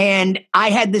 And I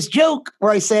had this joke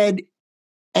where I said,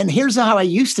 and here's how I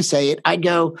used to say it. I'd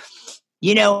go,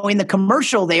 in the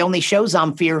commercial, they only show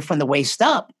Zamfir from the waist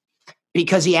up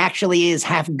because he actually is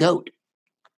half goat.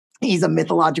 He's a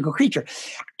mythological creature.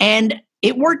 And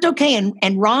it worked okay.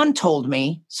 And Ron told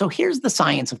me, so here's the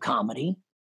science of comedy.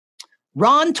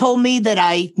 Ron told me that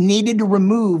I needed to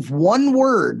remove one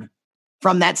word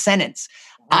from that sentence.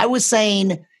 I was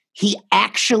saying he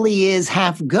actually is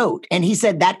half goat. And he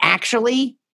said that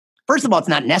actually, first of all, it's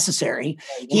not necessary.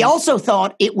 He also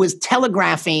thought it was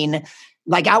telegraphing,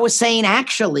 like I was saying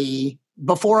actually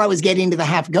before I was getting to the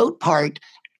half goat part,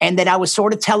 and that I was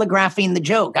sort of telegraphing the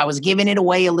joke. I was giving it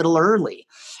away a little early.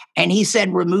 And he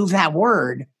said, remove that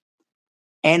word.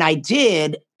 And I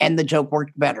did, and the joke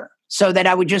worked better. So that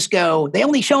I would just go, they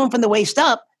only show him from the waist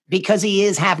up because he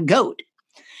is half goat.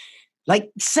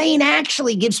 Like saying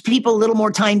actually gives people a little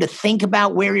more time to think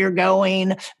about where you're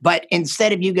going. But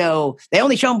instead of you go, they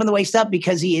only show him from the waist up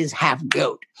because he is half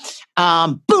goat.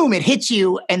 Boom, it hits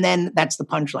you. And then that's the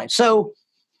punchline. So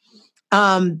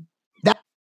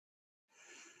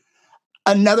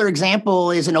another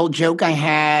example is an old joke I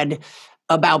had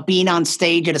about being on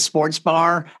stage at a sports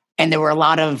bar. And there were a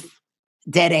lot of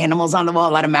dead animals on the wall,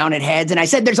 a lot of mounted heads. And I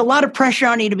said, there's a lot of pressure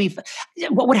on you to be,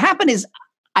 what would happen is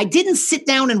I didn't sit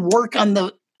down and work on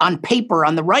paper,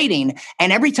 on the writing.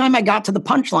 And every time I got to the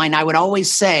punchline, I would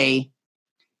always say,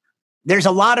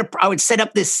 I would set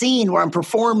up this scene where I'm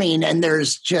performing and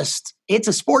it's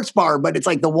a sports bar, but it's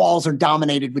like the walls are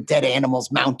dominated with dead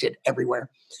animals mounted everywhere.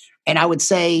 And I would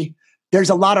say,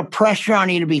 there's a lot of pressure on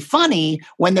you to be funny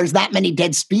when there's that many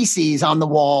dead species on the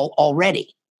wall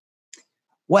already.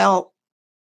 Well,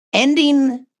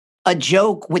 ending a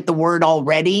joke with the word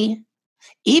already,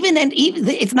 even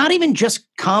it's not even just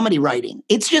comedy writing.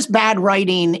 It's just bad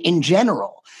writing in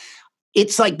general.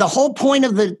 It's like the whole point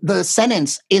of the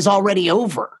sentence is already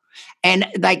over and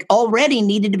like already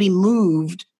needed to be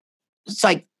moved. It's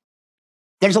like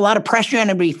there's a lot of pressure on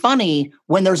it to be funny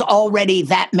when there's already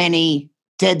that many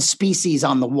dead species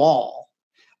on the wall.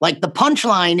 Like the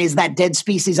punchline is that dead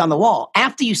species on the wall.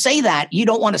 After you say that, you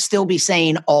don't want to still be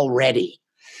saying already.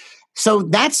 So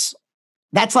that's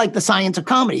like the science of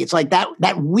comedy. It's like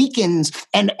that weakens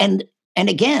and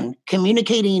again,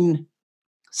 communicating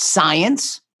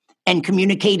science and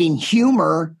communicating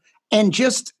humor and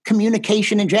just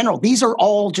communication in general. These are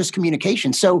all just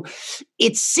communication. So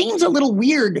it seems a little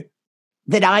weird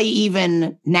that I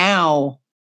even now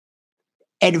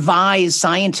advise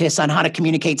scientists on how to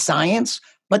communicate science.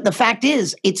 But the fact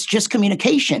is, it's just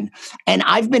communication. And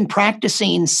I've been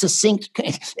practicing succinct,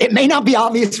 it may not be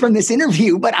obvious from this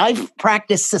interview, but I've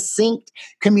practiced succinct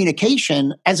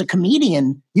communication. As a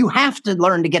comedian, you have to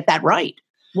learn to get that right.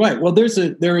 Right. Well,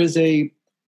 there is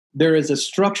a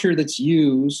structure that's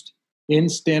used in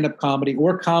stand-up comedy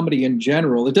or comedy in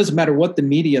general. It doesn't matter what the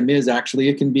medium is, actually.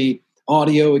 It can be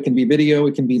audio, it can be video,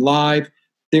 it can be live.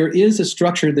 There is a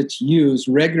structure that's used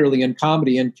regularly in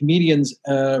comedy, and comedians,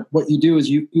 what you do is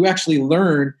you actually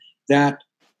learn that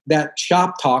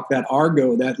shop talk, that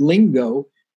argot, that lingo,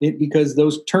 because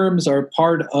those terms are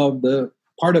part of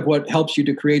what helps you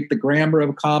to create the grammar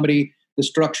of comedy, the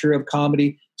structure of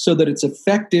comedy, so that it's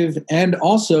effective. And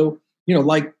also,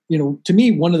 to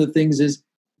me, one of the things is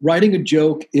writing a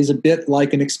joke is a bit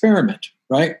like an experiment,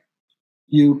 right?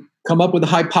 You come up with a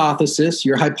hypothesis.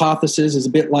 Your hypothesis is a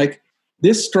bit like,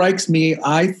 this strikes me,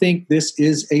 I think this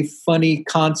is a funny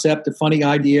concept, a funny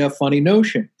idea, a funny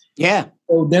notion. Yeah.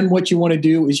 So then what you want to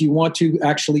do is you want to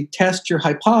actually test your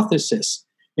hypothesis.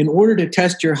 In order to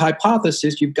test your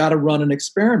hypothesis, you've got to run an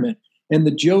experiment. And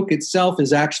the joke itself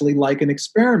is actually like an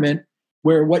experiment,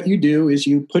 where what you do is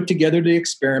you put together the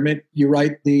experiment,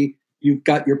 you've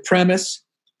got your premise,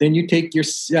 then you take your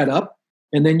setup,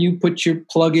 and then you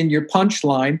plug in your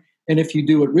punchline. And if you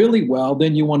do it really well,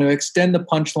 then you want to extend the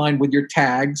punchline with your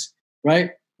tags,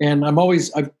 right? And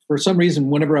for some reason,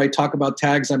 whenever I talk about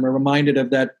tags, I'm reminded of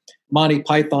that Monty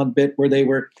Python bit where they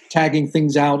were tagging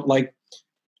things out like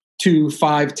 2,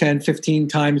 5, 10, 15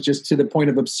 times, just to the point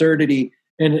of absurdity.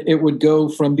 And it would go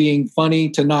from being funny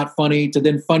to not funny to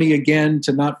then funny again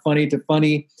to not funny to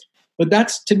funny. But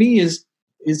that's, to me, is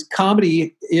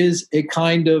comedy is a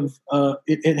kind of,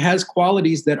 it has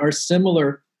qualities that are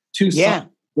similar to science,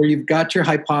 where you've got your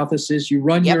hypothesis, you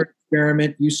run your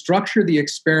experiment, you structure the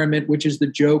experiment, which is the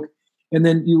joke. And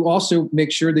then you also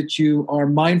make sure that you are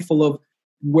mindful of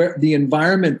where the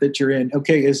environment that you're in.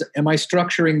 Okay, am I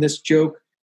structuring this joke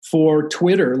for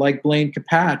Twitter like Blaine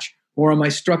Capatch? Or am I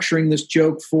structuring this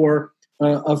joke for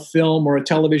a film or a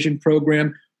television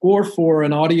program, or for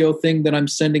an audio thing that I'm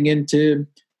sending in to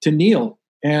Neil?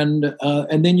 And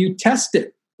then you test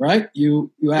it, right?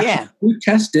 You actually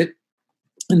test it.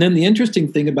 And then the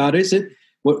interesting thing about it is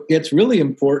what gets really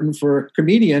important for a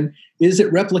comedian, is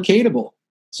it replicatable?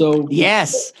 So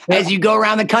yes, as you go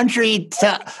around the country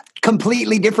to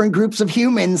completely different groups of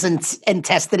humans and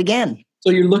test it again. So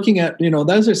you're looking at,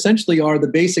 those essentially are the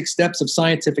basic steps of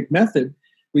scientific method,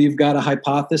 where you've got a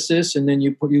hypothesis, and then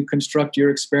you construct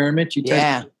your experiment, you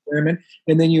test the experiment,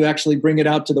 and then you actually bring it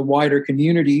out to the wider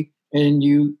community, and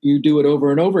you do it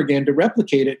over and over again to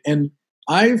replicate it. And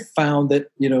I've found that,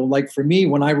 like for me,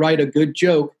 when I write a good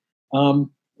joke, and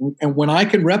when I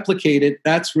can replicate it,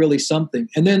 that's really something.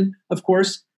 And then, of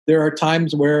course, there are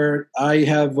times where I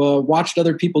have watched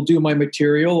other people do my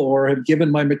material, or have given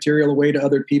my material away to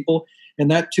other people. And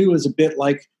that too is a bit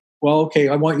like, well, okay,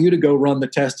 I want you to go run the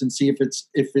test and see if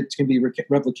it can be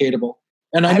replicatable.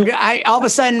 And I all of a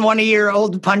sudden, one of your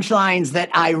old punchlines that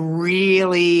I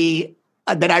really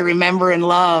that I remember and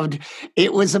loved,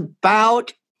 it was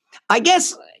about, I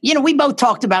guess, we both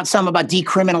talked about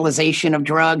decriminalization of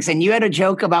drugs, and you had a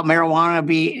joke about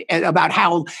marijuana, about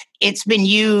how it's been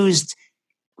used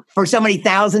for so many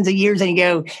thousands of years, and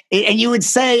you would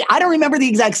say, I don't remember the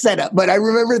exact setup, but I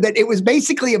remember that it was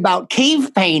basically about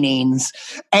cave paintings,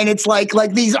 and it's like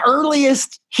these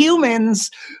earliest humans,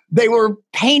 they were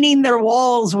painting their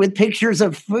walls with pictures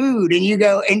of food, and you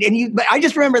go, but I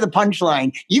just remember the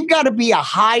punchline: you've got to be a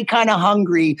high kind of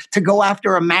hungry to go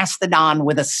after a mastodon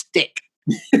with a stick.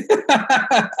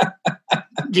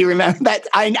 Do you remember that?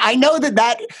 I know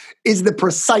that is the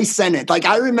precise sentence. Like,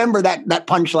 I remember that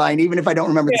punchline, even if I don't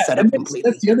remember the setup completely.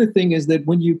 That's the other thing, is that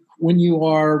when you're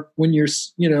wordsmithing,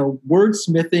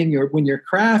 or when you're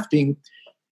crafting,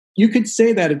 you could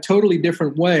say that a totally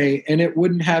different way, and it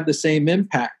wouldn't have the same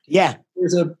impact. Yeah,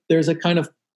 there's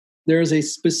a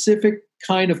specific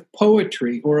kind of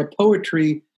poetry, or a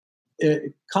poetry.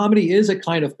 Comedy is a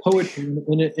kind of poetry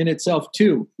in itself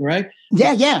too, right?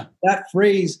 Yeah. That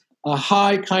phrase, a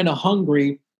high kind of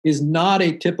hungry, is not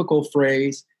a typical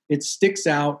phrase. it sticks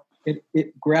out,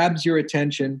 it grabs your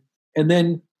attention, and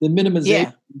then the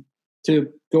minimization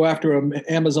to go after an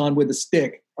Amazon with a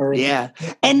stick or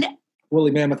and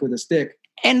woolly mammoth with a stick.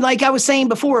 And like I was saying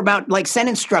before about like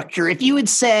sentence structure, if you had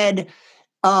said,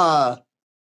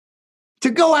 to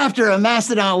go after a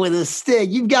mastodon with a stick,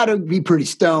 you've got to be pretty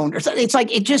stoned or something. It's like,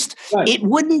 it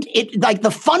wouldn't, like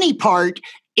the funny part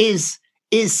is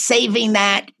saving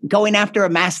that going after a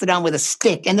mastodon with a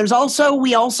stick. And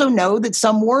we also know that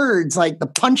some words, like the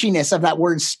punchiness of that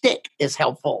word stick, is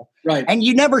helpful. Right. And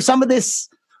some of this,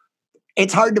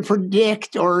 it's hard to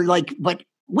predict but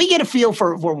we get a feel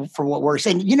for what works.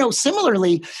 And,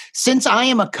 similarly, since I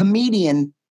am a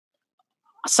comedian,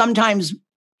 sometimes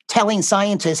telling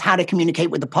scientists how to communicate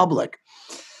with the public,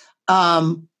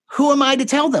 who am I to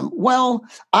tell them? Well,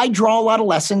 I draw a lot of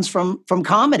lessons from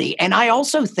comedy. And I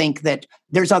also think that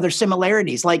there's other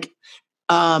similarities. Like,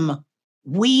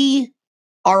 we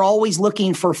are always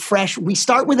looking for fresh. We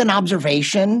start with an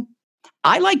observation.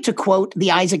 I like to quote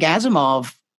the Isaac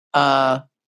Asimov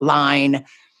line,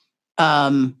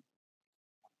 that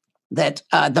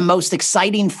the most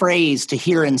exciting phrase to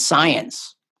hear in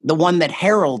science, the one that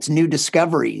heralds new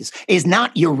discoveries, is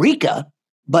not eureka,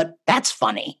 but that's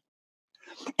funny.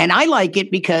 And I like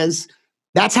it because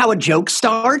that's how a joke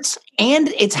starts, and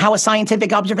it's how a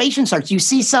scientific observation starts. You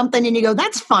see something and you go,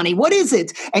 that's funny. What is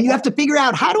it? And you have to figure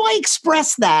out, how do I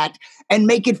express that and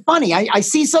make it funny? I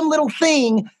see some little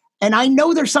thing and I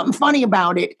know there's something funny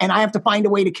about it, and I have to find a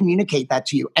way to communicate that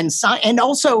to you. And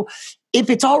also, if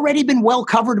it's already been well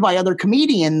covered by other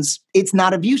comedians, it's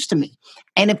not of use to me.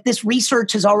 And if this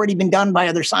research has already been done by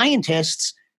other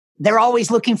scientists, they're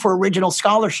always looking for original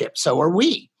scholarship. So are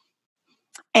we.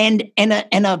 And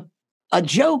a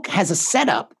joke has a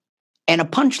setup and a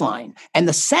punchline. And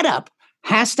the setup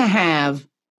has to have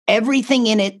everything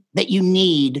in it that you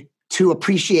need to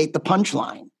appreciate the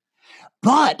punchline.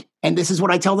 But, and this is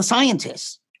what I tell the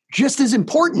scientists, just as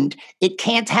important, it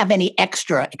can't have any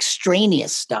extra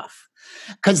extraneous stuff,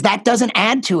 because that doesn't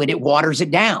add to it. It waters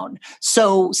it down.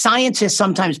 So scientists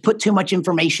sometimes put too much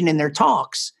information in their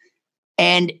talks,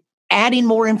 and adding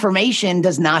more information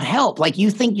does not help. Like,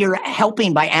 you think you're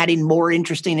helping by adding more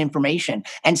interesting information.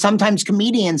 And sometimes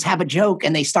comedians have a joke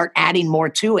and they start adding more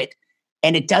to it,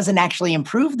 and it doesn't actually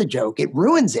improve the joke. It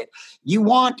ruins it. You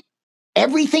want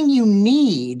everything you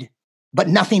need, but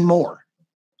nothing more.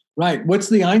 Right. What's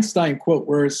the Einstein quote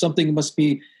where something must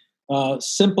be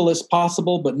simple as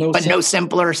possible, but no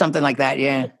simpler, or something like that?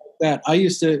 Yeah. That I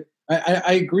used to.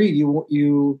 I agree.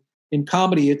 You in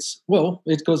comedy, it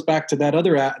goes back to that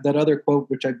other quote,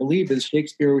 which I believe is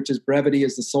Shakespeare, which is brevity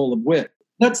is the soul of wit.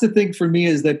 That's the thing for me,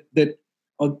 is that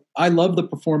I love the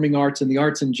performing arts and the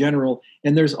arts in general,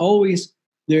 and there's always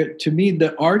there. To me,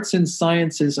 the arts and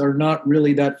sciences are not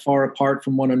really that far apart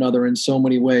from one another in so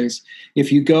many ways.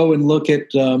 If you go and look at,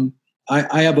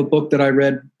 I have a book that I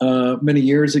read many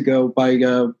years ago by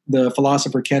the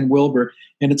philosopher Ken Wilber,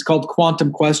 and it's called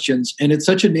Quantum Questions. And it's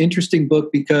such an interesting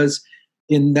book because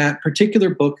in that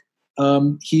particular book,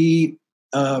 he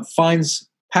finds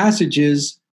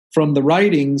passages from the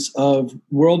writings of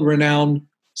world-renowned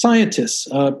scientists,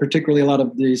 particularly a lot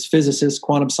of these physicists,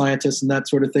 quantum scientists, and that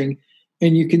sort of thing.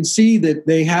 And you can see that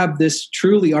they have this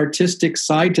truly artistic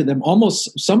side to them,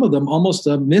 some of them almost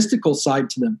a mystical side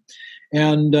to them.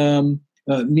 And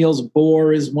Niels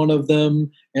Bohr is one of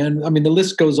them. And I mean, the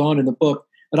list goes on in the book.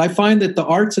 But I find that the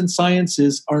arts and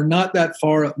sciences are not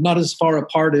as far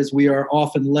apart as we are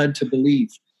often led to believe.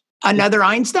 Another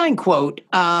Einstein quote,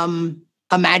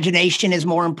 imagination is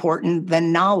more important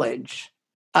than knowledge.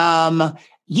 Sometimes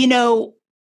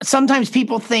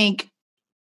people think,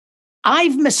 I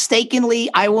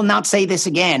will not say this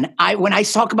again. When I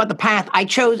talk about the path I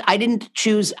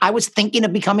was thinking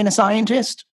of becoming a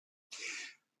scientist.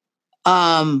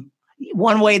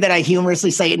 One way that I humorously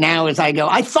say it now is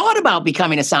I thought about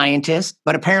becoming a scientist,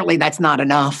 but apparently that's not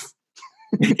enough.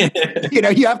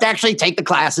 You have to actually take the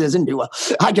classes and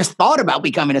I just thought about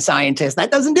becoming a scientist. That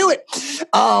doesn't do it.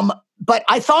 But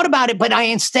I thought about it, but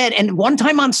and one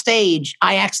time on stage,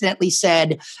 I accidentally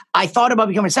said, I thought about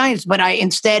becoming a scientist, but I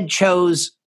instead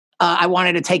chose, I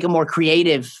wanted to take a more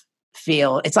creative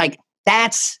feel. It's like,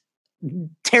 that's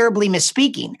terribly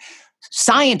misspeaking.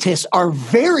 Scientists are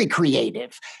very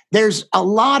creative. There's a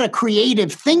lot of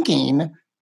creative thinking,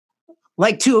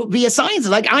 like to be a scientist,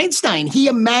 like Einstein. He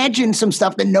imagined some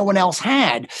stuff that no one else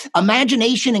had.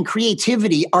 Imagination and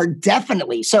creativity are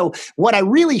definitely. So what I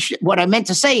meant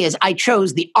to say is I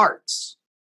chose the arts.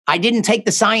 I didn't take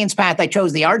the science path. I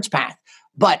chose the arts path.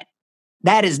 But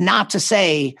that is not to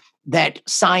say that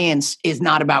science is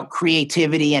not about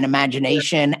creativity and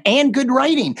imagination and good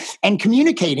writing and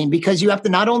communicating, because you have to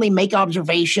not only make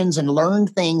observations and learn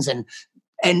things, and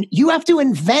you have to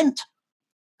invent.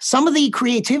 Some of the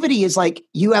creativity is like,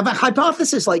 you have a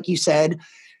hypothesis, like you said.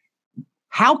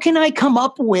 How can I come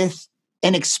up with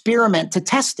an experiment to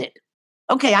test it?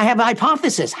 Okay, I have a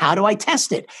hypothesis. How do I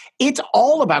test it? It's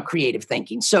all about creative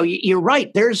thinking. So you're right.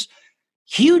 There's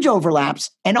huge overlaps,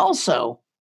 and also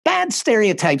bad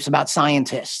stereotypes about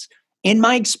scientists. In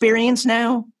my experience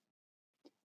now,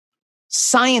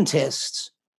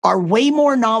 scientists are way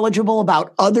more knowledgeable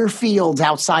about other fields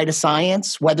outside of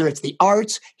science, whether it's the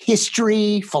arts,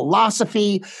 history,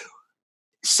 philosophy.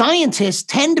 Scientists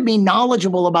tend to be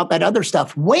knowledgeable about that other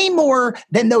stuff way more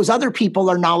than those other people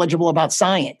are knowledgeable about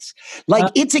science.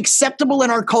 Like, it's acceptable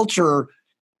in our culture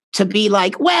to be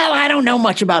like, well, I don't know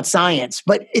much about science,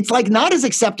 but it's like not as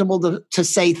acceptable to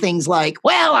say things like,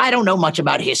 well, I don't know much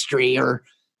about history or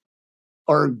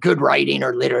good writing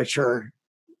or literature,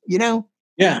 you know?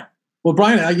 Yeah. Well,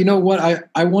 Brian, you know what?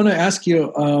 I want to ask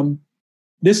you,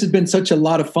 this has been such a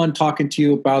lot of fun talking to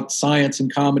you about science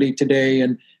and comedy today,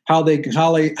 and how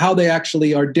they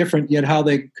actually are different, yet how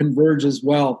they converge as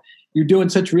well. You're doing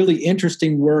such really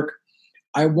interesting work.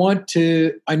 I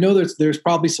know there's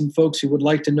probably some folks who would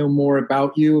like to know more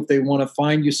about you if they want to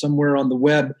find you somewhere on the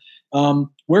web.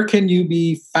 Where can you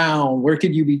be found? Where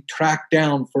can you be tracked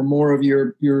down for more of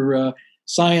your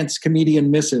science comedian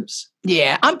missives?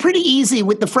 Yeah, I'm pretty easy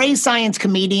with the phrase science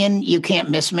comedian. You can't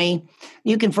miss me.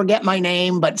 You can forget my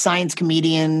name, but science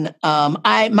comedian.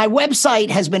 My website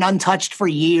has been untouched for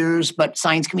years, but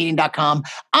sciencecomedian.com.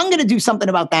 I'm going to do something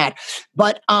about that.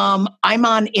 But I'm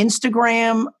on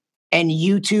Instagram and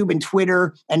YouTube and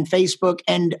Twitter and Facebook.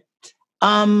 And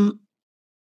I'm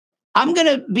going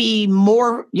to be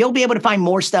more, you'll be able to find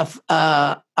more stuff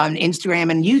on Instagram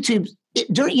and YouTube.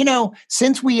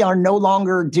 Since we are no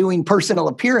longer doing personal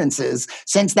appearances,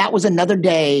 since that was another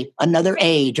day, another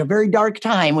age, a very dark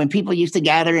time when people used to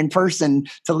gather in person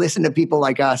to listen to people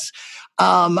like us.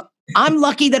 I'm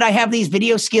lucky that I have these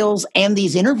video skills and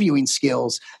these interviewing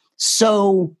skills.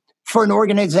 So for an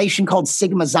organization called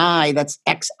Sigma Xi, that's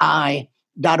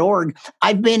xi.org,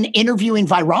 I've been interviewing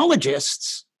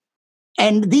virologists.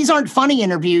 And these aren't funny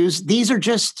interviews. These are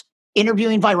just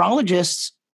interviewing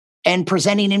virologists and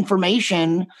presenting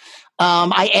information.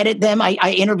 I edit them.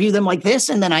 I interview them like this,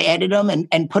 and then I edit them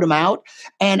and put them out.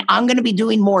 And I'm going to be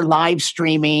doing more live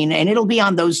streaming, and it'll be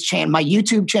on those my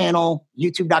YouTube channel,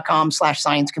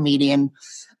 youtube.com/sciencecomedian.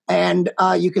 And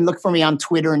you can look for me on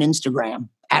Twitter and Instagram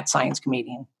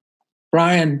 @sciencecomedian.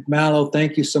 Brian Malow,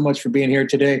 thank you so much for being here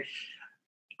today.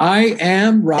 I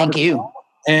am Robert. Thank you.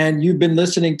 And you've been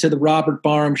listening to the Robert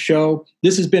Barham Show.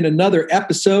 This has been another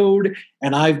episode,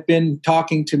 and I've been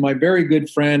talking to my very good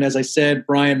friend, as I said,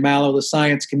 Brian Malow, the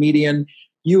science comedian.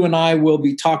 You and I will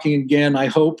be talking again, I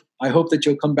hope. I hope that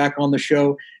you'll come back on the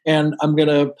show. And I'm going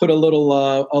to put a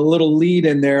little lead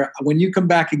in there. When you come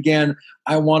back again,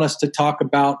 I want us to talk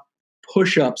about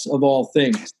push-ups of all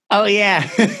things. Oh, yeah.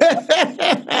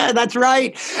 That's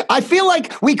right. I feel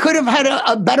like we could have had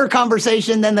a better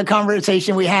conversation than the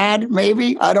conversation we had,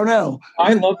 maybe. I don't know.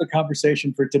 I love the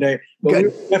conversation for today. But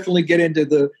we'll definitely get into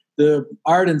the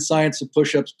art and science of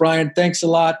push-ups. Brian, thanks a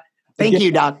lot. Thank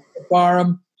you, Doc.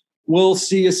 Barham. We'll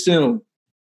see you soon.